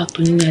díẹ̀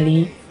káàtó nínú àlẹ́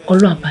yín,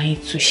 Ọlọ́run á bá yín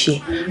tún ṣe.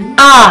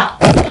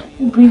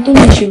 Obìnrin tó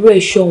lè ṣerú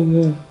ẹ̀ṣọ́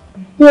wọn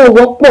ò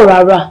wọ́pọ̀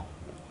rárá.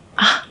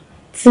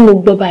 Tí mo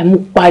gbọ́ báyìí, mo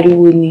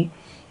pariwo ni.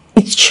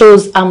 It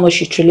shows how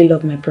much you truly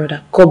love my brother.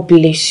 God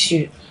bless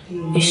you.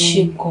 Ẹ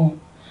ṣe gan-an.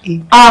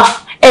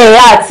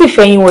 Àti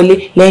ìfẹ̀yìn wọlé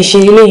lẹ́ ń ṣe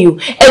eléyìí o.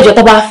 Ẹjọ́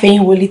tó bá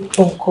fẹ̀yìn wọlé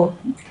tó ń kọ́.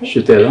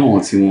 Ṣètẹ̀ láwọn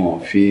tí wọ́n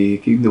fi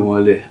kígbe wọn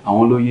lẹ̀,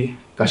 àwọn lóye,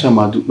 ká ṣá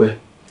máa dúpẹ́.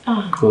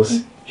 Because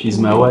she's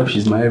my wife,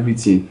 she's my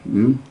everything.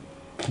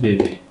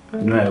 Baby, you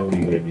know I owe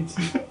you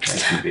everything.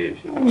 Thank you, baby.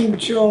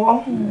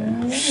 Jọ̀ọ́.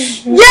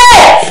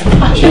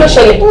 Kí ló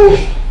ṣẹlẹ̀?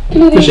 Kí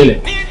ló dé?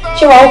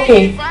 Ṣé wàá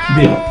okay?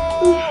 Babe.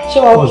 Ṣé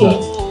wàá okay?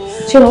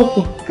 Ṣé wàá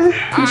okay?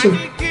 Kí ló ṣẹlẹ̀?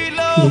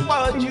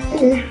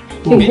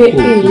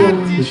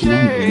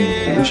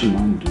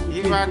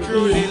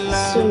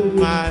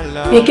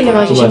 Yeah, kí lè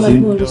máa ṣiṣẹ́ máa bí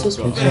wọn lọ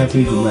sọ́sọ́.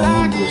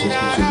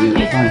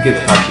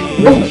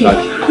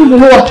 Kúlù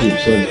ló wà.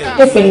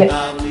 Ẹ pẹ̀lẹ́.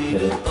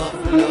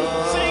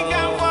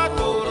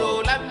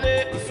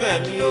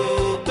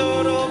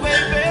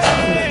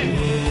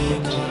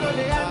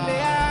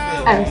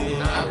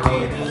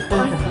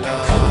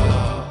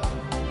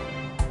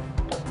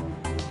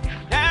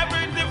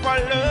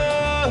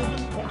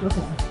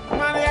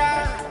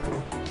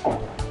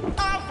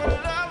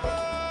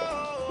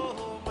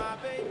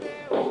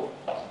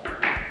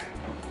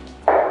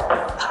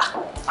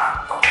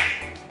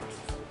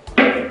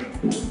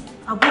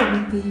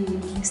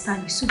 Mr.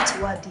 Yusuf ti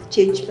wá di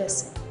change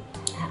person.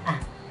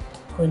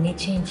 Kò ní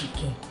change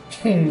kẹ.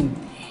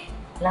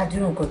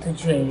 Ládùúrù nǹkan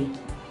tójú ẹ̀ rí.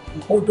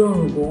 Ó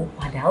dọ̀rùn bò ó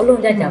padà.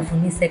 Ọlọ́run jàjà fún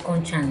ní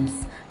second chance.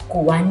 Kò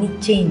wá ní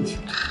change.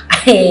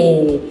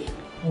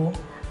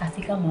 Àfi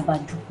ká máa bá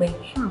dúpẹ́.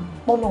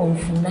 Ọlọ́run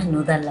fún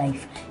another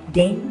life.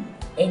 Then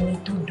ẹni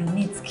tó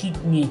donate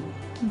kidney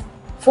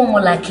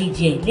fọ́mọlà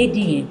kejì ẹ̀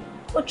lady yẹn.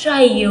 Ó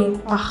try iye o.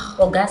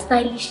 Ọ̀gá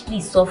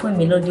stylishly sọ fún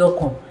mi lọ́jọ́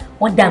kan.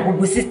 Wọ́n dá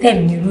gbogbo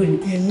system mi rú ni.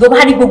 Tó bá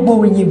rí gbogbo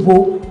òyìnbó,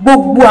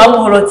 gbogbo àwọn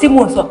ọ̀rọ̀ tí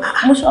mò ń sọ.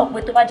 Mo sọ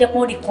pé tó bá jẹ́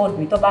kó record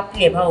mi, tó bá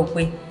play ẹ̀ báwo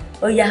pé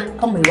ó yá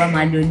kọ́mọ ìwà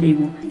máa lọ ilé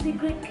wọn. He's a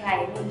great guy.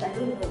 I don't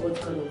know what's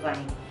going over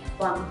him.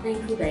 But I'm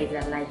thankful that he's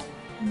alive.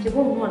 Ṣé bó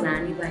mọ̀ náà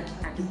ní báyìí?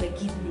 Àdúpẹ́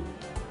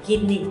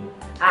kidney.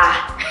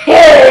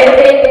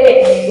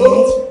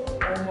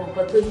 Ọmọ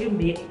nǹkan tójú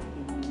mi,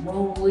 mo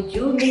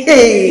wojú mi.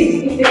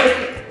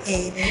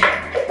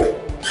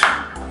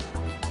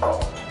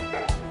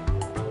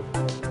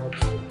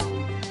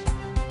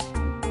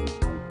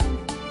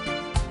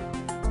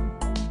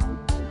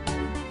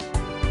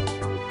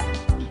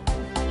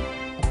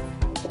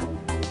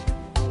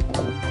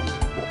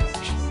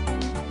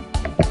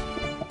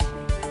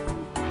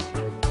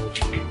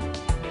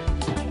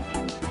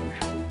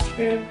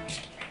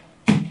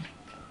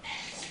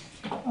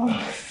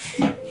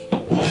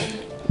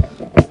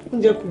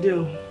 Oúnjẹ kù díẹ̀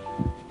o.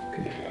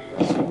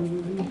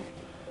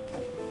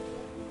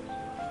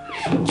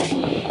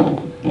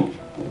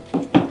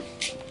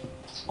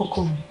 Ọkọ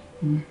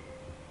mi.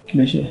 Kí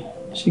ló ṣe?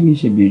 Ṣé kìí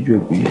ṣe bí ojú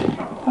ẹ̀kú yẹn?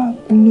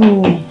 No,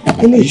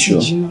 eléyìí ti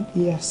jìnnà,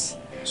 yes.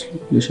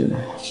 Kí ló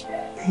ṣẹlẹ̀?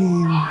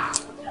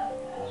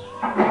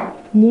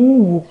 Mo ń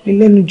wò pé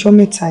lẹ́nu ọjọ́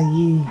mẹ́ta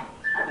yìí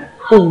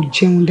ò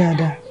jẹun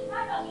dáadáa.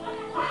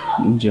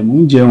 Mo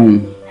ń jẹun.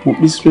 Mo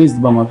pín stress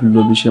bá máa fi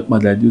lọ bí iṣẹ́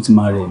padà dé ó ti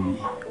máa rẹ̀ mí.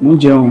 Mo ń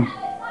jẹun.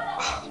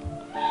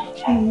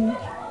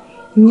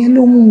 Ìyẹn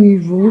ló mú mi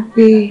rò ó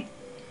pé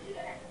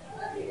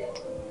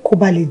kó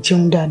ba lè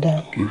jẹun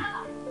dáadáa.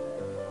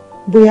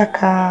 Bóyá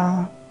ká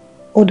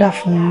order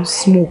fún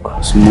smoke.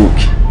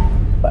 Smoke?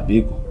 Bàbá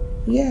Èkó?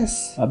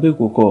 Yes. Bàbá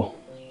Èkó kọ́,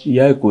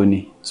 ìyá Èkó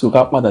ni. So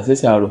ká padà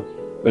sẹ́sẹ̀ àárọ̀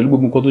pẹ̀lú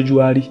gbogbo nǹkan tójú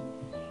wá rí.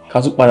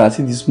 Ká tún padà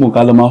sí di smoke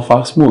ká lọ máa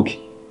fa smoke.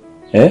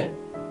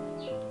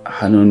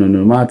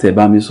 No, má tẹ̀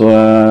bá mi sọ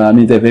rárá.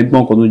 Mi tẹ̀ fẹ́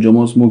gbọ́n nǹkan tó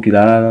jọmọ́ smoke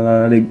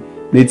rárá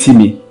létí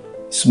mi.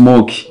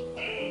 Smoke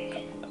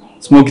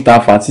tá a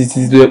fà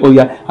títí tó yẹ kó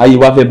yá ayé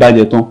wa fẹ́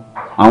bàjẹ́ tán.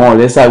 Àwọn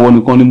ọ̀rẹ́ sá ìwọ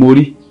nìkan ni mo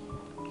rí.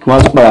 Kí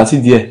wọ́n tún padà sí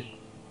díẹ̀.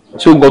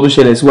 Ṣé nǹkan tó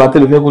ṣẹlẹ̀ sí wa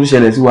tẹ́lẹ̀ fẹ́ kó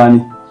ṣẹlẹ̀ sí wa ni?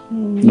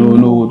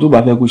 No, tó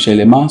bá fẹ́ kó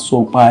ṣẹlẹ̀ má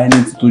sọ pa ẹni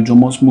tó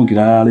jọmọ́ smoke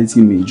rárá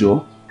létí mi jọ.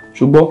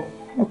 Ṣùgbọ́n?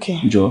 Okay.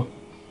 Jọ.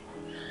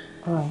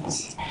 Alright.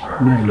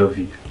 No, I love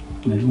you.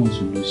 I don't want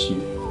to lose you.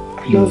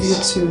 I love you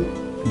too.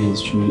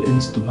 Please, truly,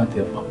 ẹni tó bá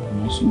tẹ̀ papọ̀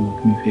mọ́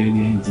smoke mi fẹ́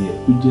rí ẹ̀dí ẹ̀.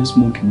 Kó jẹ́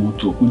smoke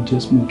mọ́tò, kó jẹ́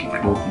smoke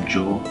club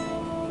jọ.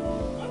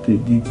 Àti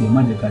dídí ẹ̀ má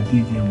jẹ́ ká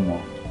dídí ẹ̀ mọ́.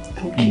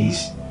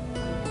 Please.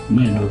 No,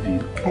 I love you.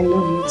 I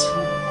love you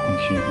too.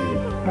 Thank you,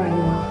 babe. Bye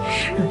now.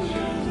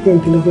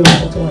 Thank you, love you.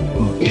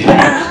 Okay.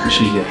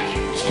 Ṣé yẹ?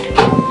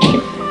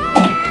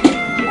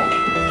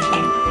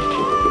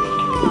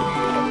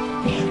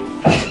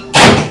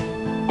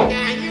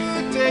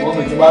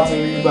 Bá ti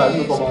rí gbà ní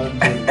ọkọ̀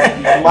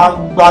máa ń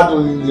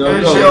gbádùn ìrìn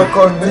ọjọ́ ṣé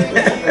ọkọ mi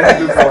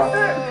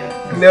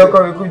ilé ọkọ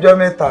mi kújọ́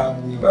mẹ́ta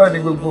báwo ni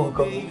gbogbo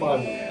nǹkan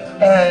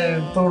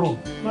tóró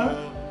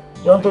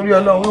jọ nítorí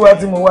Ọlọ́run wíwá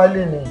tí mo wá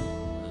lè ní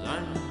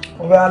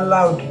mo fẹ́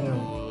aláòdù nù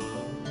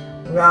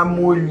mo fẹ́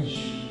amóòlì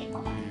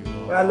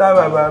mo fẹ́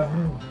alábàbà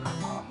blue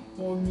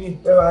mo ní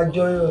fẹ́ wá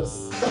joyous.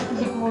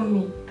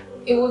 Mọ́mí,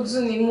 èwo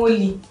tún ni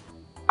mọ́lì?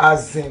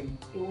 As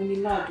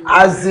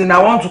in, I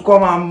want to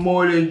come and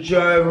mole joy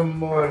every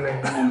morning.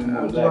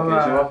 I'm gonna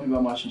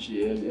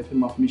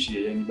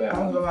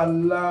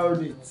allow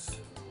it.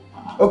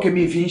 Okay,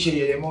 me if you share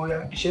your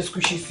moya, she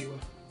squishy si wa.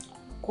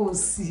 Kò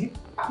sí.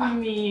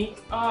 Mi,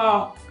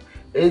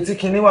 Eti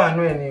kini wa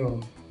nu eni o.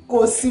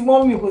 Kò sí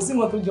mọ́mì, kò sí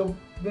mo tó jọ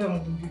bẹ́ẹ̀ mo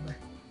tó bí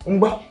báyìí.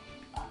 Ngba.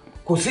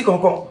 Kò sí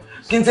kankan.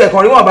 Kí n tí ẹ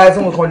kàn rí wọn báyìí tí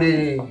mo kàn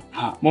lè.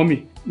 Mọ́mì,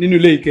 nínú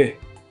ilé ìkẹ́,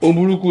 ohun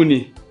burúkú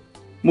ni.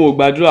 Mo ò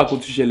gbàdúrà kó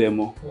tún ṣẹlẹ̀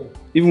mọ́.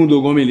 Even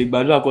though gan mi lè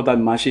gbàdúrà kó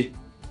tàbí máa ṣe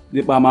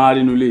nípa máa rí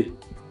inú ilé.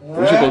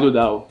 Kò ṣe kan tó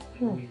dáa o.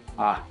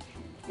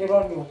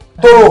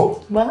 Tóró.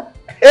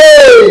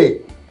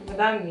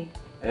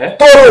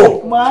 Tóró.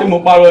 Ṣé mo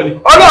parọ́ ni?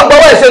 Ọlọ́run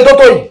gbọ́wọ́ ìṣe tó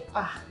tó yìí.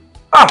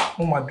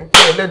 Mo máa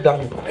dúpẹ́ ẹlẹ́dàá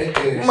mi.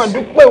 Mo máa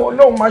dúpẹ́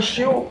Ọlọ́run máa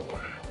ṣe ó.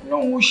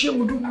 Ọlọ́run ó ṣe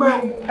mo dúpẹ́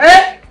o.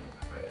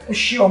 Ó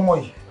ṣe ọmọ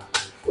yìí.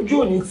 Ojú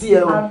ò ní tí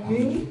ẹ o.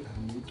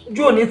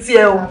 Ojú ò ní tí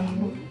ẹ o.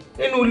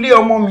 Nínú ilé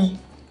ọmọ mi.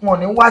 Wọ́n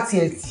ní wá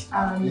tiẹ̀ tì.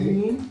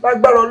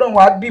 Lágbára Ọlọ́run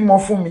wàá bímọ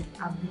fún mi.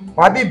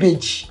 Wàá bí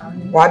ìbejì.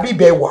 Wàá bí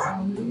ìbẹ̀wàá.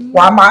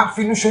 Wàá máa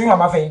finú ṣoyún wàá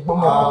máa fẹ̀yìn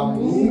gbọ́mọ.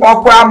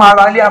 Ọpẹ́ á máa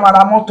ra ilé á máa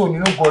ra mọ́tò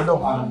nínú ògo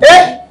Ọlọ́run.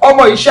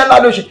 Ọmọ iṣẹ́ ńlá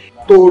ló ṣe.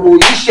 Tòrò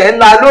iṣẹ́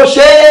ńlá ló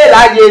ṣe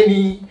láyé mi.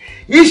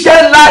 Iṣẹ́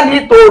ńlá ni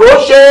Tòrò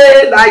ṣe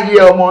láyé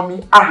ọmọ mi.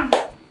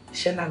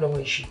 Iṣẹ́ ńlá lọmọ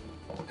ìṣe.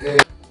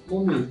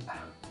 Mọ́mì,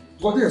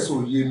 nǹkan tẹ̀ sọ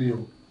òye mi o.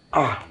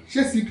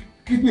 Ṣé sí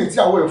kídìnrín tí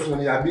àwọ̀ ẹ̀ fún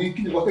ni àbí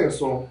kí ni nǹkan tẹ̀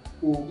sọ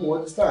oògùn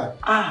ọdún style?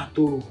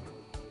 Tòrò.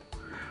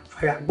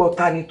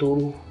 Fàyàgbọ́ta ní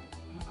Tòrò.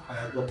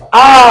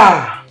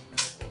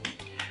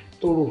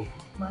 Tòrò.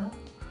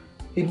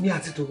 Èmi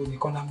àti Tòrò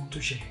nìkan la mọ̀ tó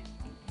ṣe.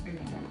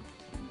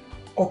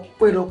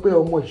 Ọpẹ́lọpẹ́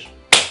ọmọ yìí.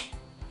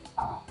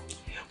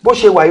 Bó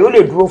ṣe wà yóò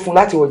lè dúró fún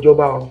láti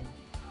wọ̀jọba ọ̀run.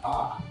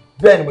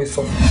 Bẹ́ẹ̀ ni mo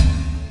sọ.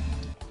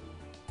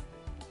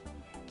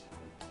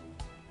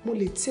 Mo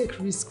lè take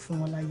risk fún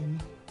wọn láyé mi.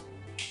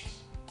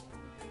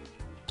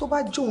 Tó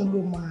bá jóun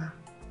ló máa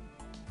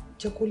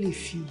jẹ́ kó lè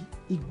fi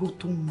igbó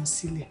tó ń mu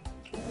sílẹ̀.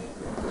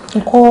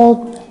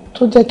 Nǹkan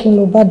tó jẹ́ kí n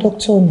lọ bá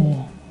dókítà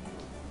nìyẹn.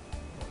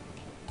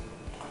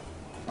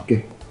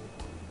 Okay,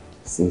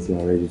 since you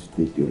are ready to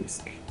take the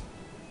risk,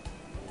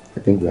 I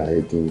think we are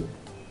heading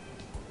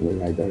in the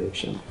right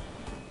direction.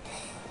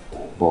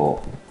 But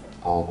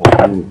our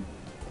company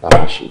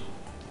is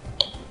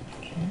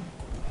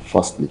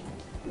firstly,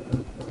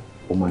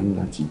 we might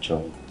need to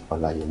join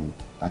Olayemi.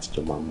 That's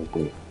your mom.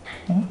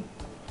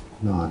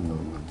 No,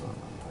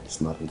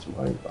 it's nothing to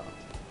worry about.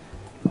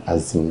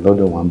 As in, Lord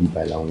don't want to be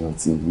by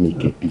to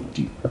make a big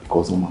deal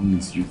because someone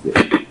misuse it.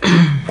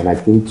 And I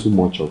think too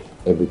much of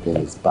everything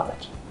is bad.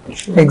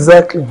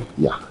 Exactly.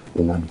 Yeah,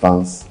 in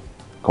advanced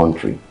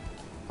country,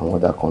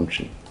 another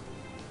country.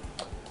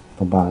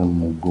 tó bá ń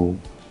mú gbó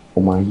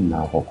ó máa ń yí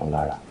ìlànà ọkàn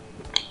lára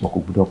wọn kò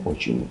gbọ́dọ̀ pọ̀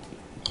jù ní.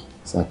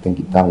 So I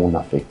think that won't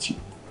affect you.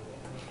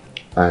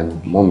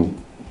 And mommy,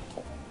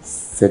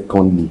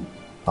 secondly,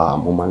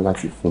 mo máa ń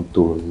láti fún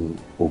tó ní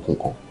oògùn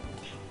kan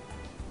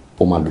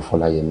ó máa lò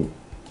Fọláyẹmí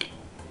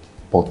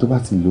but tó bá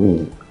ti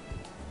lóyún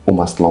ó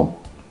máa slump.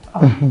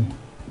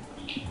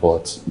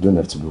 But you don't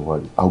have to be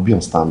worried. I'll be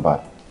on standby.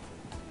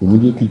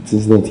 Immediately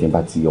incident yẹn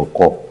bá ti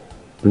occur,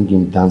 bring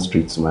him down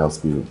straight to my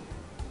hospital.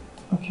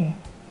 Okay.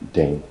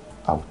 Then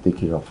I'll take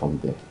care of from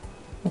there.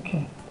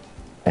 Okay.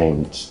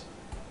 And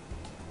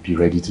be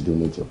ready to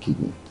donate your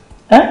kidney.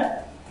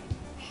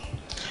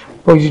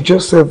 But you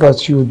just said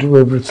that you will do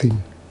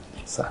everything.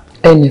 Sir.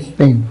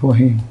 Anything for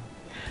him.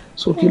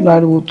 So kí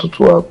láriwo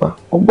tuntun wá pa?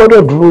 O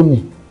gbọ́dọ̀ dúró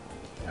ni.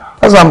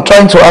 As I'm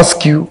trying to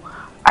ask you,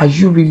 are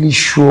you really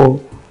sure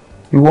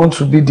you want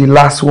to be the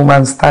last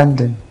woman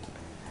standing?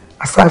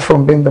 Aside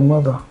from being the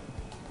mother.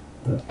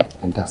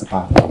 And that's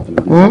part of the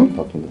reason I'm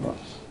talking about.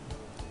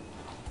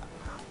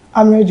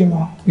 I'm ready,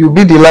 ma. You'll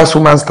be the last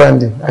woman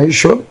standing. Are you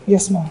sure?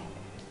 Yes, ma.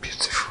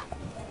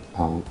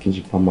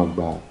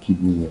 Kinjipamagba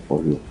kidney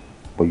for you,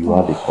 but you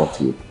have a cut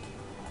here.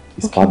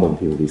 It's part of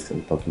the risk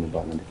I'm talking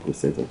about and the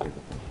process of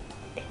everything.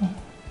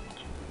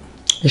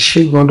 Is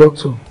she gone,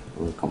 doctor?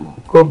 Welcome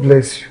on. God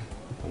bless you.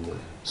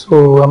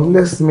 So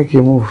let's make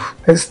a move.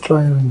 Let's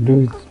try and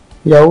do it.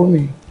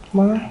 Yaomi,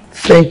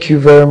 thank you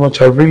very much.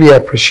 I really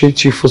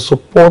appreciate you for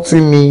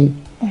supporting me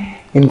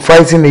in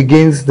fighting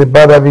against the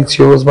bad habits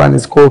your husband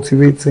is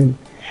cultivating.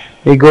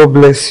 May God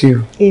bless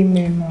you.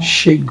 Amen.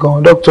 She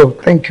gone. Doctor,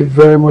 thank you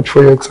very much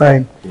for your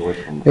time. You're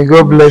welcome. May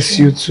God bless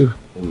you too.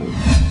 Amen.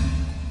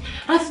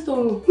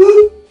 Astor,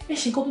 ẹ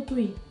ṣe nǹkan tó tó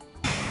yìí.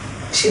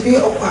 Ṣebí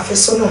ọkọ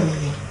àfẹ́sọ́nà mi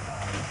ni.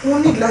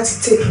 Wọ́n need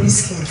láti take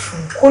risk in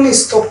fún kó lè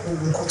stop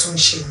gbogbo nǹkan tó ń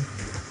ṣe ni.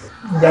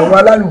 Ìyàwó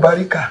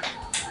alálùbáríkà.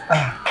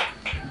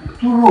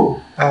 Dúró.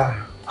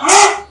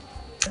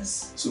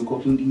 So nǹkan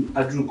tó ní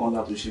adúrú kan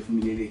láti ṣe fún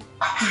mi lélẹ̀.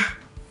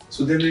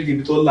 So definitely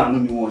ibi tó lànà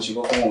mi wọn ṣe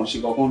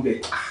kankan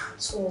bẹ́ẹ̀.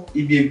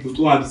 Ibi egbò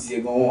tó wà bí ti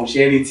ẹ̀gbọ́n wọn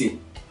ṣe anything.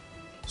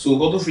 So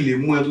nǹkan tó fi lè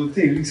mú ẹ tó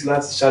take risk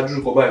láti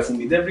ṣáájú kan báyìí fún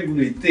mi.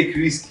 Definitely lè take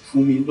risk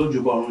fún mi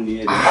lọ́jọ́ bá ọ̀run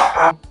nìyẹn.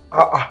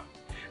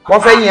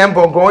 Wọ́n fẹ́ yẹn ń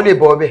bọ̀ gan-an ó lè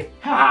bọ̀ ọbẹ̀.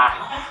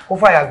 Ó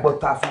fàyà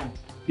gbọ́ta fún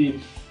mi.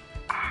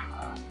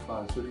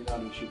 Sórí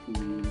lánàá ṣe fún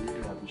mi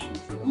lórí àbíṣe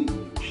tí wọ́n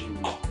ṣe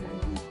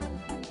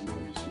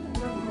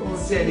ó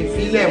sì ẹ̀ lè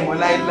fi ilẹ̀ mọ́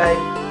láéláé.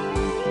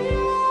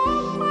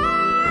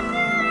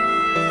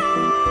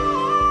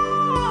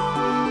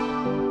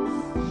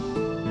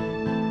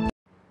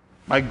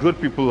 My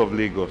good people of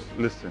Lagos,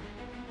 listen.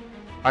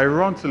 I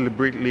run to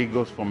liberate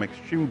Lagos from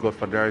extreme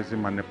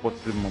godfatherism and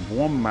nepotism of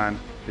one man,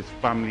 his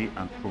family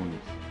and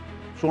cronies.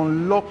 To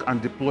unlock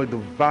and deploy the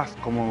vast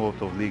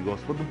Commonwealth of Lagos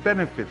for the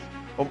benefit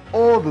of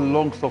all the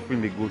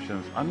long-suffering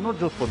Lagosians and not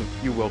just for the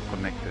few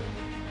well-connected.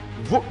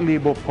 Vote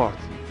Labour Party,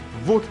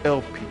 vote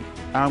LP.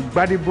 I'm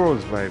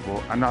Adebayo's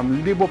rival and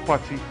I'm Labour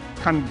Party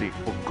candidate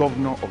for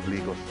Governor of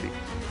Lagos State.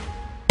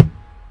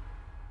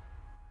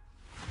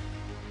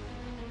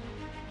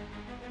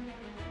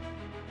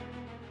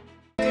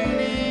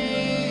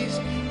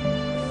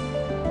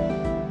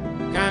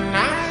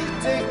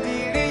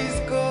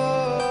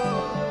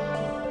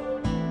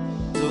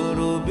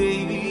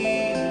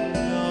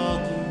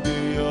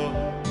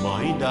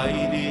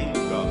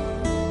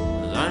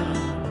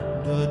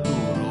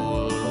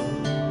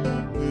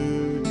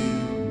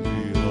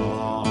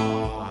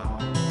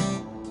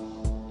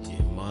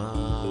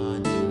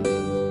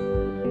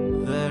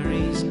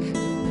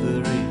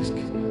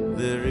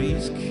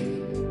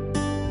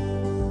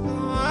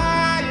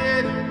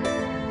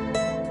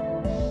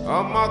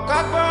 Ọmọ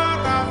kápẹ́